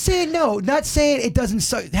 Not saying it doesn't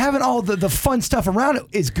suck. Having all the fun stuff around it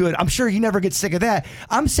is good. I'm sure he never gets sick of that.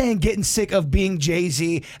 I'm saying getting sick of being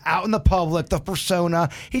Jay-Z out in the public, the persona.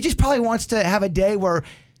 He just probably wants to have a day where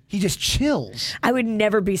he just chills. I would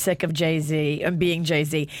never be sick of Jay-Z and being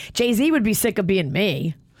Jay-Z. Jay-Z would be sick of being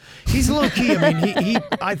me. He's low key. I mean, he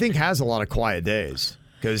I think has a lot of quiet days.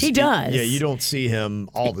 He does. You don't see him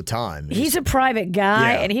all the time. He's a private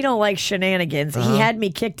guy, and he don't like shenanigans. He had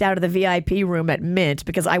me kicked out of the VIP room at Mint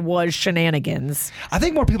because I was shenanigans. I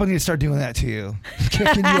think more people need to start doing that to you.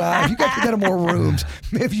 Kicking you out. If you guys get more rooms,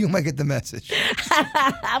 maybe you might get the message.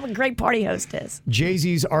 I'm a great party hostess.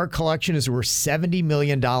 Jay-Z's art collection is worth $70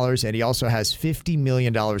 million, and he also has $50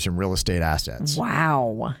 million in real estate assets.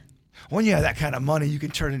 Wow. When you have that kind of money, you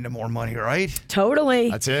can turn into more money, right? Totally.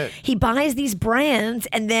 That's it. He buys these brands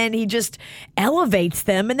and then he just elevates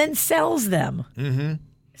them and then sells them. Mm-hmm.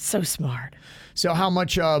 So smart. So how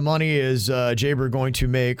much money is Jaber going to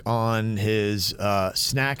make on his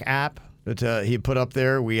snack app that he put up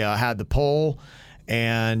there? We had the poll.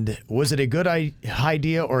 And was it a good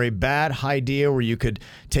idea or a bad idea where you could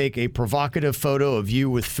take a provocative photo of you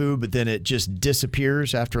with food, but then it just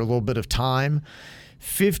disappears after a little bit of time?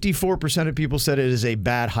 54% of people said it is a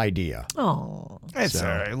bad idea. Oh, it's all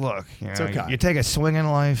right. Look, it's okay. You take a swing in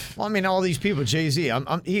life. Well, I mean, all these people, Jay-Z,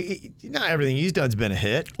 not everything he's done's been a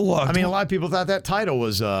hit. Look, I mean, a lot of people thought that title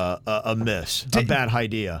was a miss, a bad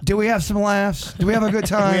idea. Do we have some laughs? Do we have a good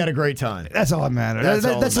time? We had a great time. That's all that matters.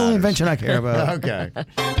 That's the only invention I care about. Okay.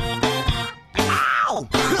 Ow!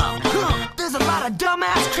 There's a lot of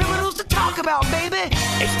dumbass criminals to talk about, baby.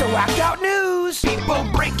 It's the whacked out news. People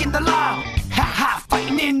breaking the law. Ha ha,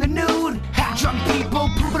 fighting in the nude. Ha, drunk people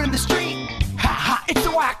pooping in the street. Ha ha, it's the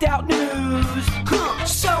whacked out news.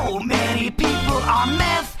 So many people on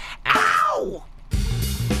meth. Ow!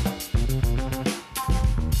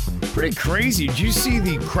 Pretty crazy. Did you see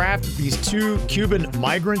the craft that these two Cuban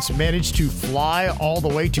migrants managed to fly all the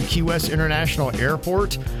way to Key West International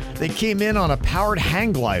Airport? They came in on a powered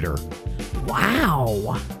hang glider.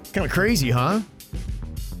 Wow. Kind of crazy, huh?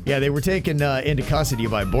 Yeah, they were taken into custody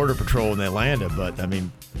by Border Patrol when they landed, but, I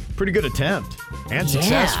mean, pretty good attempt and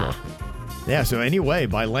successful. Yeah, so anyway,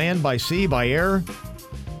 by land, by sea, by air,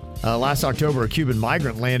 last October, a Cuban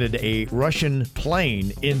migrant landed a Russian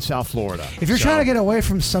plane in South Florida. If you're trying to get away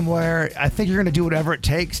from somewhere, I think you're going to do whatever it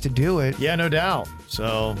takes to do it. Yeah, no doubt.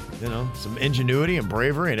 So, some ingenuity and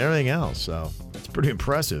bravery and everything else. So, it's pretty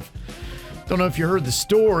impressive. Don't know if you heard the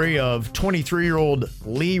story of 23-year-old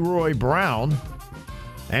Leroy Brown.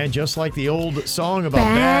 And just like the old song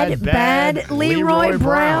about bad Leroy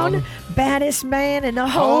Brown, baddest man in the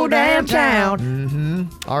whole damn town.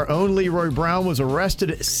 Mm-hmm. Our own Leroy Brown was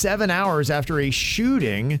arrested 7 hours after a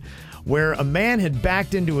shooting where a man had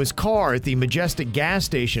backed into his car at the Majestic gas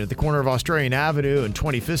station at the corner of Australian Avenue and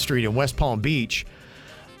 25th Street in West Palm Beach.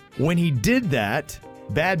 When he did that,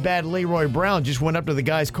 bad Leroy Brown just went up to the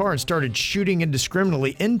guy's car and started shooting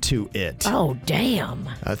indiscriminately into it. Oh, damn.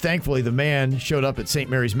 Thankfully, the man showed up at St.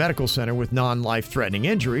 Mary's Medical Center with non-life-threatening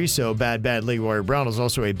injuries, so bad Leroy Brown is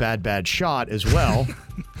also a bad shot as well.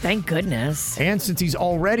 Thank goodness. And since he's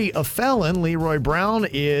already a felon, Leroy Brown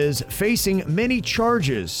is facing many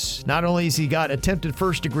charges. Not only has he got attempted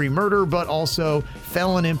first-degree murder, but also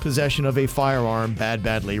felon in possession of a firearm,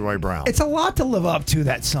 bad Leroy Brown. It's a lot to live up to,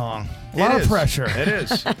 that song. A lot of pressure. It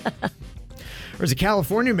is. There's a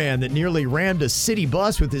California man that nearly rammed a city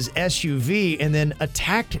bus with his SUV and then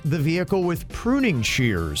attacked the vehicle with pruning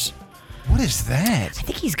shears. What is that? I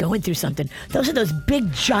think he's going through something. Those are those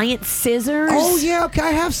big giant scissors. Oh, yeah, okay,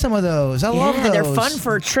 I have some of those. I love those. They're fun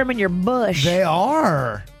for trimming your bush. They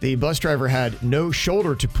are. The bus driver had no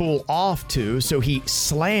shoulder to pull off to, so he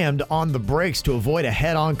slammed on the brakes to avoid a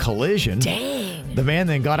head-on collision. Dang. The man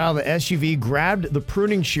then got out of the SUV, grabbed the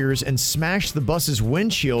pruning shears, and smashed the bus's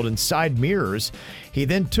windshield and side mirrors. He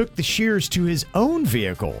then took the shears to his own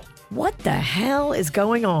vehicle. What the hell is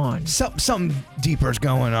going on? Something deeper is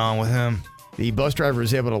going on with him. The bus driver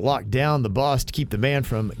was able to lock down the bus to keep the man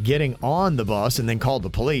from getting on the bus and then called the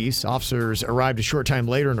police. Officers arrived a short time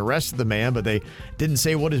later and arrested the man, but they didn't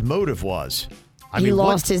say what his motive was. He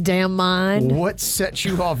lost his damn mind. What set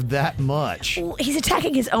you off that much? Well, he's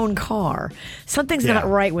attacking his own car. Something's not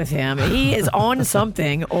right with him. He is on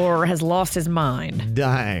something or has lost his mind.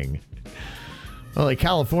 Dang. Well, a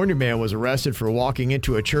California man was arrested for walking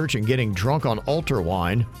into a church and getting drunk on altar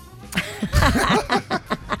wine.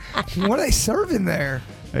 What are they serving there?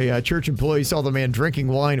 A church employee saw the man drinking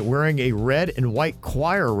wine wearing a red and white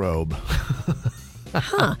choir robe.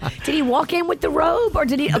 Huh. Did he walk in with the robe or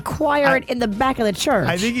did he acquire it in the back of the church?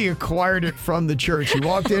 I think he acquired it from the church. He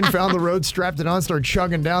walked in, found the robe, strapped it on, started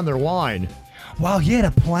chugging down their wine. Wow, he had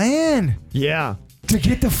a plan. Yeah. To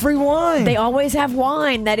get the free wine. They always have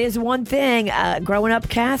wine. That is one thing. Growing up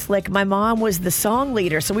Catholic, my mom was the song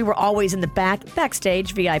leader, so we were always in the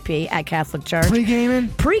backstage VIP at Catholic Church. Pre-gaming?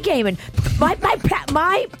 Pre-gaming.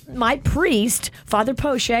 My priest, Father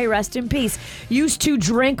Poche, rest in peace, used to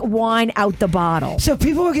drink wine out the bottle. So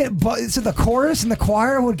people would get so the chorus and the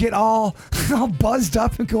choir would get all buzzed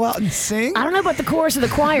up and go out and sing? I don't know about the chorus of the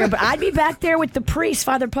choir, but I'd be back there with the priest,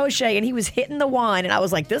 Father Poche, and he was hitting the wine, and I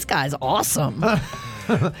was like, this guy's awesome.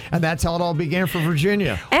 And that's how it all began for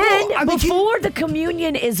Virginia. And before the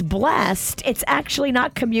communion is blessed, it's actually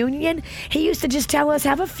not communion. He used to just tell us,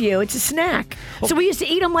 have a few. It's a snack. So we used to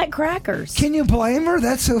eat them like crackers. Can you blame her?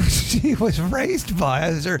 That's who she was raised by,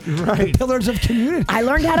 as her the pillars of community. I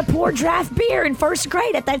learned how to pour draft beer in first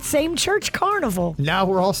grade at that same church carnival. Now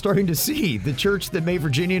we're all starting to see the church that made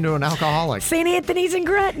Virginia into an alcoholic. St. Anthony's in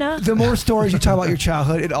Gretna. The more stories you talk about your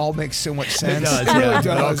childhood, it all makes so much sense. It does,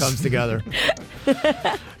 yeah. It all comes together.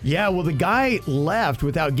 Yeah, well, the guy left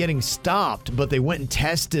without getting stopped, but they went and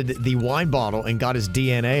tested the wine bottle and got his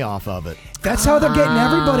DNA off of it. That's how they're getting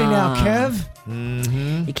everybody now, Kev.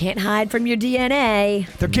 Mm-hmm. You can't hide from your DNA.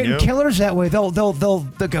 They're getting killers that way. They'll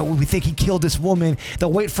go, we think he killed this woman.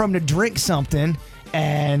 They'll wait for him to drink something,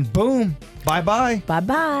 and boom, bye-bye.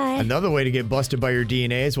 Bye-bye. Another way to get busted by your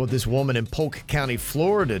DNA is what this woman in Polk County,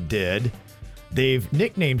 Florida did. They've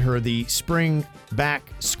nicknamed her the Springback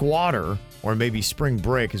Squatter, or maybe Spring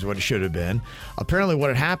Break is what it should have been. Apparently what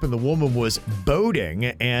had happened, the woman was boating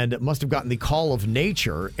and must have gotten the call of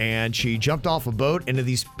nature, and she jumped off a boat into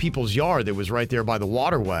these people's yard that was right there by the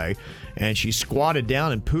waterway, and she squatted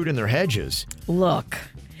down and pooed in their hedges. Look,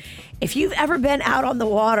 if you've ever been out on the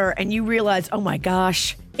water and you realize, oh my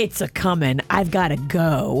gosh, it's a coming, I've got to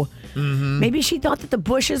go. Mm-hmm. Maybe she thought that the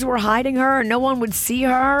bushes were hiding her and no one would see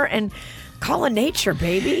her, and call of nature,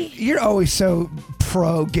 baby. You're always so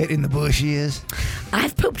pro get in the bushes.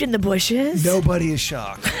 I've pooped in the bushes. Nobody is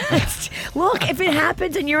shocked. Look, if it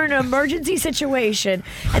happens and you're in an emergency situation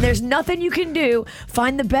and there's nothing you can do,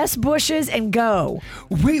 find the best bushes and go.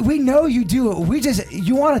 We know you do it.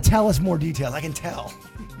 You want to tell us more details. I can tell.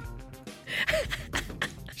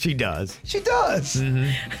 She does. She does. Mm-hmm.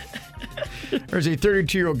 There's a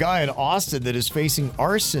 32-year-old guy in Austin that is facing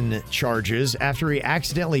arson charges after he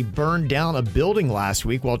accidentally burned down a building last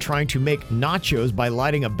week while trying to make nachos by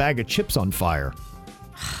lighting a bag of chips on fire.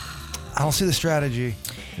 I don't see the strategy.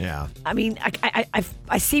 Yeah. I mean,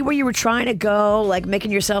 I see where you were trying to go, like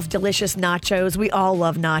making yourself delicious nachos. We all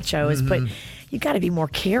love nachos, but you got to be more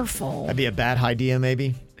careful. That'd be a bad idea,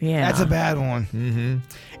 maybe. Yeah. That's a bad one. Mm-hmm.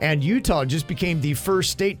 And Utah just became the first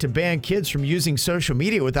state to ban kids from using social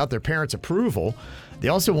media without their parents' approval. They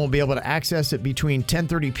also won't be able to access it between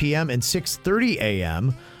 10:30 p.m. and 6:30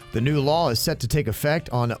 a.m. The new law is set to take effect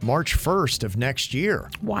on March 1st of next year.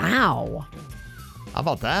 Wow. How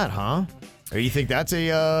about that, huh? Or you think that's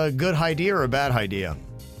a good idea or a bad idea?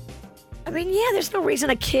 I mean, yeah, there's no reason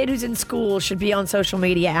a kid who's in school should be on social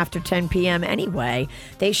media after 10 p.m. anyway.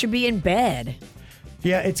 They should be in bed.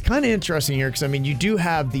 Yeah, it's kind of interesting here because, I mean, you do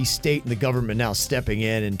have the state and the government now stepping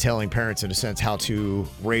in and telling parents, in a sense, how to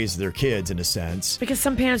raise their kids, in a sense. Because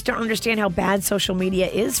some parents don't understand how bad social media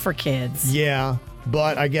is for kids. Yeah,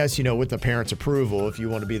 but I guess, with the parents' approval, if you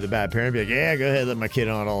want to be the bad parent, be like, yeah, go ahead, let my kid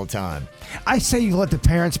on all the time. I say you let the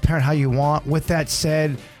parents parent how you want. With that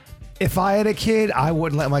said, If I had a kid, I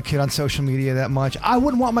wouldn't let my kid on social media that much. I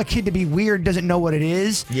wouldn't want my kid to be weird, doesn't know what it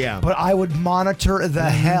is. Yeah. But I would monitor the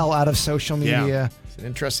hell out of social media. Yeah. It's an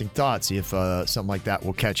interesting thought. See if something like that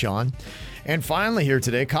will catch on. And finally here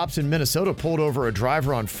today, cops in Minnesota pulled over a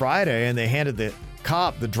driver on Friday, and they handed the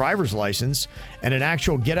cop the driver's license and an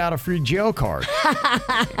actual get-out-of-free-jail card.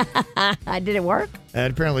 Did it work?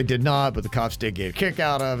 It apparently did not, but the cops did get a kick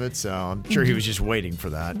out of it, so I'm sure he was just waiting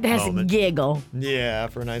for that That's moment. a giggle. Yeah,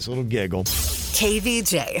 for a nice little giggle.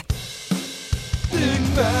 KVJ. Think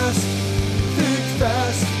fast, think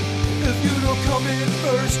fast. If you don't come in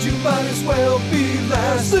first, you might as well be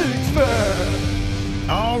last. Think fast.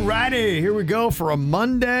 Alrighty, here we go for a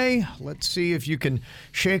Monday. Let's see if you can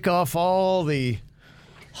shake off all the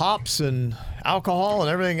hops and alcohol and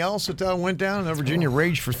everything else that went down. Virginia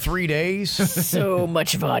raged for 3 days. So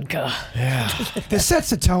much vodka. Yeah. This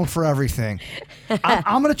sets the tone for everything.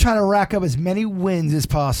 I'm going to try to rack up as many wins as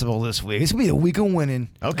possible this week. It's going to be the week of winning.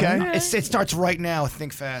 Okay. It starts right now.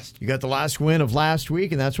 Think fast. You got the last win of last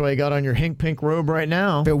week, and that's why you got on your Hink Pink robe right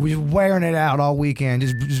now. But we're wearing it out all weekend.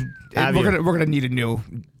 We're gonna need a new.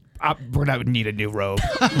 We're gonna need a new robe.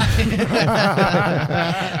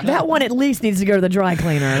 That one at least needs to go to the dry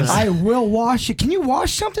cleaners. I will wash it. Can you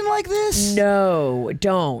wash something like this? No,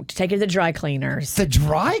 don't. Take it to the dry cleaners. The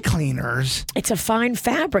dry cleaners? It's a fine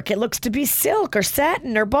fabric. It looks to be silk or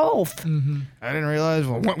satin or both. Mm-hmm. I didn't realize.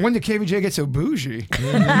 Well, when did KVJ get so bougie?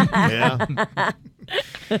 Yeah.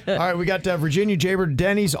 All right, we got Virginia, Jaybird,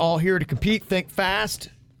 Denny's all here to compete. Think fast.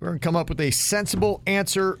 We're going to come up with a sensible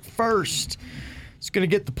answer first. It's going to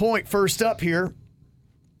get the point first up here.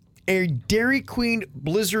 A Dairy Queen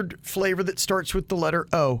Blizzard flavor that starts with the letter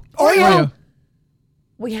O. Oreo.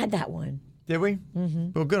 We had that one. Did we?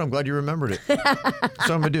 Mm-hmm. Well, good. I'm glad you remembered it. So what I'm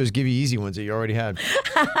going to do is give you easy ones that you already had.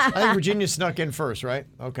 I think Virginia snuck in first, right?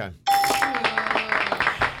 Okay.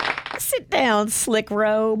 Sit down, slick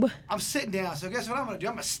robe. I'm sitting down, so guess what I'm going to do?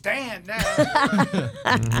 I'm going to stand now.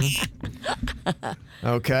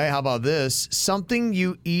 Okay, how about this? Something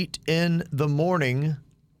you eat in the morning,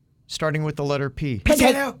 starting with the letter P.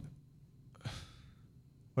 Potato.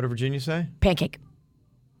 What did Virginia say? Pancake.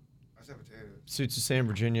 I said potato. Suits the same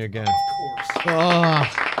Virginia again. Of course.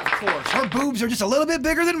 Of course. Her boobs are just a little bit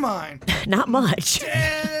bigger than mine. Not much.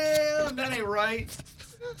 Damn, that ain't right.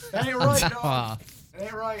 That ain't right, dog. That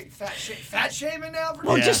ain't right. Fat shaming now?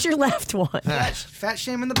 Well, just your left one. Fat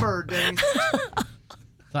shaming the bird, Danny.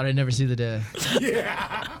 Thought I'd never see the day.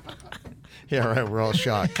 Yeah. Yeah, right. We're all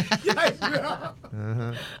shocked. Yeah.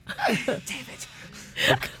 Uh-huh. Damn it.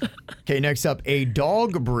 Okay, next up, a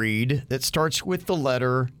dog breed that starts with the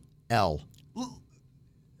letter L.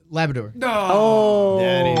 Labrador. No. Oh.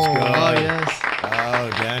 Denny's good. Oh, yes. Oh,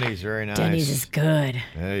 Denny's very nice. Denny's is good.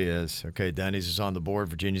 There he is. Okay, Denny's is on the board.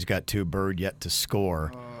 Virginia's got 2. Bird yet to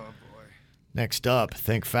score. Oh, boy. Next up,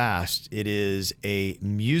 think fast. It is a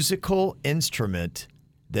musical instrument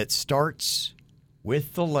that starts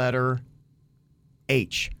with the letter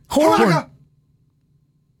H. Horn.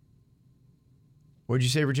 What'd you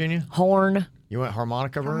say, Virginia? Horn. You went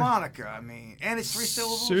harmonica, Bird? Harmonica, I mean. And it's 3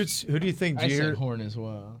 syllables. Suits, who do you think, I said horn as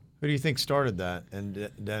well. Who do you think started that in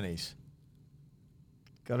Denny's?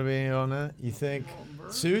 Got to be on that? You think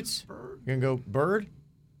Suits? You're going to go Bird?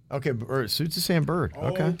 Okay, Bird. Suits is saying Bird.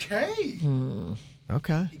 Okay. Okay.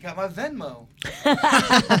 Okay. You got my Venmo.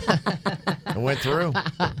 It went through.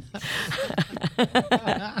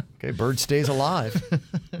 Okay, Bird stays alive.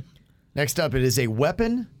 Next up, it is a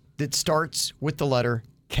weapon that starts with the letter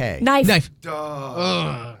K. Knife.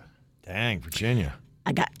 Dang, Virginia.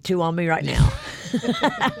 I got 2 on me right now.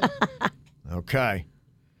 Okay.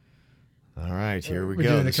 All right, here we We're go.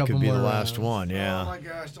 doing a This couple could be the more last rounds. one. Yeah. Oh, my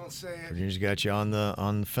gosh, don't say it. Virginia's got you on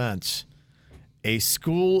the fence. A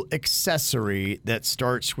school accessory that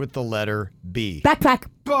starts with the letter B. Backpack.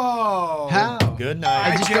 Oh. How? Good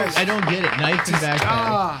night. I don't get it. Knife and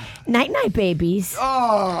backpack. Night, babies.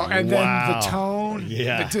 Oh, and then Wow. the tone,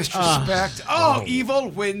 Yeah. the disrespect. Evil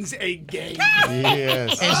wins a game.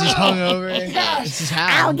 Yes. And she's hungover. This is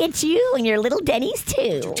how. I'll get you and your little Denny's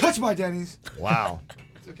too. Touch my Denny's. Wow.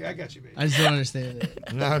 It's okay, I got you, baby. I just don't understand it.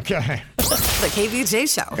 Okay. The KVJ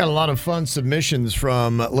Show. Got a lot of fun submissions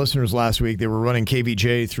from listeners last week. They were running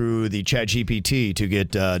KVJ through the ChatGPT to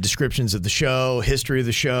get descriptions of the show, history of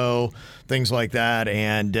the show, things like that.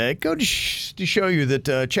 And go to show you that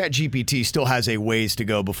ChatGPT still has a ways to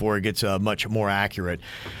go before it gets much more accurate.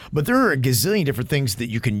 But there are a gazillion different things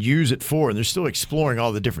that you can use it for, and they're still exploring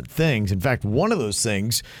all the different things. In fact, one of those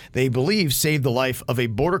things, they believe, saved the life of a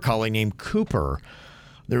border collie named Cooper.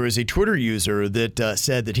 There was a Twitter user that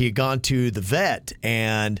said that he had gone to the vet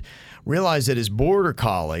and realized that his border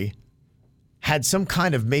collie had some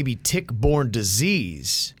kind of maybe tick-borne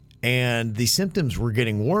disease, and the symptoms were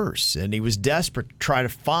getting worse, and he was desperate to try to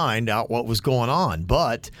find out what was going on.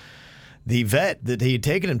 But the vet that he had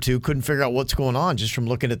taken him to couldn't figure out what's going on just from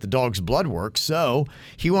looking at the dog's blood work. So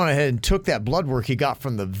he went ahead and took that blood work he got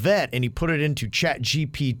from the vet and he put it into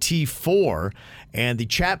ChatGPT-4. And the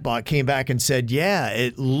chatbot came back and said, yeah,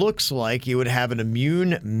 it looks like you would have an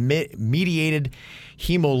immune-mediated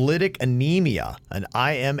hemolytic anemia, an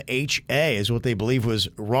IMHA is what they believe was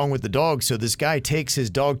wrong with the dog. So this guy takes his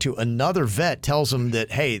dog to another vet, tells him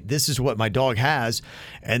that, hey, this is what my dog has.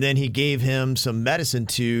 And then he gave him some medicine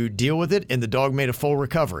to deal with it, and the dog made a full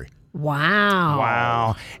recovery.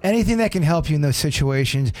 Wow. Anything that can help you in those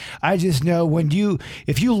situations. I just know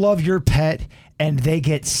if you love your pet and they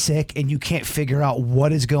get sick and you can't figure out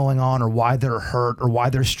what is going on or why they're hurt or why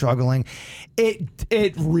they're struggling,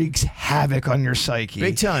 it wreaks havoc on your psyche.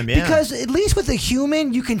 Big time, yeah. Because at least with a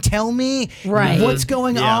human, you can tell me what's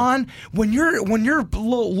going on. When your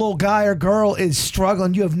little guy or girl is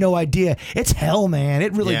struggling, you have no idea. It's hell, man.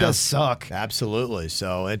 It really does suck. Absolutely.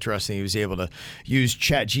 So interesting he was able to use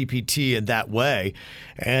ChatGPT in that way.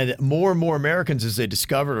 And more Americans, as they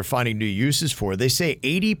discovered, are finding new uses for it. They say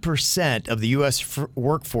 80% of the U.S.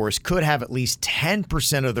 workforce could have at least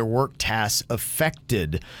 10% of their work tasks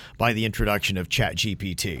affected by the introduction of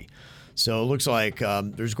ChatGPT. So it looks like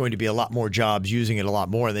there's going to be a lot more jobs using it a lot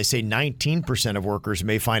more. And they say 19% of workers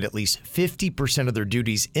may find at least 50% of their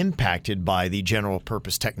duties impacted by the general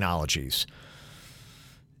purpose technologies.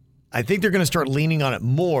 I think they're going to start leaning on it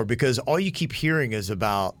more because all you keep hearing is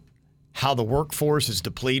about how the workforce is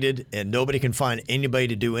depleted and nobody can find anybody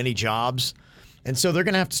to do any jobs. And so they're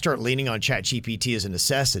going to have to start leaning on ChatGPT as a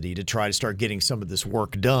necessity to try to start getting some of this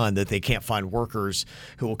work done that they can't find workers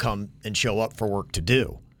who will come and show up for work to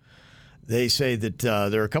do. They say that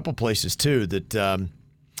there are a couple places, too, that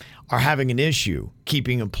are having an issue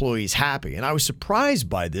keeping employees happy. And I was surprised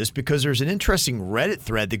by this because there's an interesting Reddit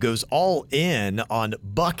thread that goes all in on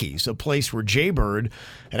Buc-ee's, a place where Jaybird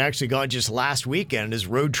had actually gone just last weekend on his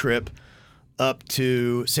road trip up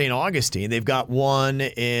to St. Augustine. They've got one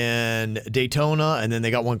in Daytona, and then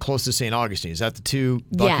they got one close to St. Augustine. Is that the two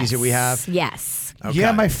Buc-ee's that we have? Yes. Okay.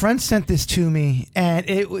 Yeah, my friend sent this to me, and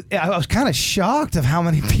I was kind of shocked of how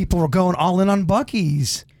many people were going all in on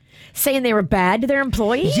Buc-ee's. Saying they were bad to their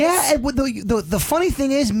employees? Yeah, and the funny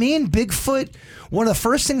thing is, me and Bigfoot, one of the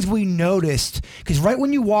first things we noticed, because right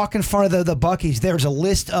when you walk in front of the Buc-ee's, there's a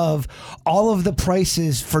list of all of the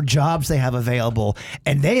prices for jobs they have available,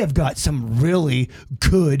 and they have got some really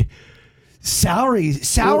good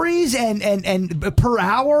salaries and per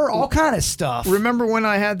hour, all kind of stuff. Remember when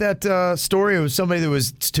I had that story? It was somebody that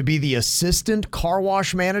was to be the assistant car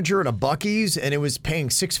wash manager at a Buc-ee's, and it was paying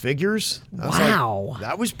six figures. Wow.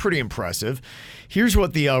 That was pretty impressive. Here's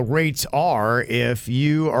what the rates are. If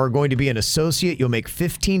you are going to be an associate, you'll make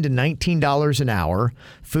 $15 to $19 an hour.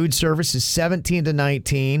 Food service is $17 to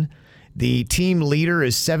 $19. The team leader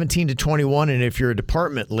is $17 to $21, and if you're a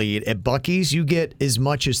department lead at Buc-ee's, you get as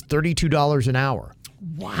much as $32 an hour.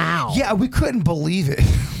 Wow. Yeah, we couldn't believe it.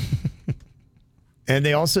 And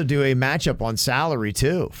they also do a matchup on salary,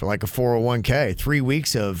 too, for like a 401k. 3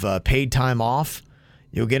 weeks of paid time off.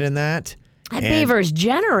 You'll get in that. That beaver's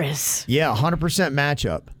generous. Yeah, 100%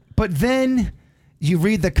 matchup. But then you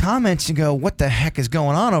read the comments and go, what the heck is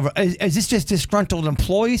going on over? Is this just disgruntled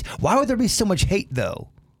employees? Why would there be so much hate, though?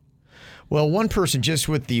 Well, one person just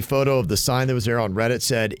with the photo of the sign that was there on Reddit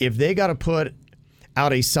said, if they got to put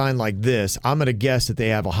out a sign like this, I'm going to guess that they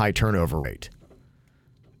have a high turnover rate.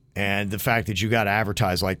 And the fact that you got to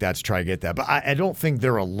advertise like that to try to get that. But I don't think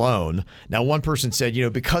they're alone. Now, one person said,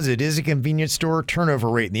 because it is a convenience store, turnover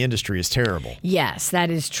rate in the industry is terrible. Yes,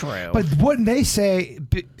 that is true. But wouldn't they say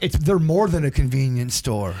they're more than a convenience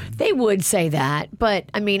store? They would say that, but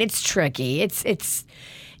I mean, it's tricky.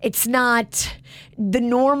 It's not the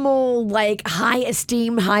normal, like, high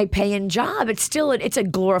esteem, high paying job. It's still it's a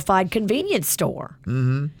glorified convenience store.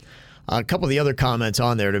 Mm-hmm. A couple of the other comments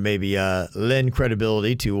on there to maybe lend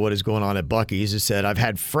credibility to what is going on at Buc-ee's is said, I've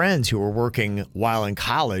had friends who were working while in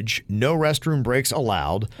college, no restroom breaks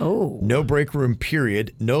allowed, no break room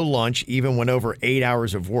period, no lunch, even when over 8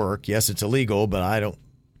 hours of work. Yes, it's illegal, but I don't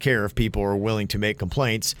care if people are willing to make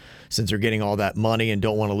complaints since they're getting all that money and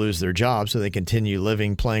don't want to lose their job, so they continue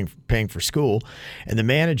living, paying for school. And the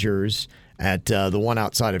managers at the one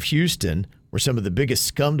outside of Houston were some of the biggest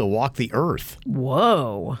scum to walk the earth.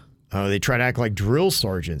 Whoa. They try to act like drill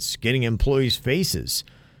sergeants, getting employees' faces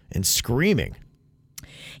and screaming.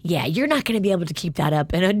 Yeah, you're not going to be able to keep that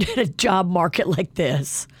up in a job market like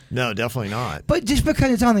this. No, definitely not. But just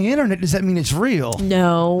because it's on the internet, does that mean it's real?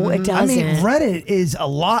 No, it doesn't. I mean, Reddit is a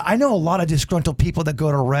lot. I know a lot of disgruntled people that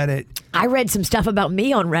go to Reddit. I read some stuff about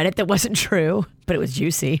me on Reddit that wasn't true, but it was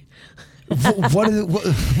juicy.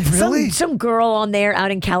 Really? Some girl on there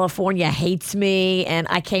out in California hates me, and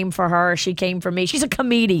I came for her. She came for me. She's a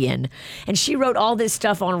comedian, and she wrote all this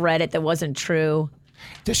stuff on Reddit that wasn't true.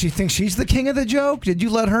 Does she think she's the king of the joke? Did you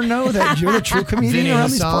let her know that you're the true comedian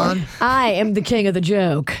around these parts? I am the king of the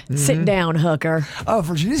joke. Sit down, hooker. Oh,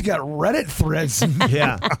 Virginia's got Reddit threads.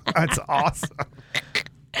 Yeah. That's awesome.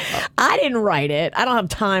 I didn't write it. I don't have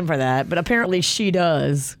time for that, but apparently she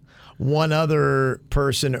does. One other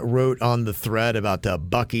person wrote on the thread about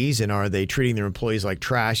Buc-ee's and are they treating their employees like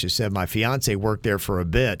trash. It said, my fiance worked there for a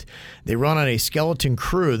bit. They run on a skeleton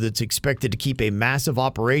crew that's expected to keep a massive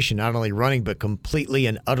operation not only running but completely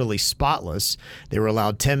and utterly spotless. They were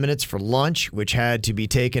allowed 10 minutes for lunch, which had to be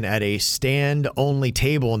taken at a stand-only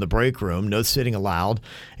table in the break room. No sitting allowed.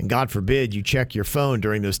 And God forbid you check your phone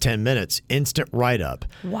during those 10 minutes. Instant write-up.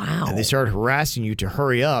 Wow. And they started harassing you to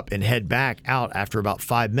hurry up and head back out after about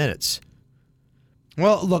 5 minutes.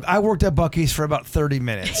 Well, look, I worked at Buc-ee's for about 30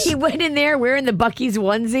 minutes. He went in there wearing the Buc-ee's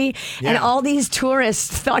onesie, and all these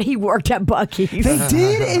tourists thought he worked at Buc-ee's. They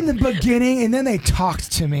did in the beginning, and then they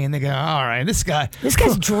talked to me, and they go, all right, this guy's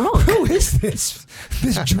drunk. Who is this?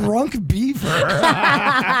 This drunk beaver.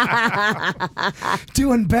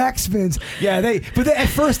 Doing backspins. Yeah, at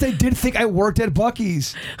first they did think I worked at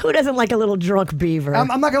Buc-ee's. Who doesn't like a little drunk beaver? I'm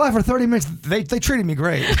not going to lie, for 30 minutes, they treated me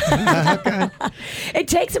great. Okay. It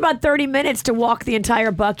takes about 30 minutes to walk the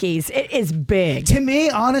entire Buc-ee's. It is big. To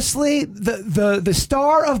me, honestly, the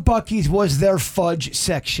star of Buc-ee's was their fudge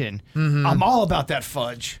section. Mm-hmm. I'm all about that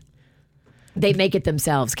fudge. They make it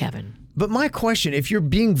themselves, Kevin. But my question, if you're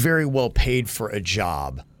being very well paid for a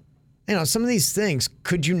job, some of these things,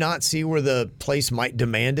 could you not see where the place might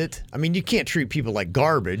demand it? I mean, you can't treat people like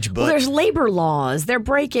garbage, but... Well, there's labor laws. They're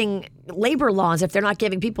breaking labor laws if they're not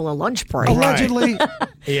giving people a lunch break. Allegedly.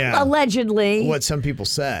 Yeah. Allegedly. What some people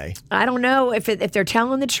say. I don't know if they're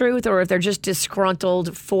telling the truth or if they're just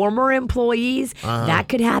disgruntled former employees. That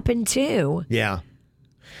could happen too. Yeah.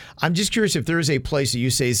 I'm just curious if there is a place that you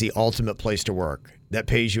say is the ultimate place to work that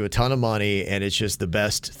pays you a ton of money and it's just the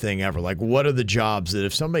best thing ever. Like, what are the jobs that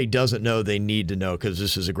if somebody doesn't know, they need to know because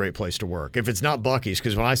this is a great place to work? If it's not Buc-ee's,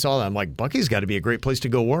 because when I saw that, I'm like, Buc-ee's got to be a great place to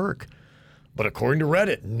go work. But according to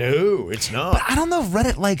Reddit, no, it's not. But I don't know if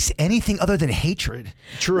Reddit likes anything other than hatred.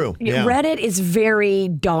 True. Yeah. Reddit is very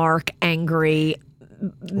dark, angry,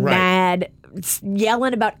 mad,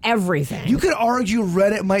 yelling about everything. You could argue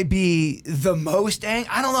Reddit might be the most angry.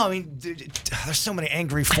 I don't know. I mean, there's so many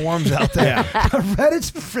angry forums out there.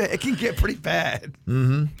 It can get pretty bad.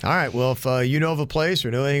 Mm-hmm. All right. Well, if you know of a place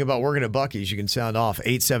or know anything about working at Buc-ee's, you can sound off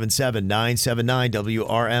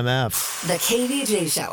 877-979-WRMF. The KVJ Show.